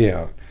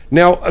 Yeah.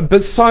 Now,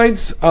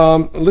 besides,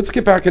 let's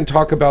get back and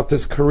talk about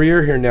this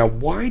career here. Now,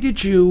 why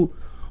did you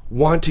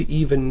want to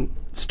even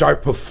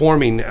start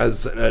performing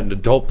as an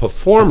adult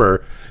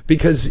performer?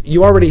 Because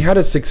you already had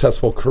a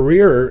successful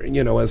career,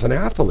 you know, as an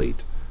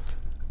athlete.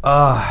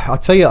 I'll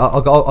tell you.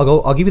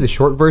 I'll give you the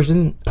short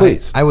version.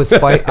 Please. I was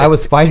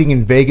fighting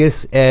in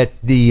Vegas at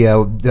the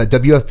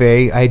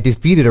WFA. I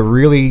defeated a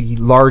really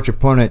large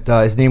opponent.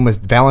 His name was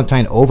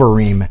Valentine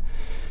Overeem.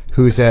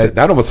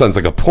 That almost sounds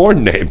like a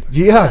porn name.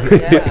 Yeah.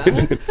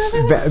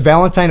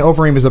 Valentine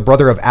Overeem is a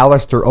brother of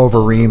Alistair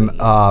Overeem,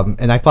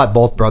 and I fought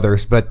both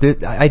brothers, but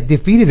I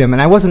defeated him,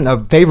 and I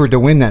wasn't favored to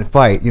win that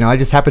fight. You know, I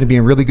just happened to be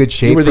in really good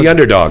shape. You were the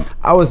underdog.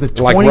 I was the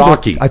 20 like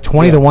Rocky. A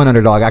 20-1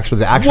 underdog. Actually,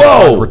 the actual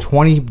odds were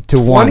 20-1.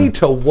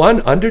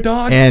 20-1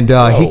 underdog. And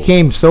he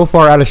came so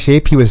far out of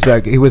shape. He was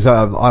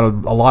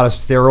on a lot of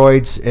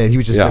steroids, and he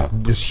was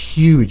just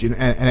huge.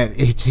 And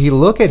if you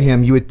look at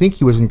him, you would think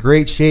he was in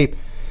great shape.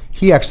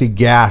 He actually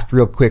gassed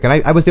real quick, and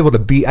I was able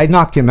to I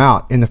knocked him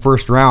out in the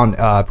first round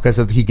because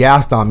he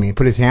gassed on me and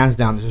put his hands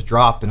down and just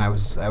dropped, and I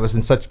was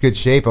in such good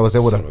shape I was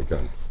able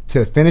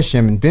to finish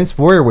him. And Vince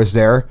Voyer was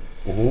there.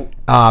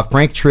 Mm-hmm.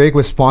 Frank Trigg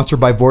was sponsored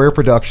by Voyer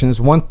Productions.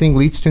 One thing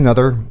leads to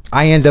another.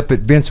 I end up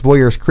at Vince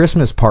Voyer's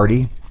Christmas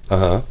party.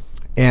 Uh-huh.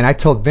 And I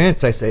told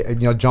Vince, I say,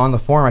 you know, John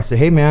LaForme, I said,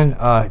 hey man,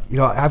 you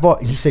know,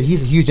 he said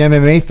he's a huge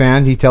MMA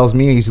fan. He tells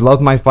me he's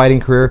loved my fighting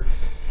career.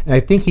 And I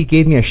think he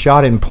gave me a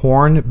shot in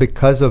porn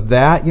because of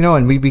that, you know,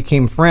 and we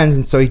became friends.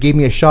 And so he gave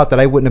me a shot that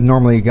I wouldn't have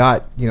normally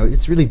got. You know,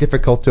 it's really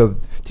difficult to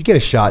get a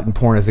shot in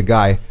porn as a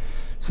guy.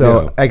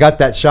 So I got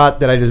that shot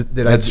that I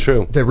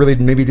really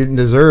maybe didn't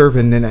deserve,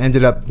 and then I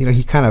ended up, you know,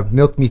 he kind of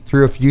milked me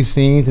through a few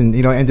scenes, and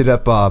you know, ended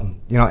up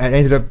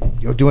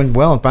doing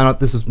well, and found out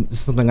this is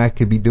something I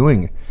could be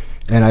doing,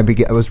 and I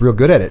was real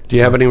good at it. Do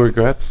you have any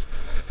regrets?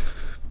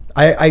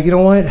 I you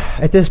know what?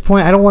 At this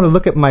point, I don't want to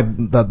look at my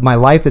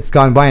life that's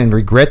gone by and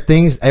regret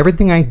things.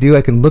 Everything I do,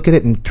 I can look at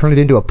it and turn it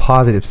into a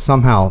positive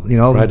somehow. You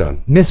know, right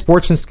on.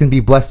 Misfortunes can be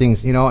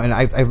blessings. You know, and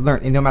I've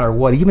learned, no matter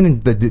what, even in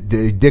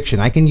the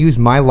addiction, I can use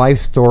my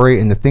life story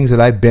and the things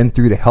that I've been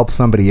through to help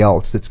somebody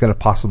else that's going to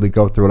possibly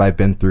go through what I've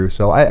been through.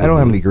 So I don't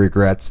have any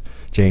regrets,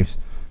 James.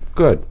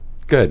 Good.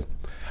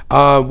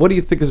 What do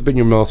you think has been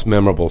your most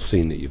memorable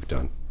scene that you've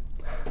done?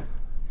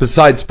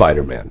 Besides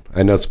Spider-Man.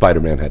 I know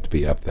Spider-Man had to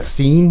be up there.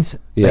 Scenes?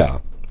 Yeah.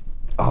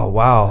 Oh,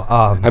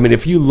 wow. I mean,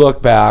 if you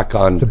look back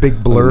on the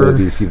Big Blur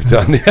movies you've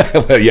done,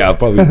 yeah,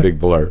 probably Big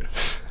Blur.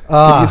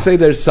 If you say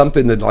there's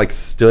something that like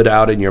stood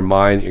out in your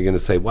mind, you're going to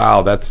say,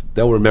 wow,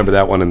 they'll remember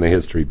that one in the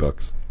history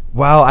books.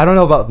 Well, I don't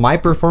know about my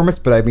performance,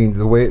 but I mean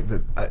the way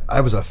that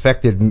I was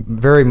affected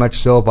very much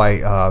so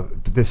by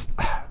this.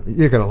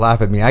 You're going to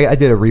laugh at me. I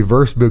did a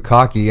reverse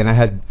bukkake, and I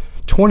had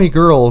 20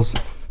 girls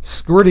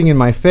squirting in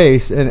my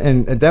face,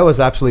 and that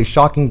was absolutely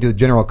shocking to the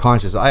general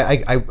conscience.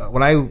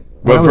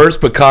 Reverse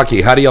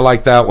bukkake. How do you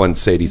like that one,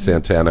 Sadie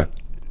Santana?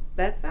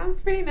 That sounds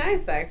pretty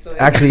nice, actually.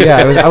 Actually,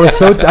 yeah,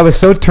 I was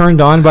so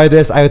turned on by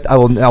this. I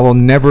will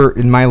never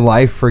in my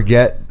life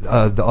forget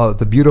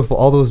the beautiful,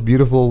 all those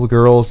beautiful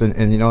girls, and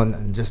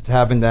and just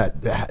having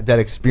that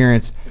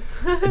experience.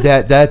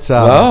 That's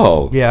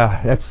wow.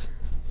 Yeah,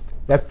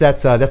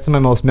 that's my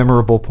most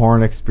memorable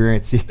porn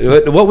experience.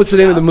 What was the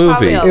name of the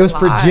movie? It was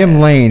for Jim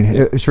Lane.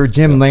 It was for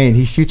Jim Lane.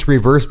 He shoots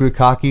reverse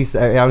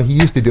bukkakes. He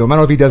used to do them. I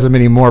don't know if he does them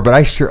anymore,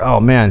 but oh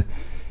man,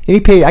 and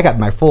he paid. I got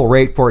my full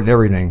rate for it and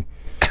everything.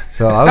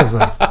 So I was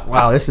like,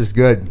 wow, this is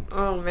good.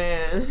 Oh,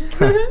 man.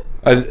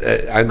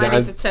 I might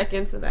need to check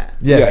into that.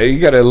 Yeah, you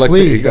got to look.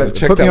 Please, you got to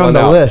check put that me on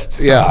the list.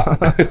 Yeah.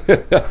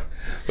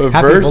 Happy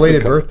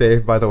belated birthday,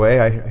 by the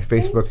way. I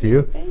Facebooked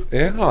you.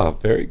 Yeah,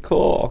 very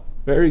cool.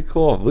 Very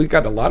cool. We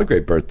got a lot of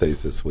great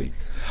birthdays this week.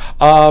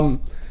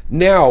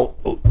 Now,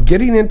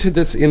 getting into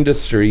this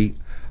industry,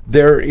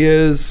 there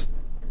is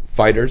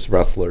fighters,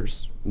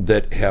 wrestlers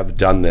that have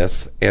done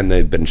this, and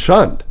they've been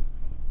shunned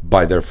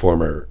by their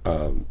former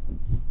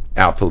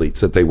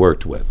athletes that they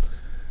worked with.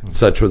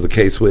 Such was the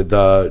case with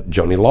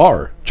Joanie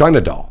Laurer,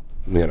 China Doll.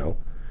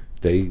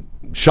 They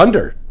shunned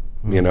her,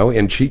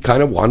 and she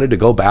kind of wanted to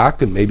go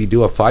back and maybe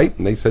do a fight,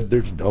 and they said,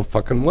 there's no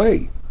fucking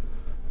way.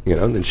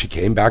 And then she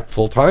came back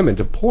full-time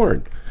into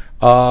porn.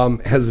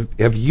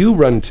 Have you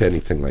run into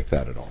anything like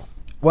that at all?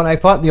 When I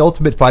fought in the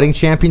Ultimate Fighting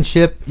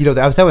Championship,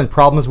 I was having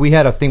problems. We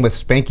had a thing with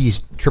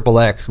Spanky's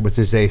XXX, which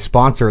is a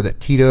sponsor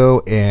that Tito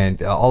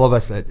and all of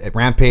us at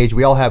Rampage,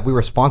 we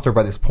were sponsored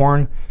by this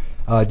porn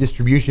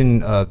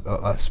distribution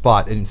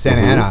spot in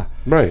Santa Ana.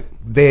 Right.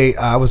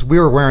 We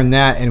were wearing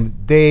that,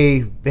 and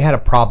they had a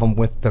problem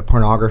with the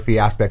pornography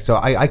aspect, so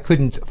I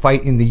couldn't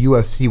fight in the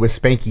UFC with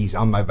Spanky's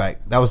on my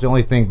back. That was the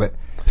only thing, but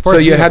so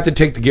you had to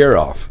take the gear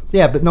off.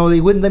 Yeah, but no, they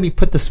wouldn't let me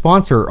put the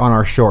sponsor on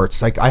our shorts.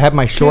 Like I had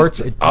my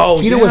shorts. Tito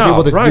was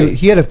able to do.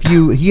 He had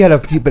a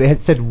few, but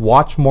it said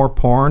 "Watch More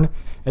Porn"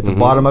 at the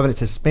bottom of it. It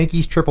says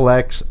Spanky's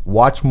XXX,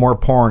 Watch More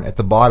Porn at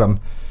the bottom,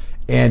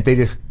 and they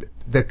just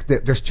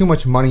there's too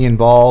much money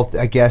involved.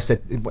 I guess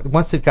that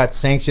once it got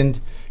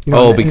sanctioned.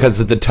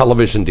 Because of the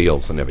television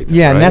deals and everything.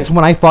 Yeah, right? And that's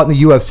when I fought in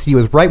the UFC. It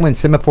was right when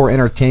Semaphore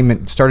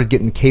Entertainment started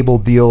getting cable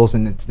deals,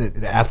 and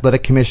the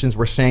athletic commissions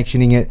were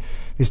sanctioning it.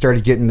 They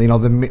started getting,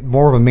 the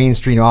more of a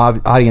mainstream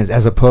audience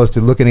as opposed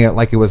to looking at it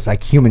like it was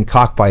like human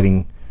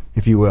cockfighting,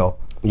 if you will.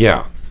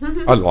 Yeah,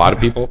 a lot of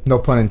people. No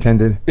pun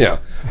intended. Yeah,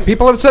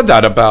 people have said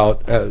that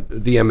about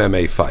the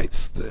MMA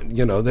fights.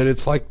 That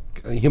it's like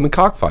human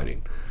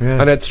cockfighting,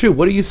 and that's true.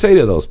 What do you say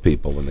to those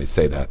people when they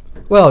say that?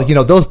 Well,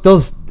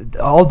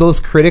 all those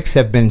critics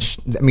have been.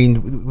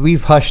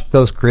 We've hushed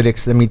those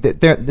critics.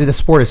 The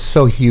sport is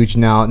so huge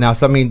now. That's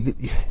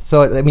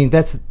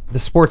the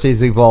sports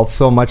has evolved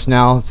so much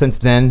now since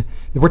then.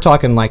 We're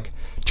talking like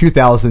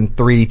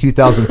 2003,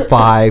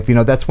 2005.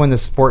 That's when the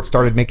sport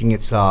started making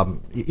its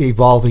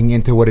evolving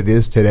into what it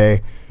is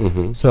today.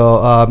 Mm-hmm. So,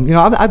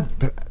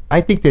 I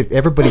think that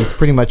everybody's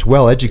pretty much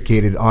well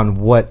educated on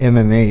what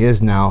MMA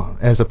is now,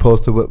 as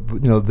opposed to what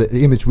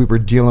the image we were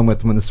dealing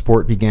with when the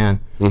sport began.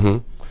 Mm-hmm.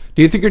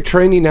 Do you think your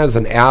training as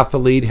an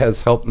athlete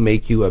has helped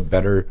make you a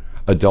better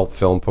adult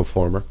film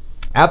performer?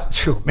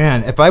 Absolutely,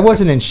 man. If I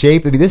wasn't in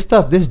shape,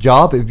 this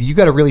job, you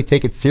got to really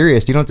take it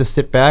serious. You don't just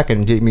sit back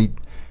and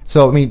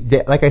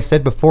like I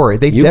said before,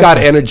 you got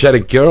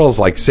energetic girls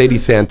like Sadie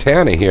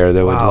Santana here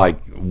that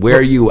would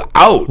wear you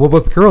out. Well,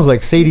 with girls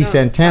like Sadie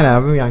Santana,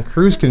 on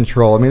cruise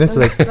control. That's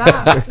like,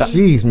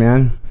 jeez,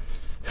 man.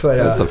 But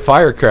that's a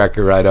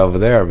firecracker right over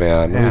there,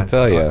 man. Let me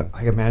tell you.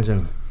 I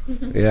imagine.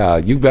 Yeah,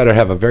 you better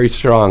have a very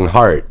strong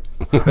heart.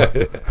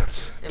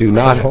 Do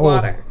not hold.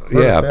 Water.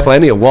 Yeah,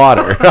 plenty of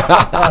water.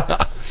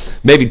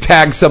 Maybe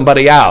tag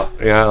somebody out,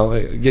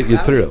 get you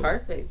through.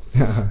 Perfect.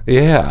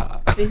 Yeah.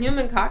 The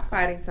human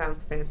cockfighting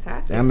sounds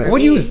fantastic. Damn it. What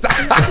do you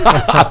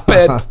stop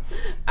it?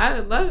 I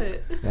would love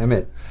it. Damn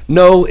it.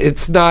 No,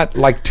 it's not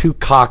like two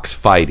cocks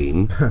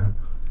fighting.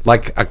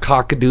 Like a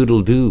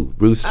cock-a-doodle-doo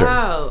rooster.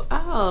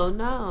 Oh,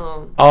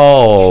 no.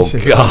 Oh,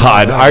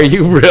 God. Are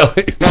you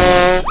really?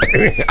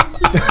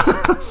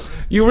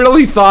 You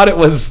really thought it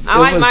was... I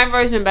like my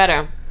version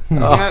better.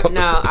 No,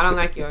 I don't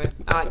like yours.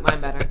 I like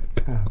mine better.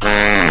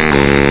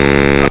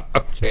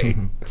 Okay.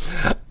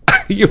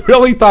 You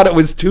really thought it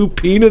was two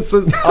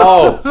penises?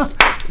 Oh,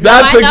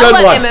 that's a good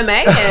one.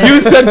 MMA is.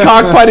 You said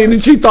cockfighting,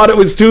 and she thought it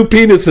was two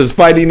penises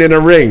fighting in a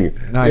ring.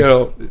 Nice.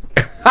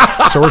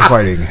 Sword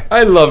fighting.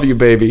 I love you,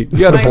 baby. You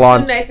got a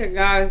blonde. Two naked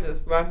guys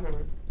just brushing.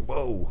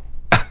 Whoa.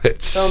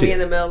 Throw me in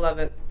the middle of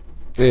it.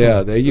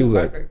 Yeah, there you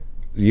would.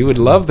 You would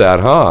love that,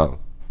 huh?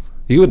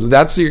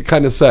 That's your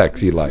kind of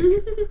sex you like.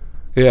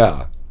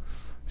 Yeah.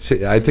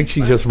 I think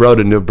she just wrote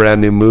a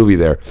brand new movie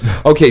there.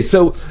 Okay,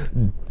 so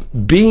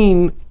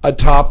being a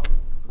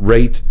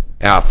top-rate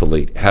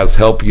athlete has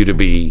helped you to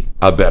be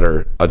a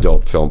better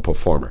adult film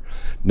performer.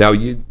 Now,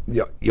 you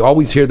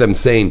always hear them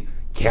saying,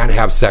 can't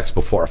have sex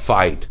before a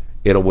fight,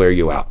 it'll wear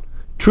you out.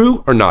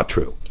 True or not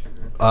true?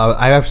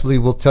 I absolutely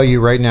will tell you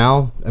right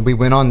now, and we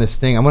went on this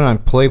thing, I went on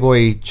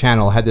Playboy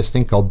Channel, had this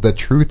thing called The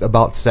Truth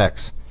About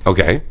Sex.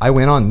 Okay. I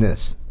went on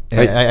this.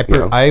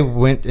 I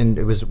went, and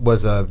it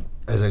was a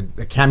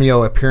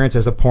cameo appearance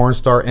as a porn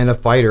star and a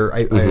fighter,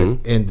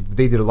 and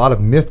they did a lot of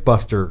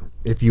Mythbuster,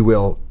 if you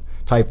will,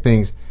 type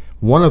things.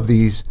 One of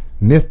these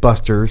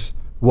Mythbusters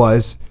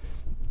was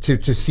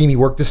to see me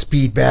work the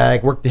speed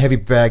bag, work the heavy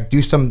bag,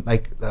 do some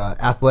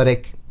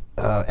athletic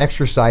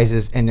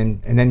exercises, and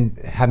then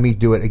have me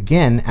do it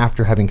again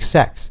after having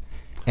sex.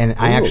 And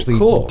I actually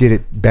did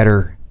it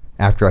better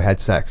after I had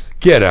sex.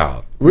 Get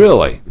out.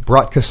 Really?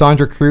 Brought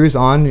Cassandra Cruz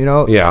on,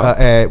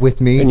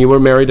 with me. And you were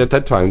married at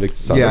that time to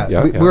Cassandra?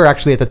 Yeah. We were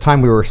actually, at the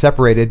time we were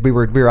separated. We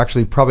were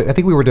actually I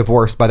think we were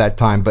divorced by that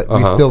time, but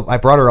I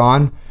brought her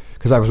on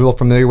because I was real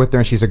familiar with her,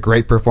 and she's a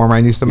great performer.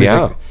 I knew somebody.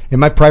 Yeah. In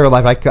my private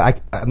life,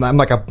 I'm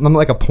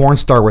like a porn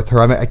star with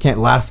her. I can't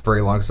last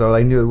very long, so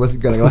I knew it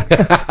wasn't going to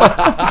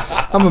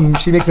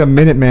last. She makes a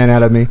minute man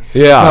out of me.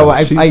 Yeah,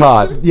 no, she's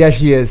hot. Yeah,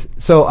 she is.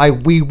 So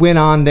we went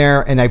on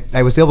there, and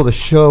I was able to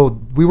show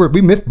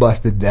we myth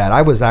busted that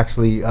I was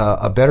actually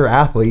a better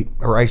athlete,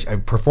 or I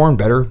performed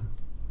better,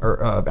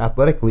 or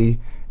athletically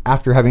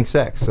after having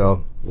sex.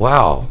 So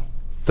wow,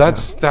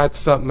 that's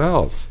something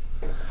else.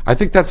 I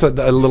think that's a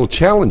little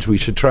challenge we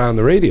should try on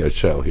the radio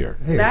show here.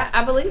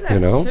 I believe that's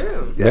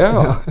true.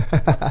 Yeah.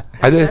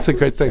 I think it's a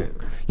great thing.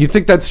 You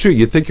think that's true?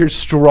 You think you're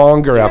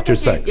stronger after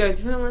sex? Your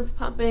adrenaline's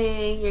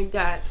pumping, your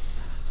gut.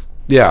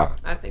 Yeah.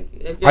 I think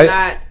if you're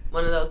not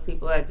one of those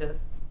people that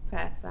just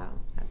pass out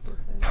after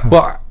sex.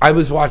 Well, I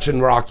was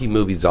watching Rocky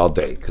movies all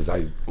day because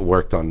I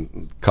worked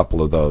on a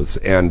couple of those,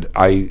 and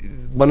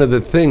one of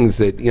the things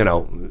that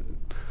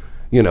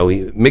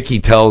Mickey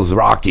tells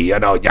Rocky, you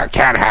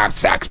can't have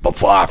sex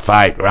before a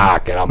fight,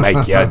 Rock. It'll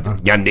make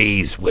your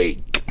knees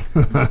weak.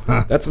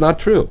 That's not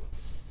true.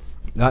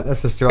 Not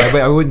necessarily.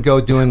 I wouldn't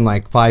go doing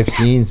like 5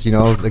 scenes,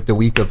 like the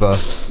week of a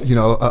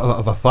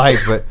fight.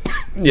 But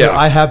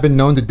I have been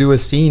known to do a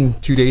scene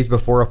 2 days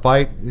before a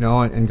fight,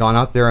 and gone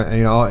out there,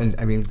 and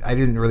I mean, I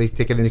didn't really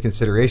take it into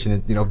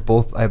consideration.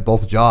 I have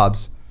both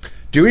jobs.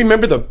 Do you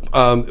remember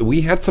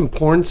we had some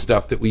porn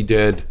stuff that we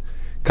did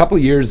couple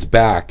years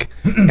back,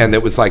 and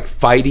it was like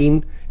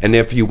fighting, and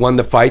if you won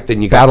the fight,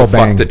 then you got to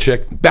fuck the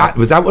chick.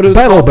 Was that what it was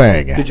Battle called?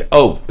 Bang.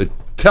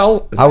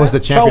 I was the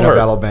champion of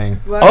Battle Bang.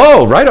 What?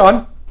 Oh, right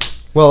on.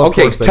 Well,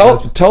 okay,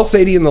 tell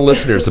Sadie and the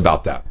listeners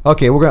about that.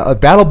 Okay,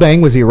 Battle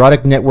Bang was the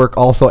erotic network.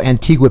 Also,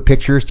 Antigua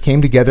Pictures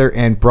came together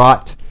and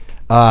brought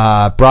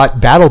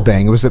Battle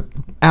Bang. It was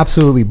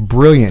absolutely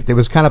brilliant. It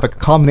was kind of a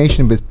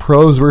combination with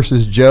Pros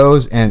versus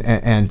Joes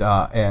and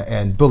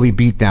Bully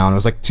Beatdown. It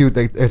was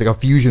like a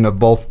fusion of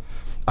both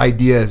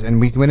ideas, and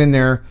we went in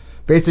there.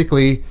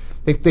 Basically,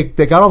 they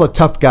got all the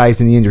tough guys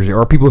in the industry,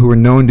 or people who are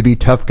known to be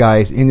tough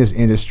guys in this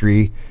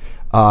industry,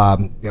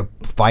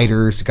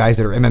 fighters, guys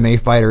that are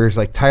MMA fighters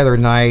like Tyler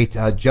Knight,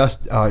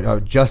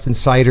 Justin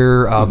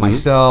Sider,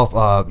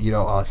 myself,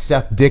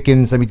 Seth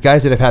Dickens. I mean,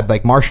 guys that have had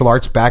like martial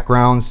arts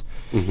backgrounds,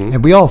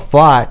 and we all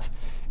fought.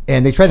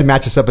 And they tried to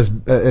match us up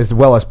as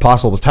well as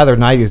possible. Tyler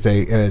Knight is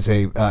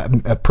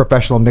a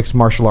professional mixed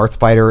martial arts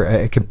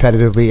fighter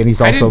competitively, and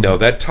he's also. I didn't know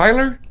that.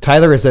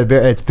 Tyler is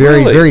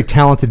very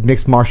talented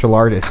mixed martial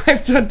artist.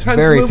 I've done tons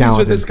of movies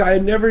with this guy. I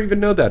never even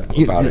know that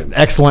about him.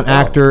 Excellent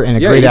actor and a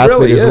great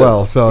athlete as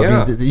well. So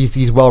I mean,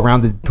 he's a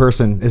well-rounded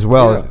person as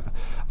well.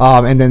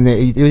 Yeah. And then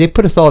they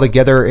put us all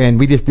together, and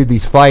we just did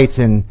these fights.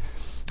 And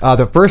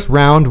the first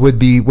round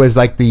was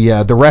like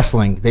the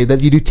wrestling. They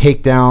let you do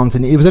takedowns,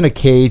 and it was in a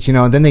cage,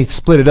 and then they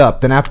split it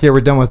up. Then after they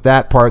were done with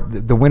that part,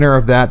 the winner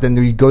of that, then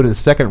we go to the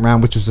second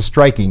round, which was the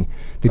striking.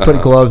 They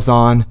put gloves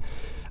on.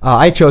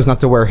 I chose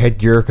not to wear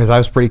headgear because I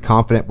was pretty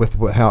confident with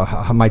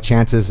how my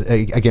chances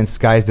against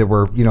guys that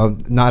were,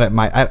 not at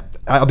my.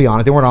 I'll be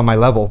honest, they weren't on my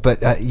level,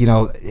 but I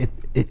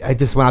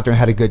just went out there and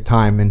had a good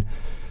time, and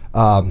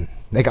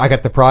I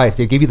got the prize.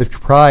 They gave you the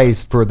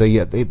prize for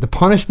the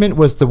punishment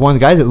was the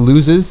guy that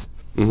loses.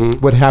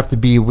 Would have to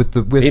be with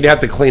he'd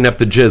have to clean up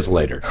the jizz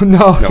later.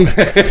 No. He'd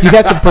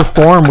have to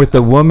perform with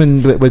the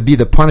woman that would be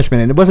the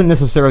punishment, and it wasn't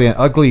necessarily an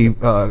ugly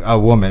a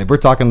woman. We're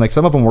talking like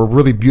some of them were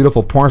really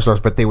beautiful porn stars,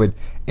 but they would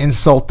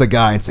insult the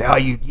guy and say, "Oh,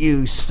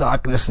 you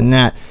suck," this and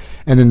that,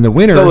 and then the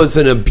winner. So it's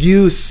an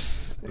abuse.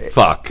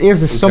 Fuck.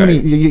 There's so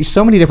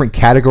many different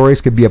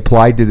categories could be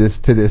applied to this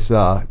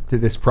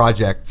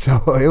project. So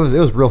it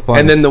was real fun.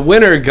 And then the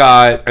winner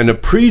got an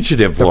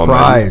appreciative woman.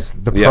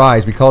 The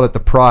prize. We called it the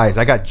prize.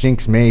 I got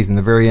Jinx Mays in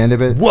the very end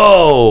of it.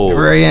 Whoa. The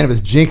very end of it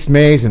was Jinx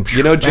Mays, and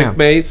Jinx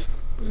Mays?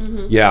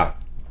 Mm-hmm. Yeah.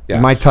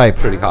 My type.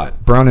 Pretty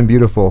hot. Brown and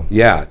beautiful.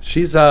 Yeah.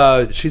 She's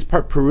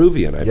part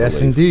Peruvian, I believe.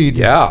 Yes, indeed.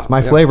 Yeah. It's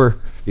my flavor.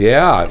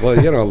 Yeah. Well,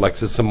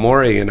 Alexis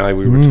Amore and I,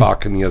 we were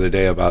talking the other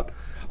day about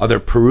other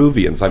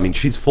Peruvians. I mean,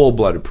 she's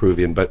full-blooded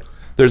Peruvian, but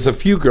there's a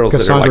few girls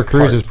Cassandra that are like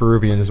Cruz is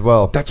Peruvian as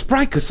well. That's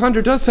right.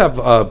 Cassandra does have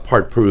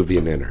part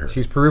Peruvian in her.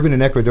 She's Peruvian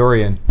and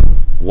Ecuadorian.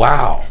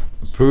 Wow.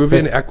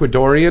 Peruvian,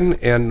 Ecuadorian,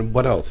 and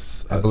what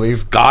else? I believe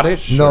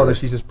Scottish? No,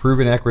 she's just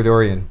Peruvian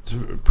Ecuadorian.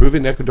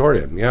 Peruvian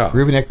Ecuadorian, yeah.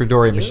 Peruvian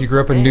Ecuadorian, but she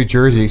grew up in New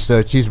Jersey,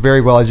 so she's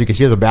very well educated.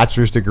 She has a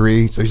bachelor's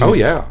degree. So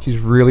she's a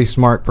really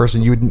smart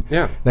person. You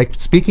would like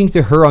speaking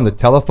to her on the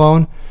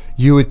telephone.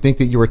 You would think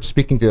that you were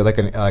speaking to like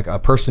a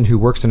person who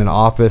works in an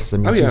office. I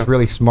mean, she's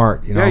really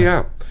smart. You know?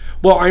 Yeah.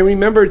 Well, I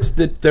remember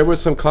that there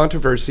was some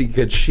controversy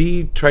because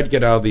she tried to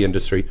get out of the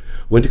industry,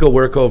 went to go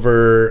work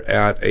over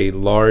at a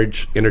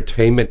large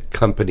entertainment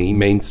company,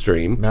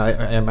 Mainstream.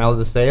 Am I allowed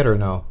to say it or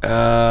no?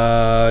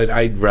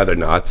 I'd rather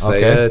not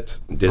say it.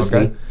 Disney.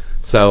 Okay.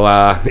 So,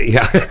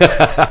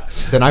 yeah.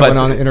 Then I went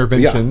on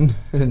Intervention.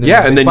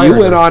 Yeah, and then you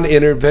went on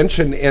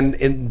Intervention,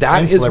 and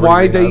that is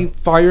why they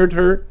fired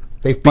her?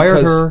 They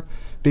fired her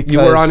because you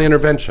were on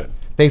Intervention.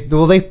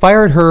 They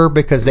fired her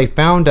because they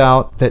found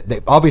out that they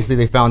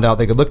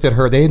looked at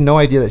her. They had no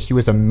idea that she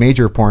was a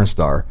major porn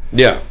star.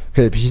 Yeah.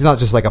 Because she's not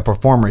just like a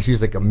performer.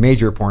 She's like a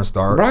major porn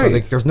star.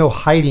 Right. So there's no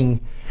hiding,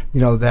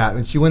 that.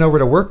 And she went over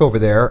to work over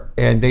there,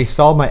 and they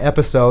saw my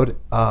episode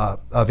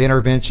of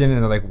Intervention,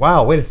 and they're like,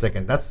 wow, wait a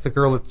second, that's the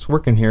girl that's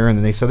working here.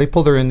 And then they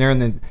pulled her in there,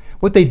 and then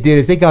what they did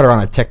is they got her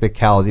on a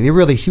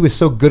technicality. She was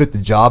so good at the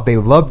job. They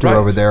loved her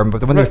over there.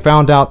 But when they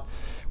found out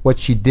what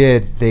she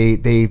did, they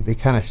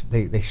shunned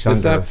her.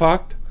 Is that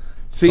fucked?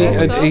 See,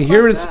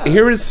 here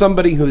is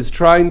somebody who's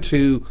trying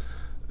to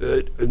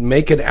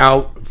make it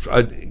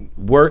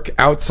work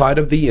outside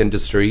of the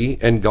industry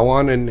and go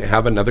on and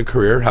have another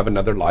career, have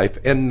another life,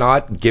 and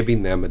not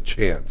giving them a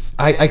chance.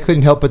 I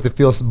couldn't help but to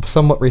feel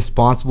somewhat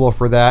responsible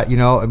for that.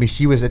 I mean,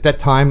 she was at that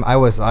time. I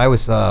was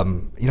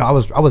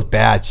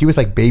bad. She was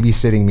like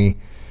babysitting me,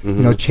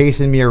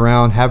 chasing me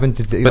around, having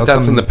to. But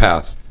that's in the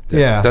past.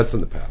 Yeah, that's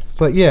in the past.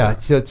 But yeah,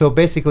 so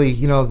basically,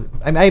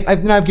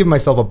 I've given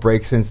myself a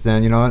break since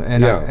then,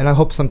 and I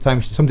hope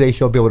someday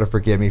she'll be able to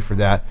forgive me for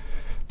that.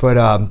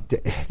 But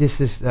this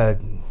is,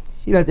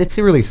 it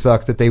really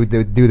sucks that they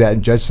would do that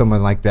and judge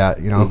someone like that,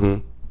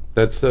 Mm-hmm.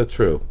 That's so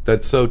true.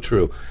 That's so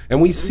true.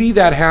 And we see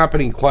that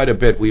happening quite a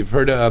bit. We've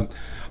heard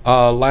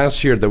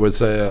last year there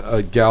was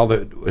a gal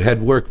that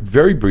had worked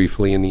very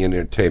briefly in the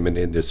entertainment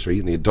industry,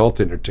 in the adult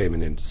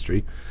entertainment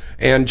industry.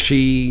 And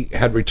she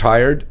had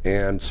retired,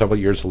 and several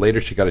years later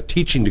she got a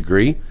teaching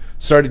degree,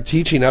 started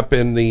teaching up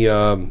in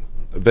the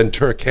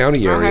Ventura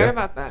County area. I heard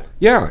about that.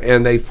 Yeah,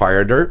 and they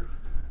fired her.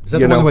 Is that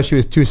the one where she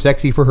was too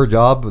sexy for her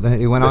job?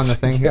 He went on the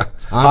thing? Yeah.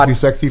 I'm too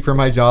sexy for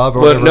my job?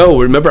 Or whatever. No,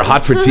 remember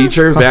Hot for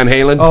Teacher, Van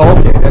Halen? Oh,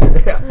 okay.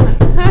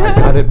 I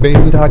got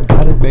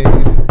it made.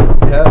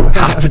 Yeah.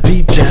 Hot for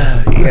Teacher.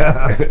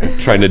 Yeah.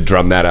 Trying to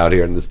drum that out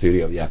here in the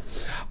studio, yeah.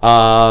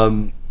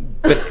 But,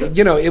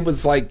 it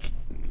was like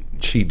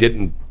she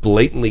didn't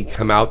blatantly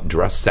come out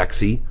dressed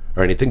sexy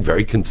or anything,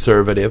 very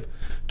conservative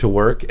to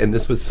work, and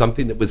this was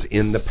something that was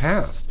in the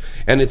past.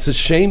 And it's a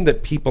shame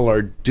that people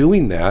are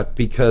doing that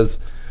because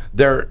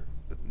then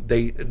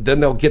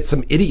they'll get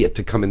some idiot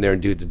to come in there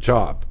and do the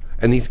job.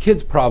 And these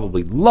kids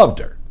probably loved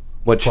her,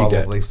 what she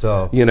did. Probably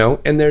so.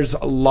 And there's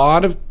a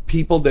lot of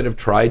people that have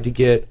tried to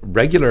get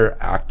regular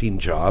acting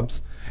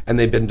jobs, and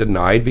they've been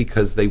denied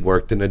because they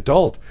worked in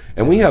adult.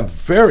 And we have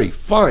very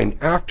fine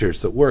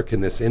actors that work in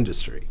this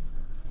industry.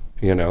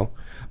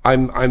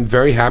 I'm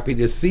very happy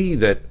to see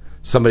that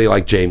somebody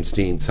like James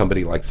Dean,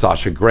 somebody like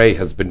Sasha Grey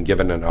has been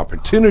given an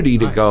opportunity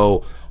to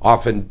go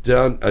off and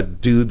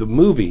do the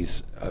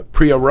movies.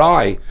 Priya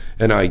Rai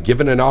and I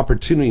given an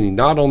opportunity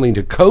not only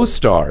to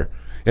co-star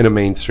in a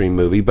mainstream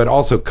movie, but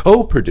also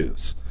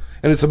co-produce.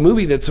 And it's a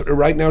movie that's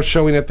right now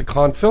showing at the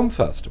Cannes Film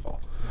Festival.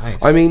 Nice.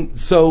 I mean,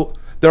 so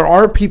there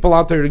are people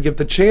out there to give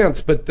the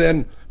chance, but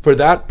then for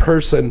that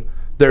person,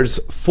 there's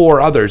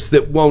 4 others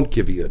that won't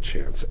give you a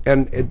chance.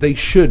 And they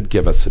should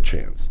give us a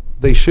chance.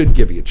 They should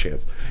give you a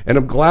chance. And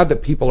I'm glad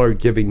that people are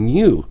giving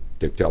you,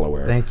 Dick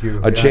Delaware, thank you,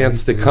 a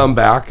chance to come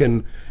back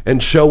and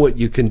show what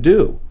you can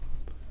do.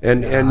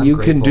 And you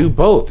grateful. Can do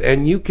both.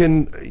 And you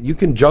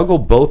can juggle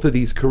both of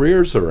these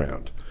careers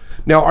around.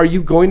 Now, are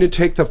you going to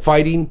take the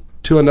fighting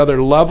to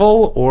another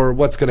level, or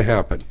what's going to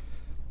happen?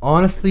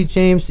 Honestly,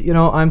 James,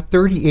 I'm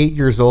 38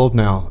 years old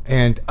now,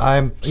 and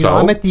I'm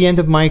at the end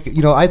of my,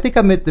 I think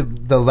I'm at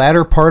the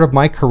latter part of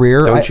my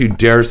career. Don't you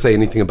dare say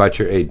anything about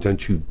your age.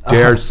 Don't you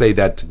dare say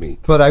that to me.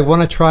 But I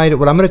want to try to,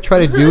 what I'm going to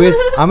try to do is,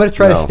 I'm going to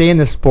try to stay in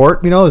the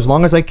sport, as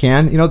long as I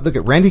can. Look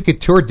at Randy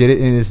Couture did it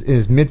in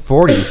his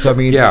mid-40s. So, I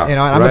mean,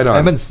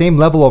 I'm at the same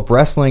level of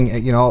wrestling,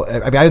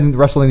 I didn't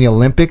wrestle in the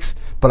Olympics,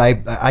 but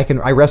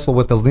I wrestle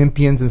with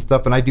Olympians and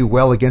stuff, and I do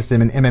well against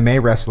them in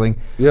MMA wrestling.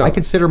 Yeah. I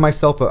consider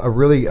myself a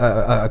really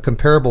a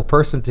comparable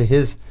person to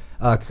his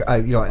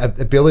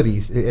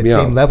abilities at the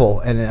same level,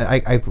 and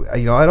I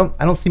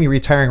don't see me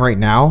retiring right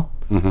now.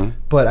 Mm-hmm.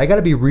 But I got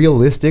to be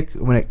realistic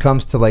when it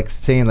comes to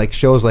saying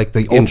shows like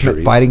the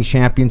Ultimate Fighting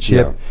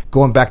Championship,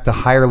 going back to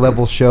higher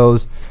level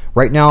shows.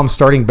 Right now, I'm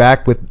starting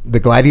back with the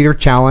Gladiator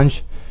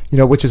Challenge.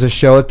 which is a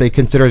show that they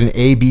consider an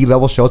A/B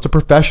level show. It's a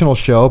professional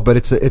show, but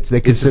it's Is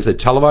this a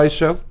televised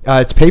show?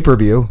 It's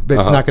pay-per-view, but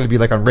it's not going to be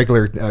like on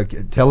regular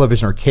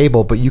television or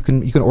cable. But you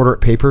can order it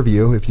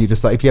pay-per-view if you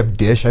decide. If you have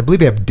Dish, I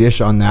believe you have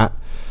Dish on that.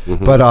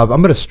 Mm-hmm. But I'm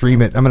going to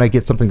stream it. I'm going to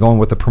get something going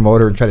with the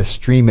promoter and try to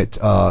stream it.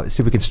 See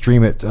if we can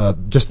stream it.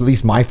 Just at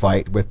least my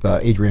fight with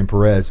Adrian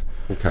Perez.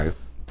 Okay.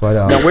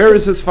 But now, where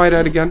is this fight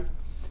at again?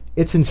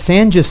 It's in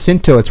San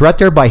Jacinto. It's right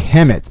there by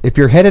Hemet. If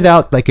you're headed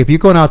out, like if you're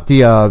going out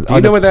the... Do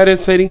you know where that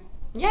is, Sadie?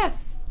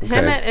 Yes. Okay.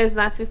 Hemet is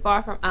not too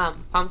far from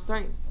Palm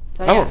Springs.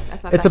 So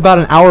that's not it's about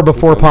an hour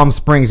before Palm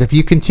Springs. If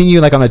you continue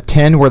like on the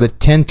 10 where the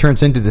 10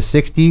 turns into the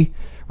 60,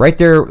 right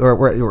there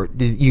or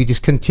you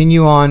just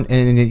continue on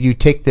and you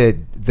take the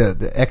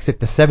exit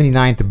the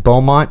 79 to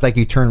Beaumont, like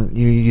you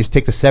just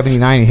take the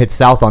 79 and hit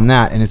south on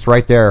that, and it's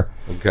right there.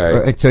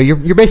 Okay. So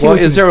you're basically...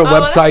 Well, is there a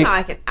website? It's not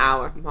like an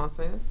hour from Palm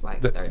Springs. It's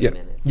like 30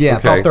 minutes. Yeah,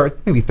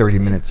 about maybe 30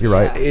 minutes. You're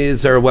right.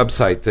 Is there a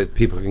website that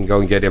people can go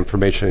and get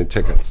information and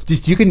tickets?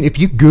 Just if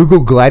you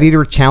Google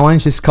Gladiator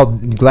Challenge, it's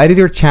called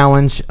Gladiator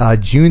Challenge.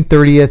 June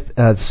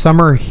 30th,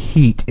 Summer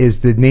Heat is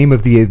the name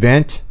of the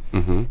event.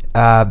 Mm-hmm.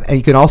 And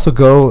you can also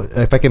go,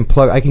 if I can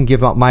plug, I can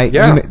give out my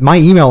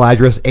email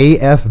address,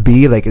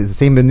 AFB, like the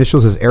same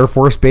initials as Air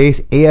Force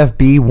Base,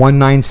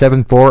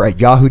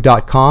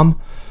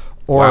 AFB1974@yahoo.com.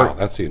 Wow,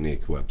 that's a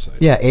unique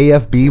website. Yeah,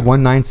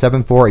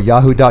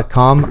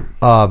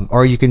 AFB1974@yahoo.com.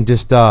 Or you can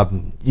just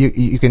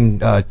you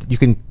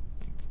can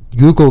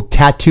Google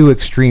Tattoo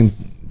Extreme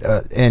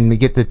and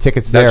get the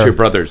tickets there. That's your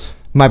brother's.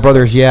 My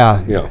brother's,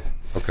 yeah. Yeah.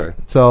 Okay.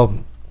 So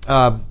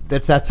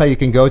that's how you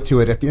can go to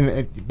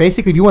it.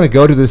 Basically, if you want to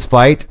go to this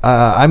fight,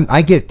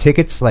 I get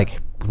tickets like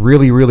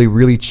really, really,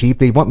 really cheap.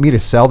 They want me to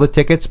sell the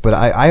tickets, but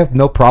I have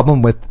no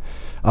problem with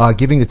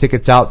giving the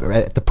tickets out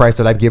at the price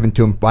that I've given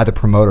to them by the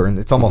promoter, and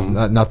it's almost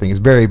nothing. It's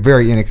very,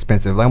 very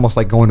inexpensive, almost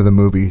like going to the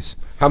movies.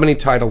 How many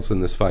titles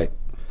in this fight?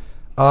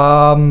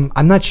 I'm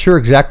not sure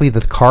exactly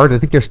the card. I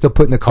think they're still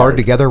putting the card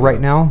together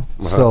right now.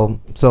 So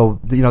that's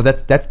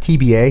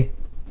TBA.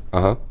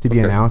 To be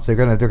announced. They're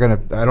gonna.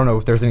 I don't know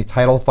if there's any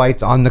title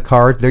fights on the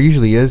card. There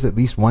usually is at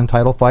least one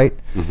title fight.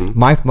 Mm-hmm.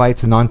 My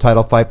fight's a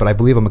non-title fight, but I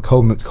believe I'm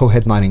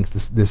co-headlining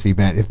this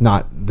event, if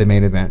not the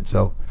main event.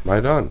 So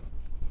right on.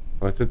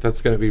 I think that's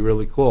going to be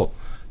really cool.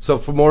 So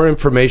for more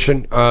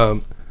information,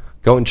 go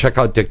and check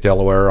out Dick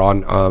Delaware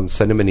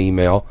send him an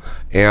email,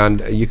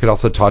 and you could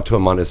also talk to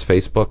him on his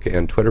Facebook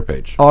and Twitter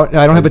page. Oh,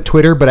 I don't have a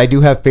Twitter, but I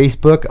do have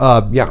Facebook.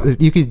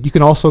 You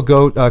can also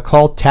go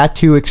call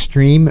Tattoo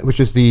Extreme, which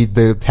is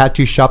the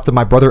tattoo shop that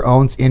my brother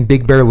owns in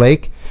Big Bear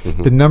Lake.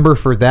 Mm-hmm. The number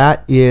for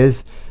that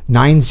is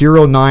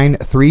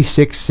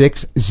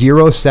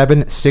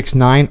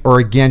 909-366-0769, or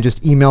again,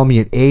 just email me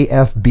at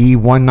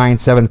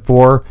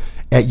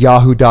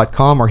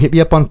afb1974@yahoo.com or hit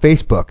me up on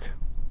Facebook.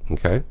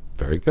 Okay,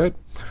 very good.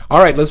 All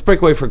right, let's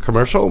break away for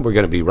commercial. We're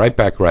going to be right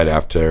back right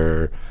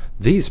after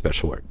these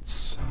special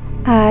words.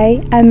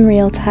 I am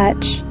Real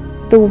Touch,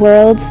 the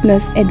world's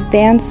most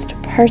advanced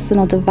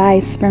personal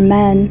device for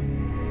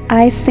men.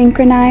 I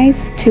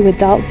synchronize to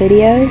adult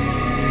videos,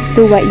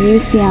 so what you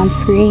see on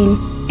screen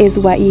is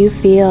what you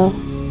feel.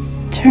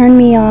 Turn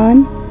me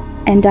on,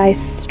 and I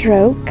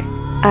stroke,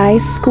 I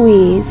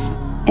squeeze,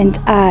 and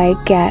I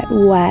get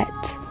wet.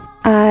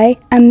 I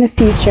am the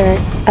future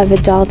of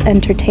adult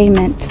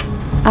entertainment.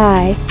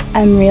 I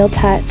am Real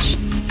Touch.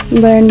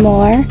 Learn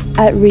more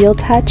at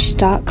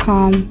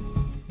realtouch.com.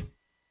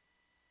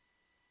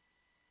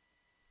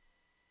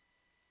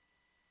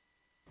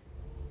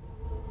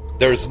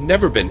 There's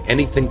never been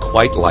anything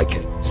quite like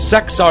it.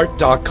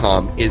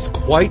 Sexart.com is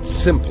quite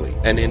simply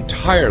an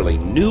entirely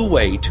new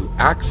way to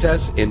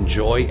access,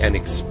 enjoy, and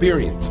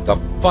experience the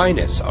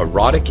finest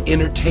erotic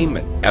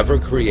entertainment ever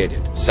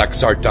created.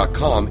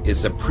 Sexart.com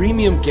is a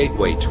premium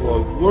gateway to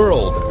a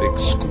world of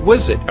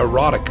exquisite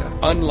erotica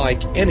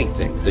unlike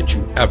anything that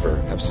you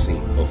ever have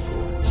seen before.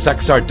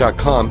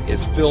 Sexart.com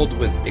is filled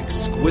with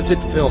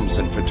exquisite films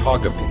and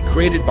photography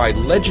created by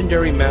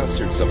legendary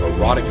masters of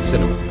erotic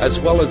cinema, as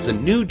well as a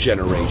new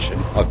generation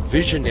of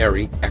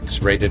visionary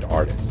X-rated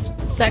artists.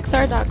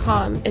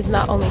 Sexart.com is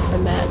not only for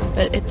men,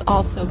 but it's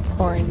also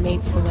porn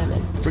made for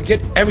women.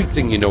 Forget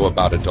everything you know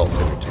about adult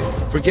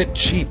entertainment. Forget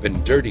cheap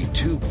and dirty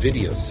tube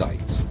video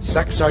sites.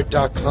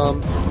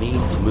 Sexart.com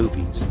means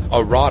movies.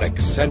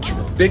 Erotic,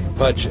 sensual, big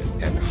budget,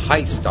 and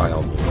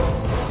high-style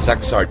movies.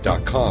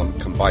 Sexart.com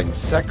combines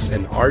sex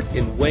and art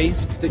in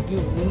ways that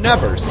you've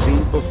never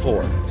seen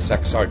before.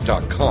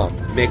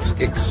 Sexart.com makes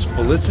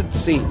explicit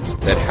scenes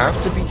that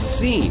have to be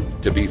seen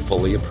to be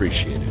fully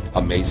appreciated.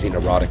 Amazing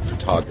erotic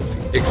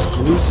photography,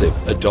 exclusive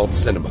adult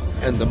cinema,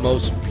 and the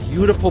most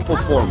beautiful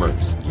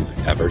performers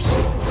you've ever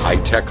seen.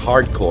 High-tech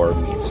hardcore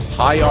meets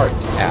high art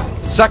at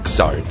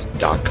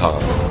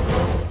Sexart.com.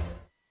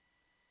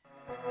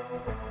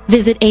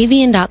 Visit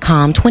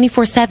avian.com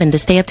 24/7 to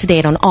stay up to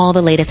date on all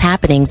the latest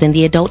happenings in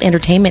the adult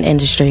entertainment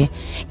industry.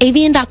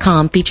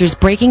 Avian.com features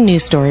breaking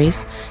news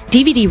stories,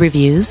 DVD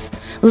reviews,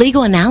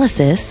 legal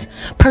analysis,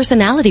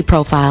 personality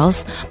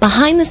profiles,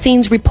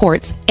 behind-the-scenes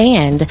reports,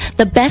 and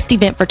the best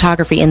event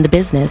photography in the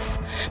business.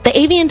 The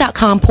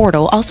avian.com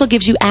portal also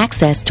gives you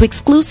access to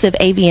exclusive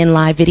AVN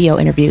Live video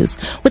interviews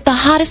with the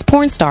hottest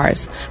porn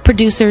stars,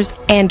 producers,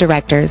 and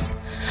directors.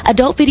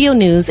 Adult Video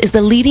News is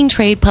the leading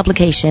trade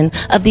publication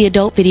of the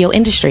adult video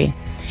industry.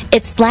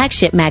 Its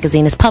flagship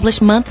magazine is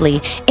published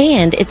monthly,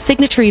 and its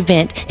signature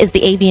event is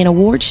the AVN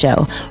Awards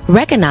Show,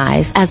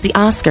 recognized as the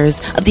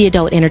Oscars of the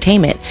adult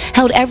entertainment,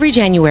 held every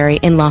January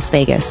in Las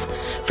Vegas.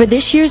 For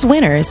this year's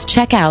winners,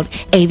 check out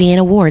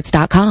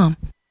avnawards.com.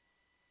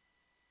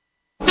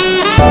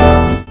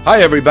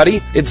 Hi,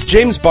 everybody. It's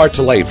James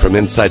Bartolet from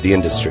Inside the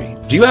Industry.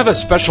 Do you have a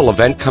special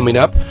event coming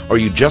up, or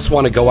you just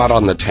want to go out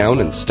on the town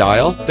in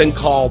style? Then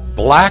call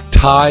Black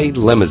Tie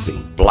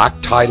Limousine. Black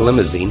Tie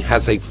Limousine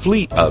has a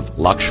fleet of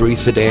luxury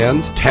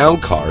sedans, town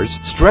cars,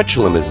 stretch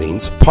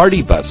limousines,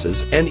 party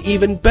buses, and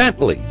even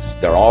Bentleys.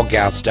 They're all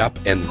gassed up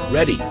and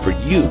ready for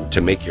you to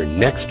make your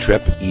next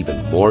trip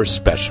even more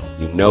special.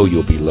 You know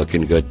you'll be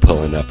looking good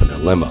pulling up in a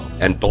limo.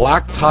 And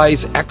Black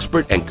Tie's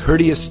expert and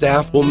courteous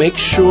staff will make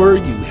sure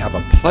you have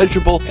a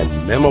pleasurable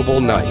and memorable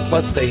night.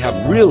 Plus, they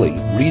have really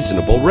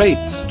reasonable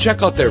rates.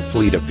 Check out their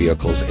fleet of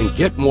vehicles and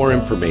get more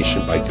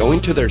information by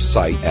going to their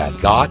site at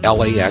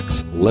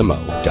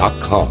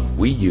gotlaxlimo.com.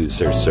 We use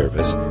their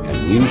service,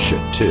 and you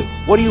should too.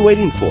 What are you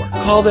waiting for?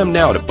 Call them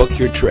now to book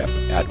your trip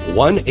at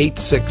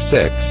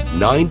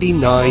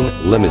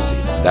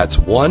 1-866-99-LIMOUSINE. That's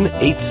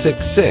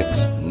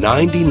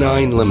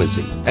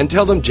 1-866-99-LIMOUSINE. And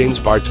tell them James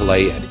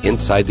Bartolet at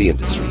Inside the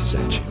Industry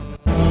sent you.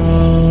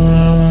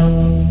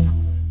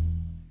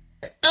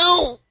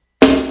 Oh!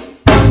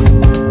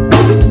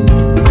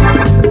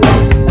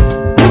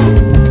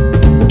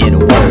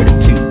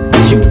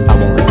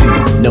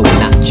 No,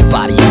 not your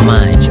body, your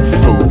mind, you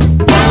fool.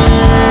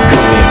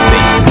 Come here,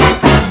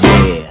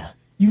 baby. Yeah.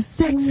 You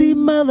sexy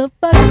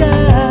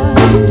motherfucker.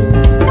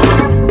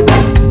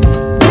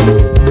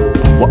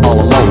 We're all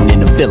alone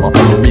in the villa on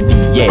the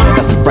Riviera.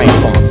 Got some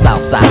friends on the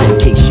south side in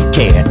case you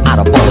cared. Out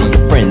of all of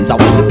your friends, I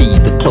want to be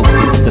the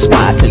closest. That's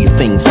why I tell you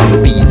things so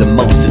to be the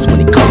mostest.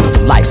 When it comes to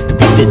life, to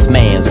be this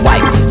man's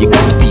wife, you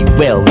got to be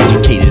well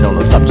educated on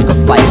the subject of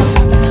fights.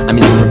 I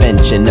mean the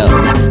prevention of.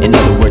 In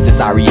other words, it's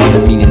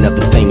REM, meaning of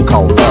this thing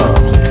called love.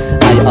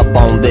 Are you up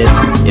on this?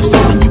 If so,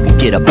 then you can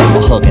get up on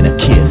a hug and a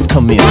kiss.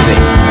 Come here,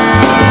 baby.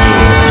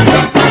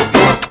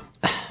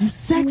 You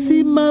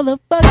sexy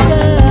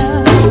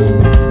motherfucker.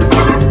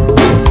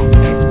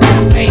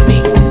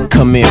 Baby.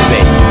 Come here,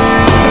 baby.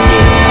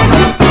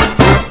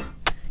 Yeah.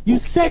 You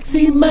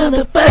sexy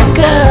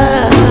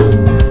motherfucker.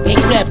 Hey,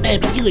 crap,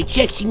 baby, you a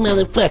sexy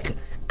motherfucker.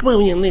 Come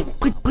on,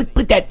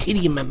 put that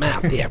titty in my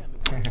mouth there.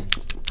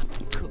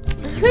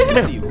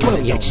 Come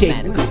on, you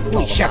shake. Let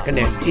me suck on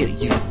that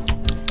titty.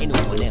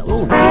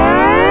 Oh,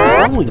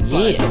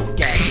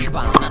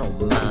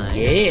 yeah.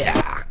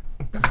 Yeah.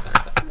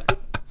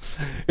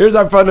 Here's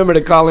our phone number to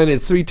call in.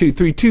 It's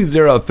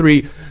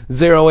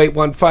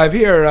 323-203-0815.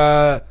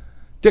 Here,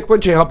 Dick, why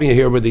don't you help me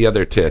here with the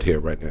other tit here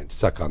right now?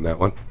 Suck on that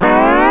one.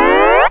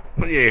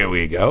 There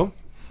we go.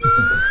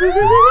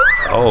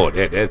 Oh,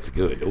 that's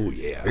good. Oh,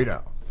 yeah. You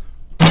know.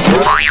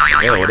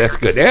 Oh, that's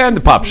good. And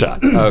the pop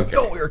shot. Okay.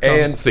 Oh,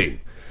 and see.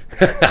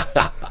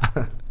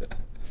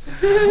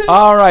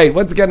 All right.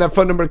 Once again, that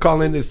phone number to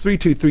call in is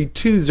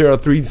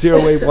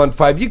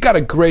 323-203-0815. You got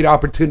a great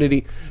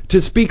opportunity to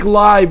speak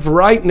live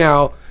right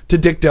now to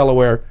Dick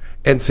Delaware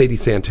and Sadie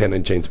Santana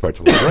and James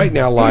Bartolet. Right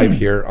now, live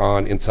here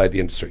on Inside the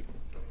Industry.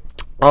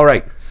 All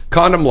right.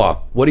 Condom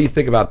law. What do you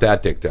think about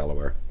that, Dick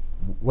Delaware?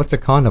 What's a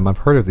condom? I've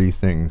heard of these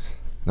things.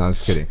 No, I'm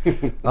just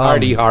kidding.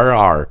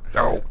 R-D-R-R.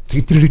 I'm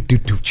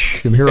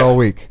here all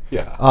week.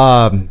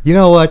 Yeah. You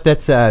know what?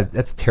 That's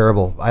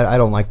terrible. I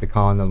don't like the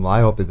condom.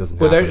 I hope it doesn't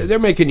happen. Well, they're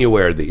making you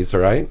wear these, all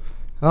right?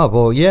 Oh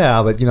well,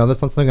 yeah, but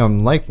that's not something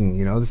I'm liking.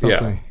 That's not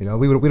something,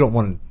 we don't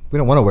want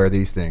to wear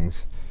these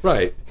things.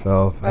 Right.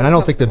 So, and I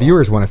don't think the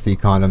viewers want to see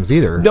condoms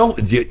either. No,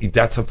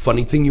 that's a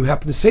funny thing you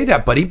happen to say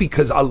that, buddy,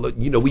 because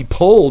we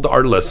polled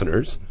our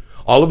listeners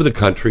all over the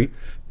country,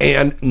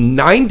 and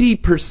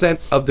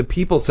 90% of the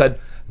people said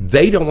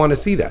they don't want to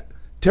see that.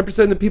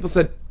 10% of the people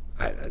said,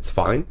 that's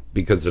fine,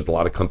 because there's a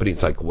lot of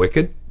companies like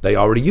Wicked. They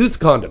already use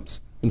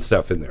condoms and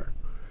stuff in there.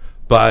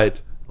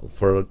 But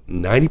for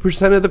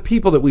 90% of the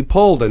people that we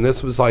polled, and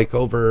this was like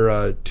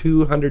over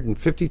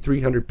 250,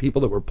 300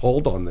 people that were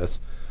polled on this,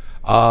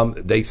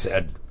 they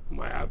said,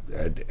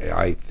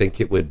 I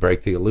think it would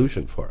break the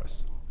illusion for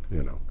us.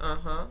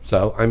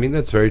 So, I mean,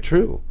 that's very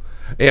true.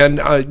 And,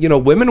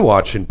 women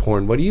watching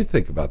porn, what do you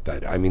think about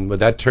that? I mean, would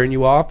that turn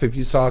you off if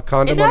you saw a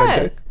condom on a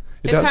dick?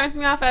 It turns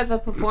me off as a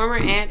performer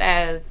and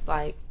as,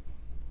 like,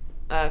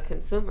 a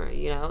consumer,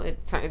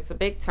 It's a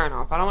big turn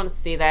off. I don't want to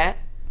see that.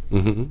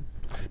 Mm-hmm.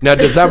 Now,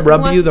 does that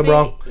rub you the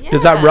wrong? Yeah.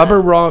 Does that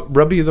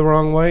rub you the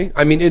wrong way?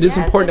 I mean, it is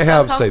important to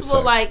have safe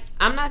sex. Like,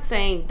 I'm not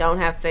saying don't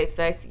have safe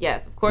sex.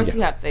 Yes, of course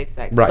you have safe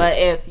sex. Right. But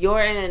if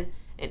you're in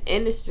an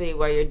industry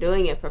where you're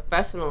doing it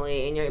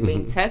professionally and you're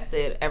being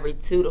tested every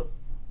 2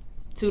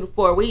 to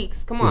 4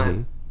 weeks. Come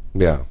on.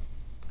 Yeah.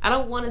 I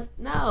don't want to.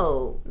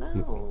 No.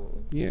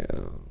 Yeah.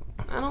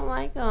 I don't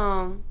like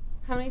them.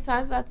 How many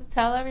times do I have to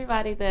tell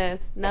everybody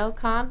this? No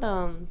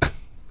condoms.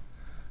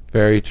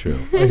 Very true.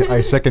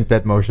 I second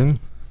that motion.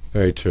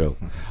 Very true.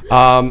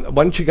 Why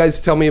don't you guys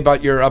tell me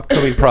about your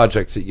upcoming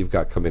projects that you've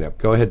got coming up?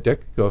 Go ahead,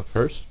 Dick. Go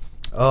first.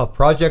 Oh,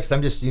 projects.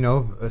 I'm just,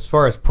 as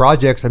far as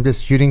projects, I'm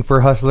just shooting for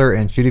Hustler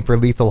and shooting for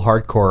Lethal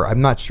Hardcore.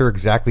 I'm not sure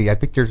exactly. I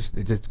think it's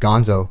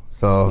Gonzo,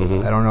 so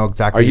I don't know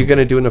exactly. Are you going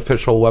to do an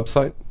official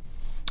website?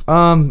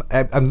 I'm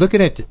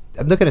looking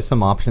at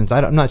some options.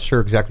 I'm not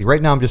sure exactly.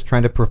 Right now, I'm just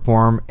trying to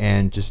perform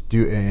and just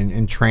do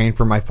and train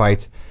for my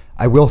fights.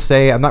 I will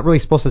say I'm not really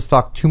supposed to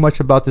talk too much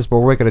about this, but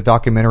we're making a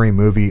documentary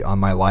movie on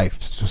my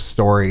life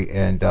story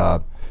and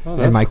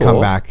my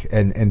comeback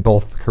and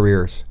both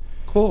careers.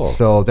 Cool.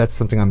 So that's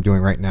something I'm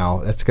doing right now.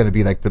 That's going to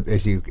be like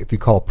if you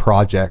call a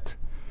project.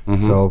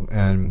 So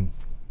and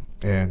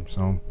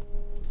so.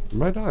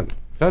 Right on.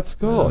 That's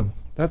good.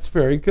 That's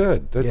very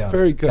good. That's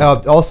very good.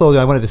 Also,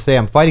 I wanted to say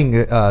I'm fighting.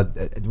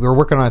 We're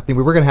working on a thing.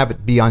 We were going to have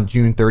it be on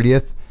June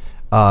 30th,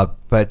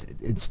 but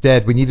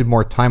instead we needed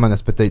more time on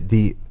this. But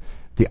the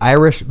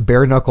Irish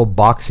bare knuckle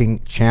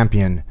boxing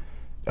champion,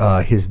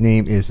 his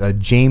name is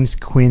James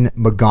Quinn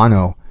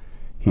Magano.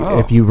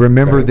 If you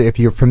remember, if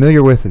you're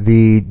familiar with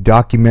the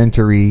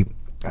documentary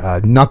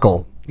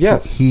Knuckle,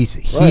 yes, he's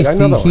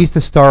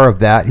the star of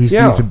that. He's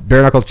a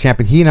bare knuckle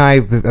champion. He and I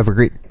have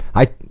agreed.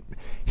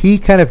 He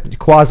kind of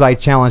quasi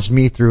challenged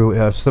me through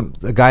a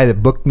guy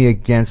that booked me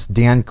against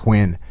Dan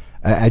Quinn.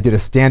 I did a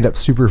stand-up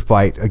super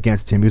fight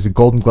against him. He was a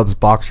Golden Gloves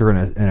boxer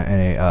and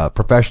a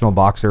professional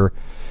boxer.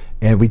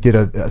 And we did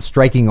a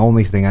striking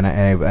only thing, and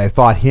I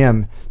fought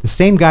him. The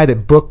same guy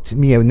that booked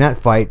me in that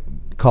fight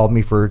called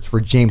me for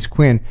James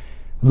Quinn.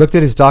 Looked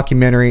at his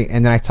documentary,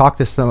 and then I talked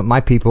to some of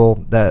my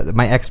people,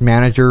 my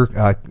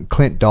ex-manager,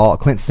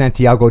 Clint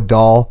Santiago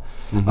Dahl.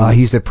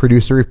 He's a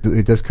producer.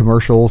 He does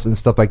commercials and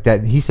stuff like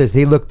that. And he says,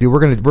 "Hey, look, dude, we're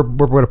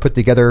gonna put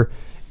together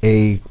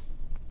a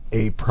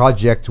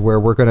project where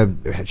we're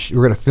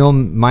gonna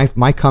film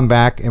my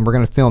comeback, and we're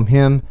gonna film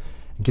him."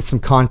 Get some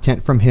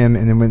content from him,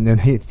 and then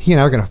he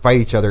and I are going to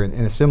fight each other in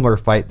a similar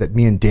fight that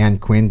me and Dan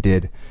Quinn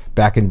did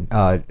back in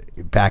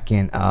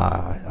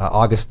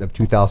August of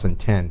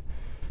 2010.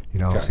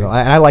 So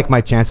I like my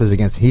chances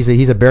against.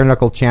 He's a bare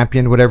knuckle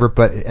champion, whatever.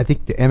 But I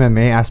think the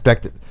MMA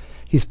aspect,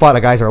 he's fought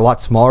guys that are a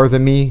lot smaller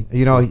than me.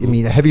 I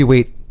mean, a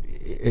heavyweight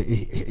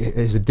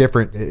is a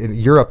different. In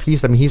Europe,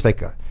 he's probably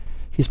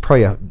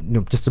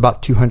just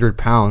about 200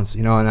 pounds.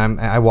 And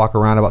I walk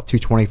around about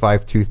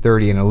 225,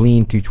 230, and a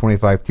lean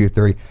 225,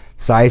 230.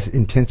 Size,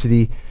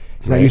 intensity.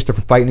 He's not used to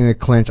fighting in a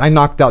clinch. I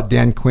knocked out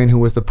Dan Quinn, who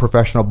was the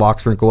professional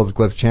boxer and Golden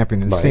Gloves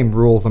champion. And the same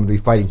rules, I'm going to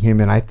be fighting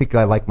him, and I think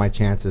I like my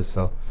chances.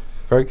 So.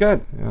 Very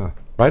good. Yeah.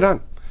 Right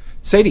on.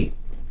 Sadie,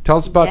 tell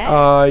us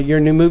about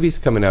your new movies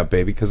coming out,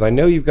 baby, because I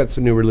know you've got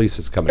some new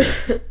releases coming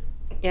out.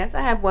 Yes,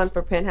 I have one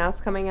for Penthouse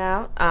coming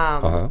out.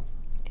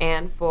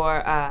 And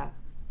for...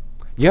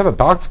 you have a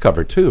box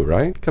cover, too,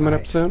 right? Coming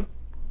up soon?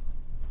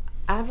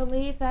 I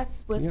believe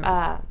that's with...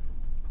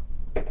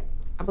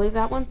 I believe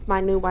that one's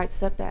My New White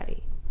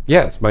Stepdaddy.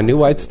 Yes, My New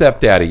White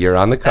Stepdaddy. You're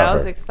on the cover.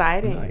 That was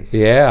exciting. Nice.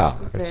 Yeah.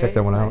 Check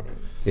that one out.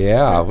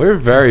 Yeah, we're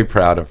very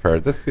proud of her.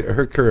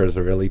 Her career is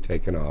really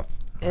taken off.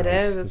 It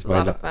is. It's a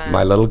lot of fun.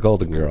 My little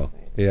golden girl.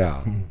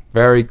 Yeah,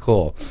 very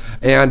cool.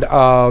 And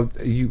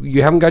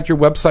you haven't got your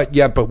website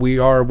yet, but we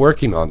are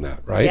working on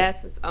that, right?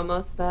 Yes, it's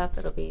almost up.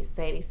 It'll be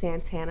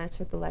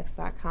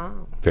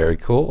SadieSantanaXXX.com. Very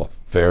cool.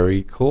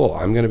 Very cool.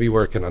 I'm going to be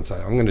working on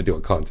something. I'm going to do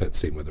a content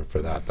scene with her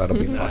for that. That'll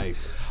be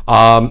nice.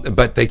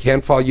 But they can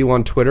follow you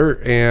on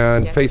Twitter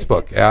and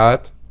Facebook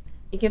at...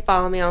 You can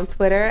follow me on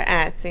Twitter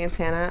at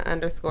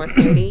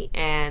Santana_Sadie,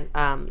 and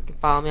you can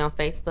follow me on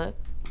Facebook,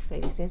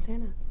 Sadie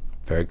Santana.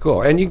 Very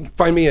cool. And you can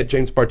find me at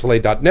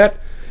jamesbartolet.net,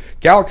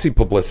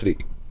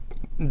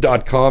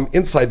 galaxypublicity.com,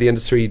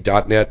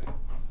 insidetheindustry.net,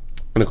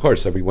 and of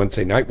course every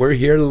Wednesday night we're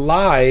here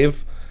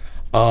live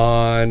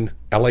on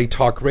LA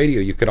Talk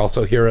Radio. You could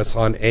also hear us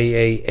on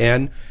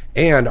AAN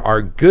and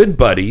our good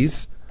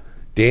buddies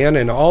Dan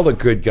and all the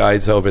good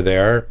guys over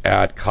there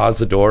at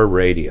Cazador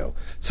Radio.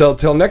 So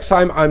till next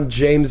time, I'm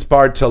James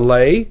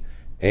Bartolet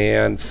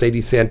and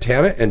Sadie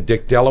Santana and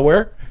Dick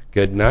Delaware.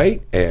 Good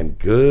night and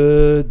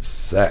good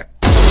sex.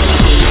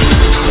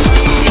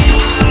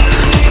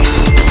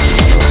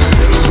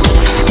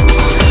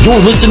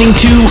 You're listening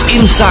to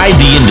Inside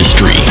the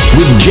Industry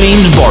with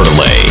James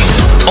Bartolet,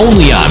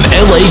 only on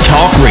LA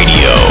Talk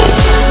Radio.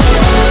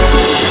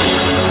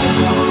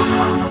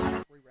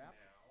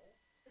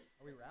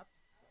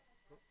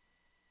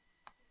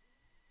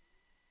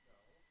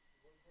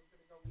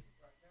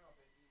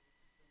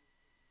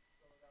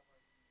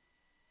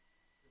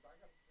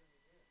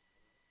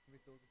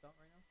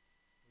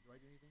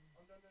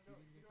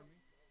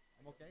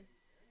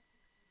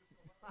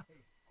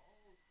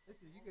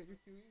 You're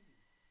too easy.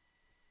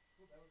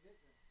 That was it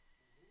then.